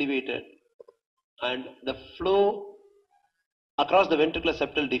resistance is elevated and the flow across the ventricular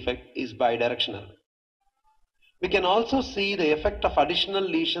septal defect is bidirectional. We can also see the effect of additional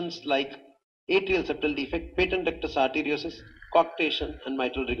lesions like atrial septal defect, patent ductus arteriosus, coarctation and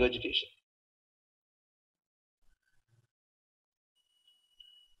mitral regurgitation.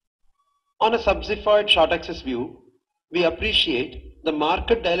 On a subxiphoid short axis view, we appreciate the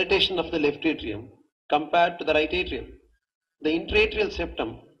marked dilatation of the left atrium compared to the right atrium. The intraatrial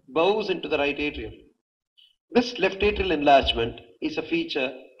septum bows into the right atrium. This left atrial enlargement is a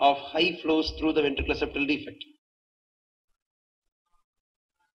feature of high flows through the ventricular septal defect.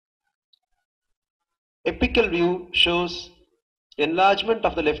 Apical view shows enlargement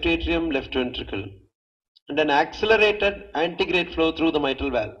of the left atrium, left ventricle, and an accelerated antegrade flow through the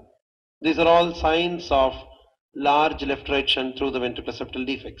mitral valve. These are all signs of large left-right shunt through the ventricular septal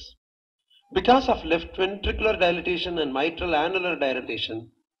defects. Because of left ventricular dilatation and mitral annular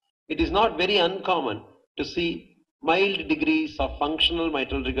dilatation, it is not very uncommon to see mild degrees of functional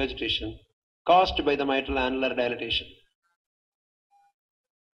mitral regurgitation caused by the mitral annular dilatation.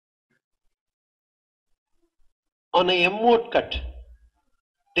 On a M-mode cut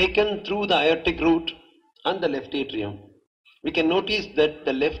taken through the aortic root and the left atrium, we can notice that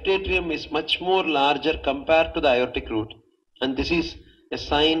the left atrium is much more larger compared to the aortic root, and this is a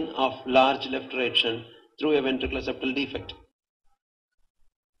sign of large left-right shunt through a ventricular septal defect.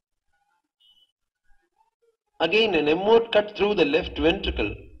 Again, an M-mode cut through the left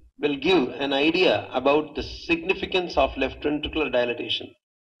ventricle will give an idea about the significance of left ventricular dilatation.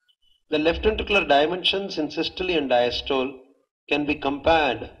 The left ventricular dimensions in systole and diastole can be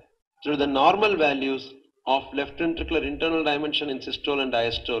compared through the normal values of left ventricular internal dimension in systole and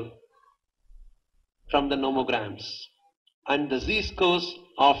diastole from the nomograms, and the z-scores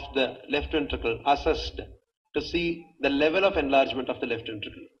of the left ventricle assessed to see the level of enlargement of the left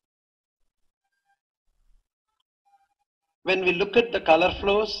ventricle. When we look at the color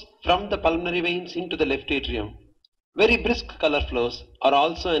flows from the pulmonary veins into the left atrium, very brisk color flows are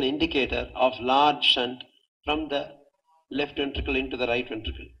also an indicator of large shunt from the left ventricle into the right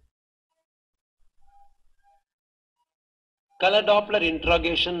ventricle. Color Doppler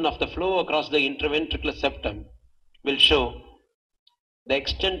interrogation of the flow across the interventricular septum will show the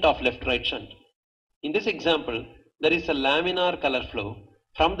extent of left-right shunt. In this example, there is a laminar color flow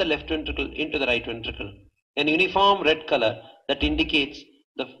from the left ventricle into the right ventricle. An uniform red color that indicates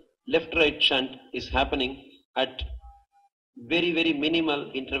the left-right shunt is happening at very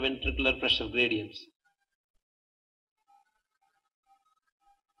minimal interventricular pressure gradients.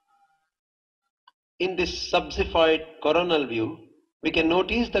 In this subxiphoid coronal view, we can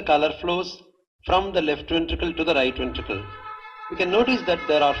notice the color flows from the left ventricle to the right ventricle. We can notice that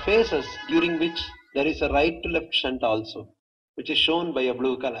there are phases during which there is a right to left shunt also, which is shown by a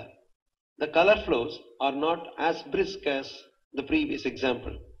blue color. The color flows are not as brisk as the previous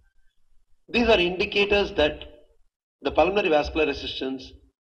example. These are indicators that the pulmonary vascular resistance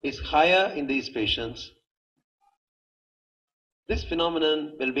is higher in these patients. This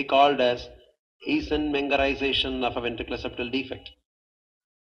phenomenon will be called as Eisen-Mengerization of a ventricular septal defect.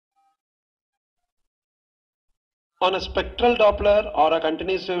 On a spectral Doppler or a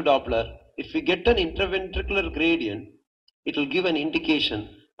continuous wave Doppler, if we get an interventricular gradient, it will give an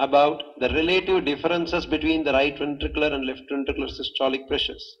indication about the relative differences between the right ventricular and left ventricular systolic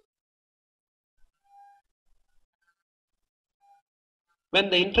pressures. When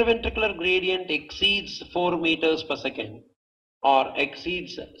the interventricular gradient exceeds 4 meters per second or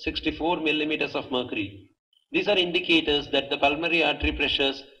exceeds 64 millimeters of mercury, these are indicators that the pulmonary artery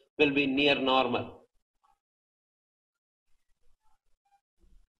pressures will be near normal.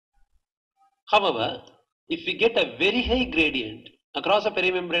 However, if we get a very high gradient across a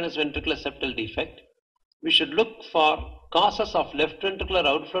perimembranous ventricular septal defect, we should look for causes of left ventricular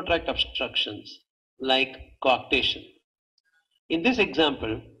outflow tract obstructions like coarctation. In this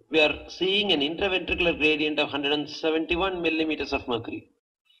example, we are seeing an interventricular gradient of 171 millimeters of mercury,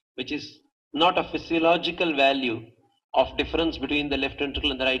 which is not a physiological value of difference between the left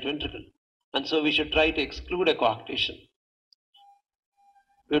ventricle and the right ventricle, and so we should try to exclude a coarctation.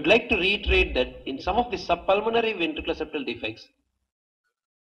 We would like to reiterate that in some of the subpulmonary ventricular septal defects,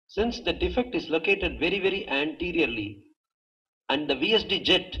 since the defect is located very anteriorly and the VSD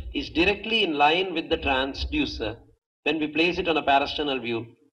jet is directly in line with the transducer when we place it on a parasternal view.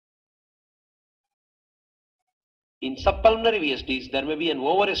 In subpulmonary VSDs, there may be an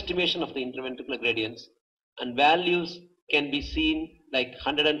overestimation of the interventricular gradients, and values can be seen like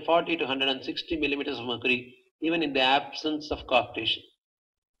 140 to 160 millimeters of mercury even in the absence of coarctation.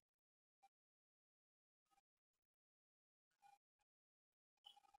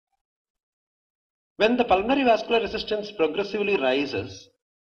 When the pulmonary vascular resistance progressively rises,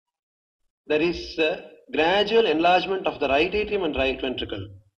 there is a gradual enlargement of the right atrium and right ventricle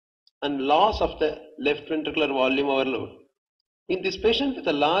and loss of the left ventricular volume overload. In this patient with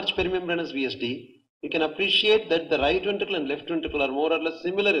a large perimembranous VSD, you can appreciate that the right ventricle and left ventricle are more or less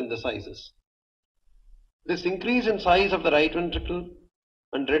similar in the sizes. This increase in size of the right ventricle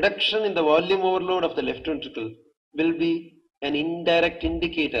and reduction in the volume overload of the left ventricle will be an indirect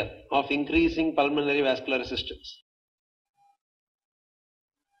indicator of increasing pulmonary vascular resistance.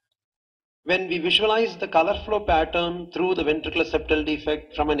 When we visualize the color flow pattern through the ventricular septal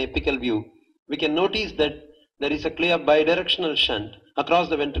defect from an apical view, we can notice that there is a clear bidirectional shunt across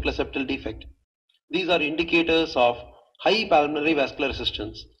the ventricular septal defect. These are indicators of high pulmonary vascular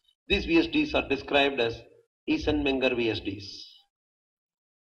resistance. These VSDs are described as Eisenmenger VSDs.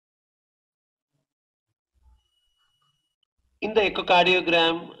 In the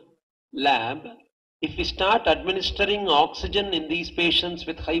echocardiogram lab, if we start administering oxygen in these patients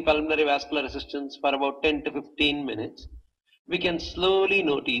with high pulmonary vascular resistance for about 10 to 15 minutes, we can slowly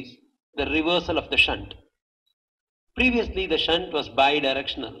notice the reversal of the shunt. Previously, the shunt was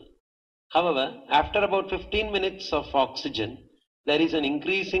bidirectional. However, after about 15 minutes of oxygen, there is an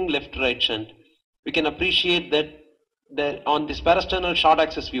increasing left-right shunt. We can appreciate that on this parasternal short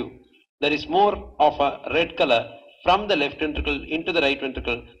axis view, there is more of a red color from the left ventricle into the right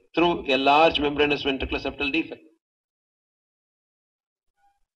ventricle through a large membranous ventricular septal defect.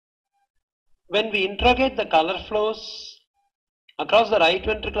 When we interrogate the color flows across the right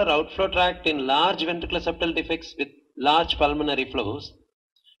ventricular outflow tract in large ventricular septal defects with large pulmonary flows,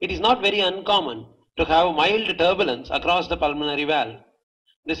 it is not very uncommon to have mild turbulence across the pulmonary valve.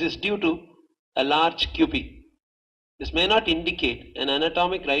 This is due to a large QP. This may not indicate an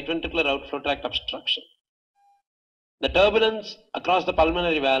anatomic right ventricular outflow tract obstruction. The turbulence across the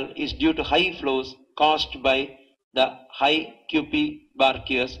pulmonary valve is due to high flows caused by the high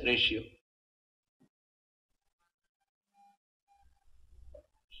QP/QS ratio.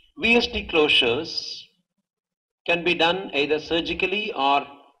 VSD closures can be done either surgically or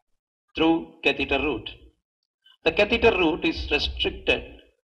through catheter route. The catheter route is restricted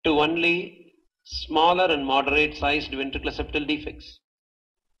to only smaller and moderate sized ventricular septal defects.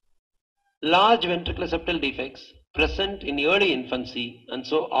 Large ventricular septal defects present in early infancy and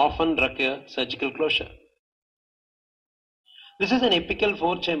so often require surgical closure. This is an apical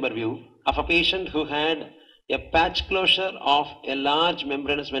 4-chamber view of a patient who had a patch closure of a large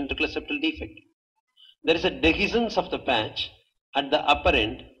membranous ventricular septal defect. There is a dehiscence of the patch at the upper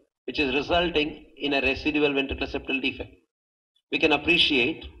end, which is resulting in a residual ventricular septal defect. We can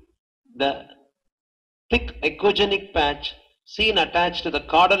appreciate the thick echogenic patch seen attached to the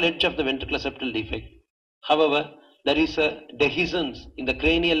caudal edge of the ventricular septal defect. However, there is a dehiscence in the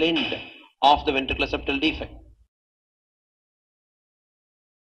cranial end of the ventricular septal defect.